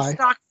a lot of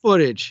stock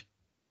footage.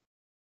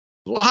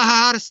 A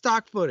lot of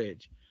stock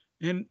footage.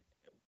 And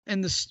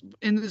it's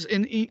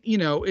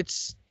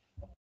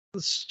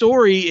the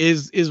story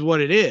is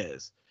what it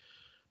is.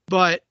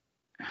 But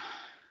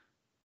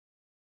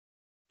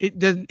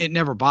it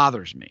never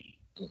bothers me.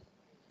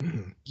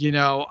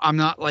 I'm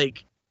not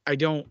like, I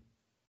don't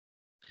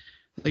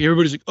like,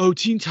 everybody's like, oh,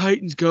 Teen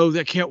Titans Go,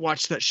 I can't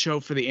watch that show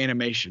for the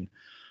animation.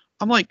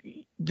 I'm like,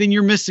 then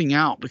you're missing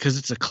out because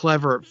it's a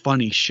clever,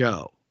 funny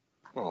show.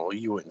 Well,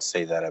 you wouldn't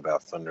say that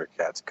about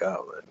Thundercats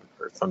Go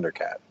or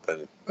Thundercat.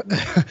 But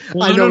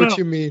I know what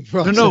you mean.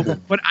 No,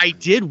 but I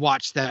did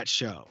watch that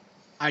show.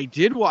 I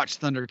did watch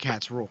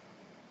Thundercats Roar.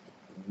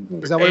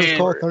 Is that what it's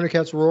called?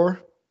 Thundercats Roar?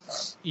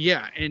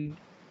 Yeah, and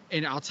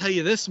I'll tell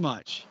you this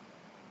much.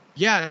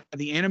 Yeah,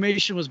 the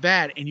animation was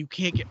bad, and you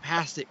can't get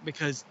past it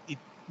because it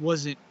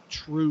wasn't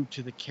true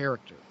to the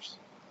characters.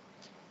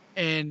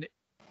 And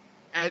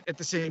at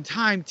the same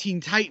time,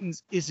 Teen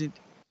Titans isn't.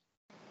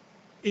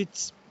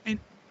 It's and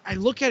I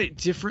look at it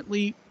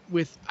differently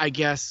with, I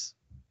guess,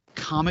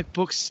 comic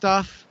book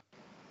stuff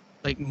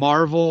like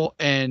Marvel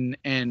and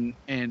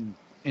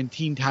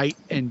Teen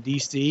Titan and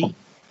DC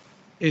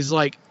is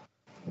like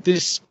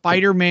this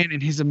Spider-Man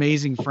and his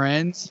amazing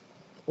friends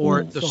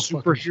or the So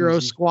fucking superhero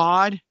cheesy.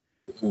 squad.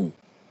 Mm.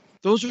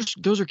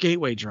 Those are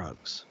gateway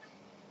drugs.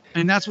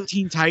 And that's what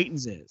Teen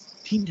Titans is.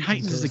 Teen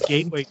Titans is a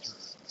gateway drug.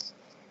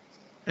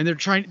 And they're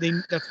trying they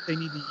need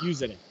to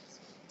use it as.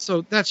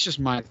 So that's just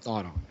my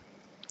thought on it.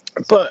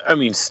 But I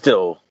mean,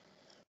 still,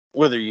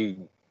 whether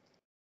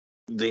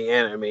the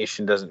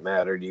animation doesn't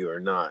matter to you or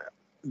not,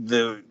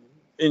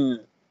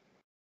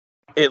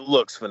 it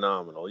looks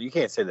phenomenal. You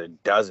can't say that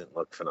it doesn't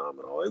look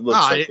phenomenal. It looks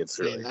like it's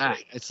really that.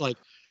 great. It's like,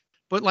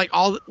 but like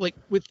all like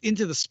with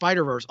Into the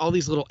Spider-Verse, all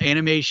these little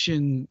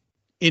animation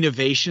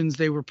innovations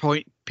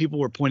people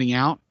were pointing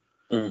out,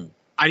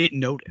 I didn't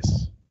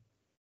notice.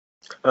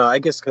 I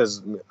guess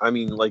because I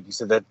mean, like you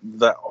said, the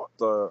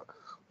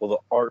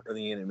art of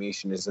the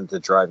animation isn't the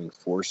driving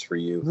force for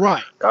you,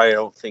 Right? I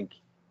don't think.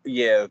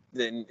 Yeah,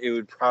 then it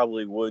would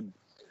probably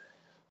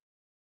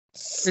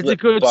It's a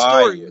good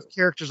story with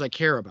characters I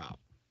care about.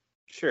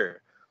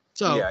 Sure.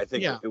 So yeah, I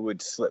think it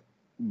would slip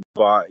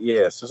by.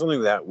 Yeah, so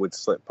something that would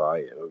slip by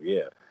you.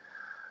 Yeah,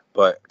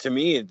 but to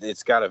me,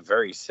 it's got a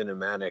very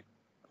cinematic,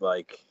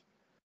 like.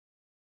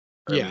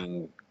 I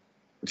mean,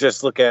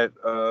 just look at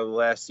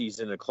last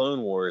season of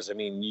Clone Wars. I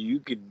mean,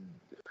 you could.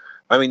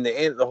 I mean,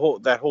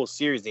 that whole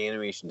series, the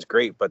animation's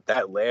great, but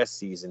that last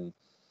season,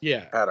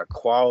 had a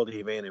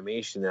quality of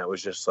animation that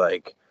was just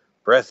like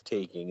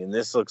breathtaking. And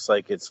this looks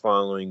like it's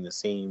following the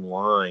same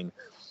line,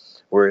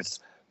 where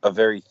it's a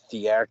very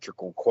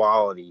theatrical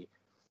quality,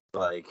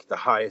 like the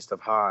highest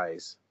of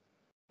highs.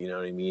 You know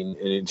what I mean?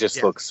 And it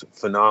just looks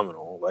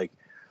phenomenal. Like,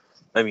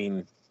 I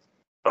mean,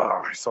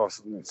 I saw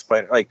some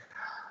Spider. Like,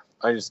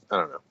 I don't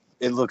know.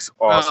 It looks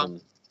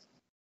awesome.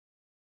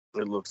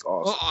 It looks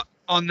awesome. Well,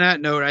 on that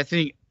note, I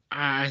think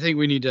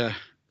we need to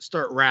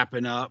start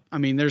wrapping up. I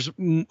mean, there's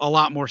a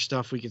lot more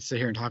stuff we could sit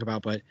here and talk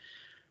about, but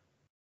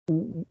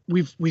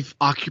we've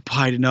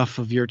occupied enough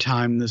of your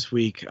time this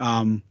week.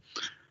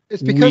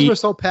 It's because we're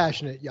so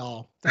passionate,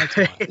 y'all. That's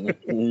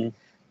why.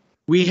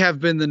 We have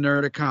been the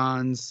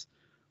Nerdicons.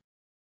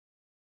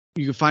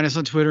 You can find us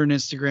on Twitter and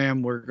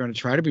Instagram. We're going to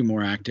try to be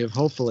more active,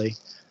 hopefully,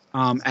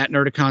 at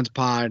Nerdicons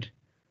Pod.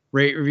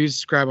 Rate, review,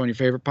 subscribe on your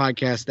favorite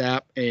podcast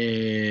app.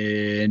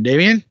 And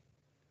Damien?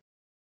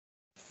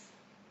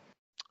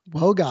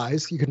 Well,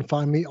 guys, you can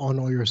find me on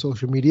all your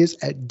social medias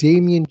at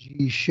Damien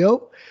G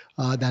Show.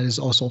 That is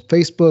also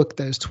Facebook,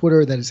 that is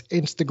Twitter, that is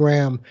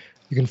Instagram.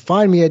 You can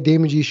find me at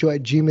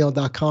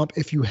DamienGShow@gmail.com.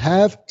 If you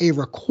have a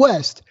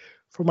request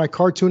for my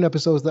cartoon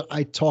episodes that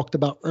I talked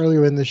about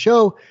earlier in the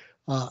show,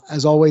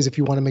 as always, if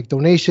you want to make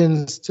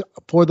donations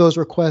for those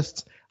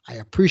requests, I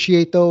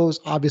appreciate those.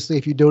 Obviously,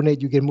 if you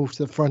donate, you get moved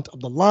to the front of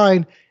the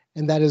line,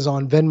 and that is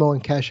on Venmo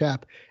and Cash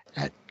App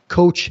at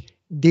Coach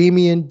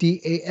Damien,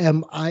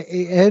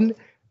 DAMIAN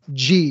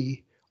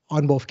G,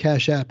 on both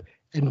Cash App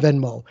and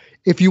Venmo.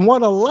 If you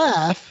want to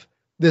laugh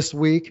this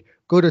week,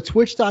 go to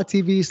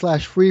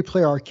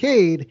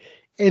twitch.tv/freeplayarcade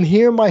and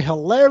hear my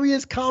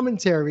hilarious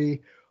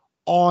commentary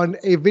on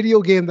a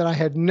video game that I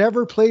had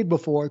never played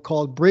before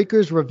called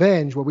Breaker's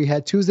Revenge, where we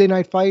had Tuesday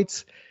night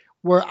fights,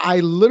 where I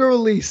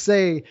literally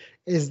say,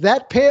 is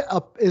that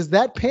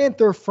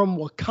panther from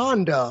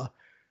Wakanda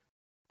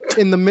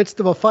in the midst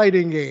of a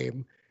fighting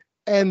game?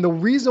 And the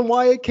reason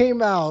why it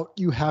came out,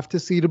 you have to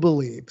see to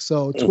believe.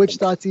 So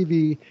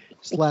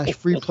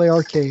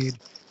twitch.tv/freeplayarcade.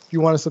 If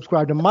you want to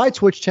subscribe to my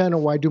Twitch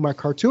channel where I do my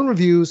cartoon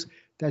reviews,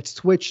 that's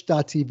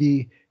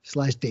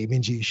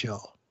twitch.tv/Damien Show.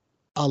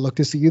 I'll look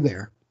to see you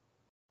there.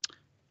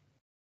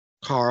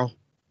 Carl,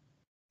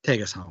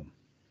 take us home.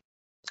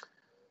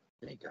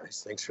 Hey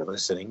guys, thanks for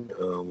listening.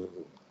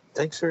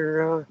 Thanks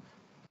for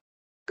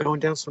going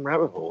down some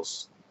rabbit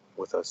holes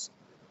with us.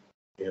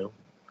 You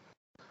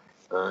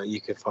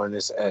can find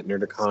us at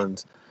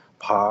Nerdicons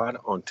Pod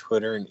on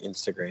Twitter and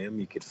Instagram.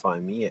 You could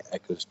find me at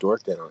Echoes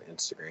Dorkden on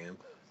Instagram.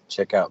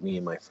 Check out me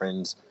and my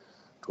friend's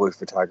toy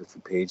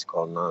photography page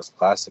called Anonymous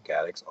Plastic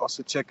Addicts.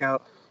 Also check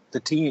out the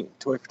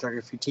toy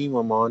photography team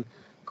I'm on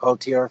called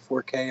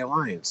TR4K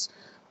Alliance,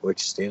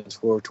 which stands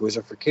for Toys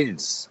Are for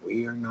Kids.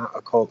 We are not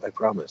a cult, I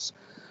promise.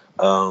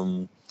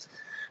 And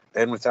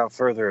without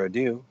further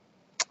ado,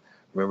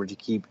 remember to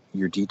keep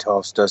your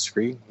details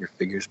dust-free, your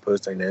figures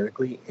posed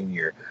dynamically, and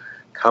your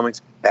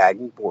comics bagged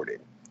and boarded.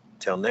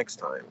 Till next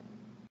time.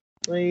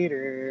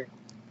 Later.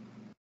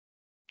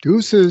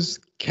 Deuces.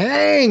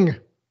 Kang.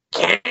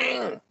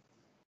 Kang.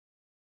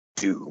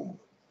 Doom.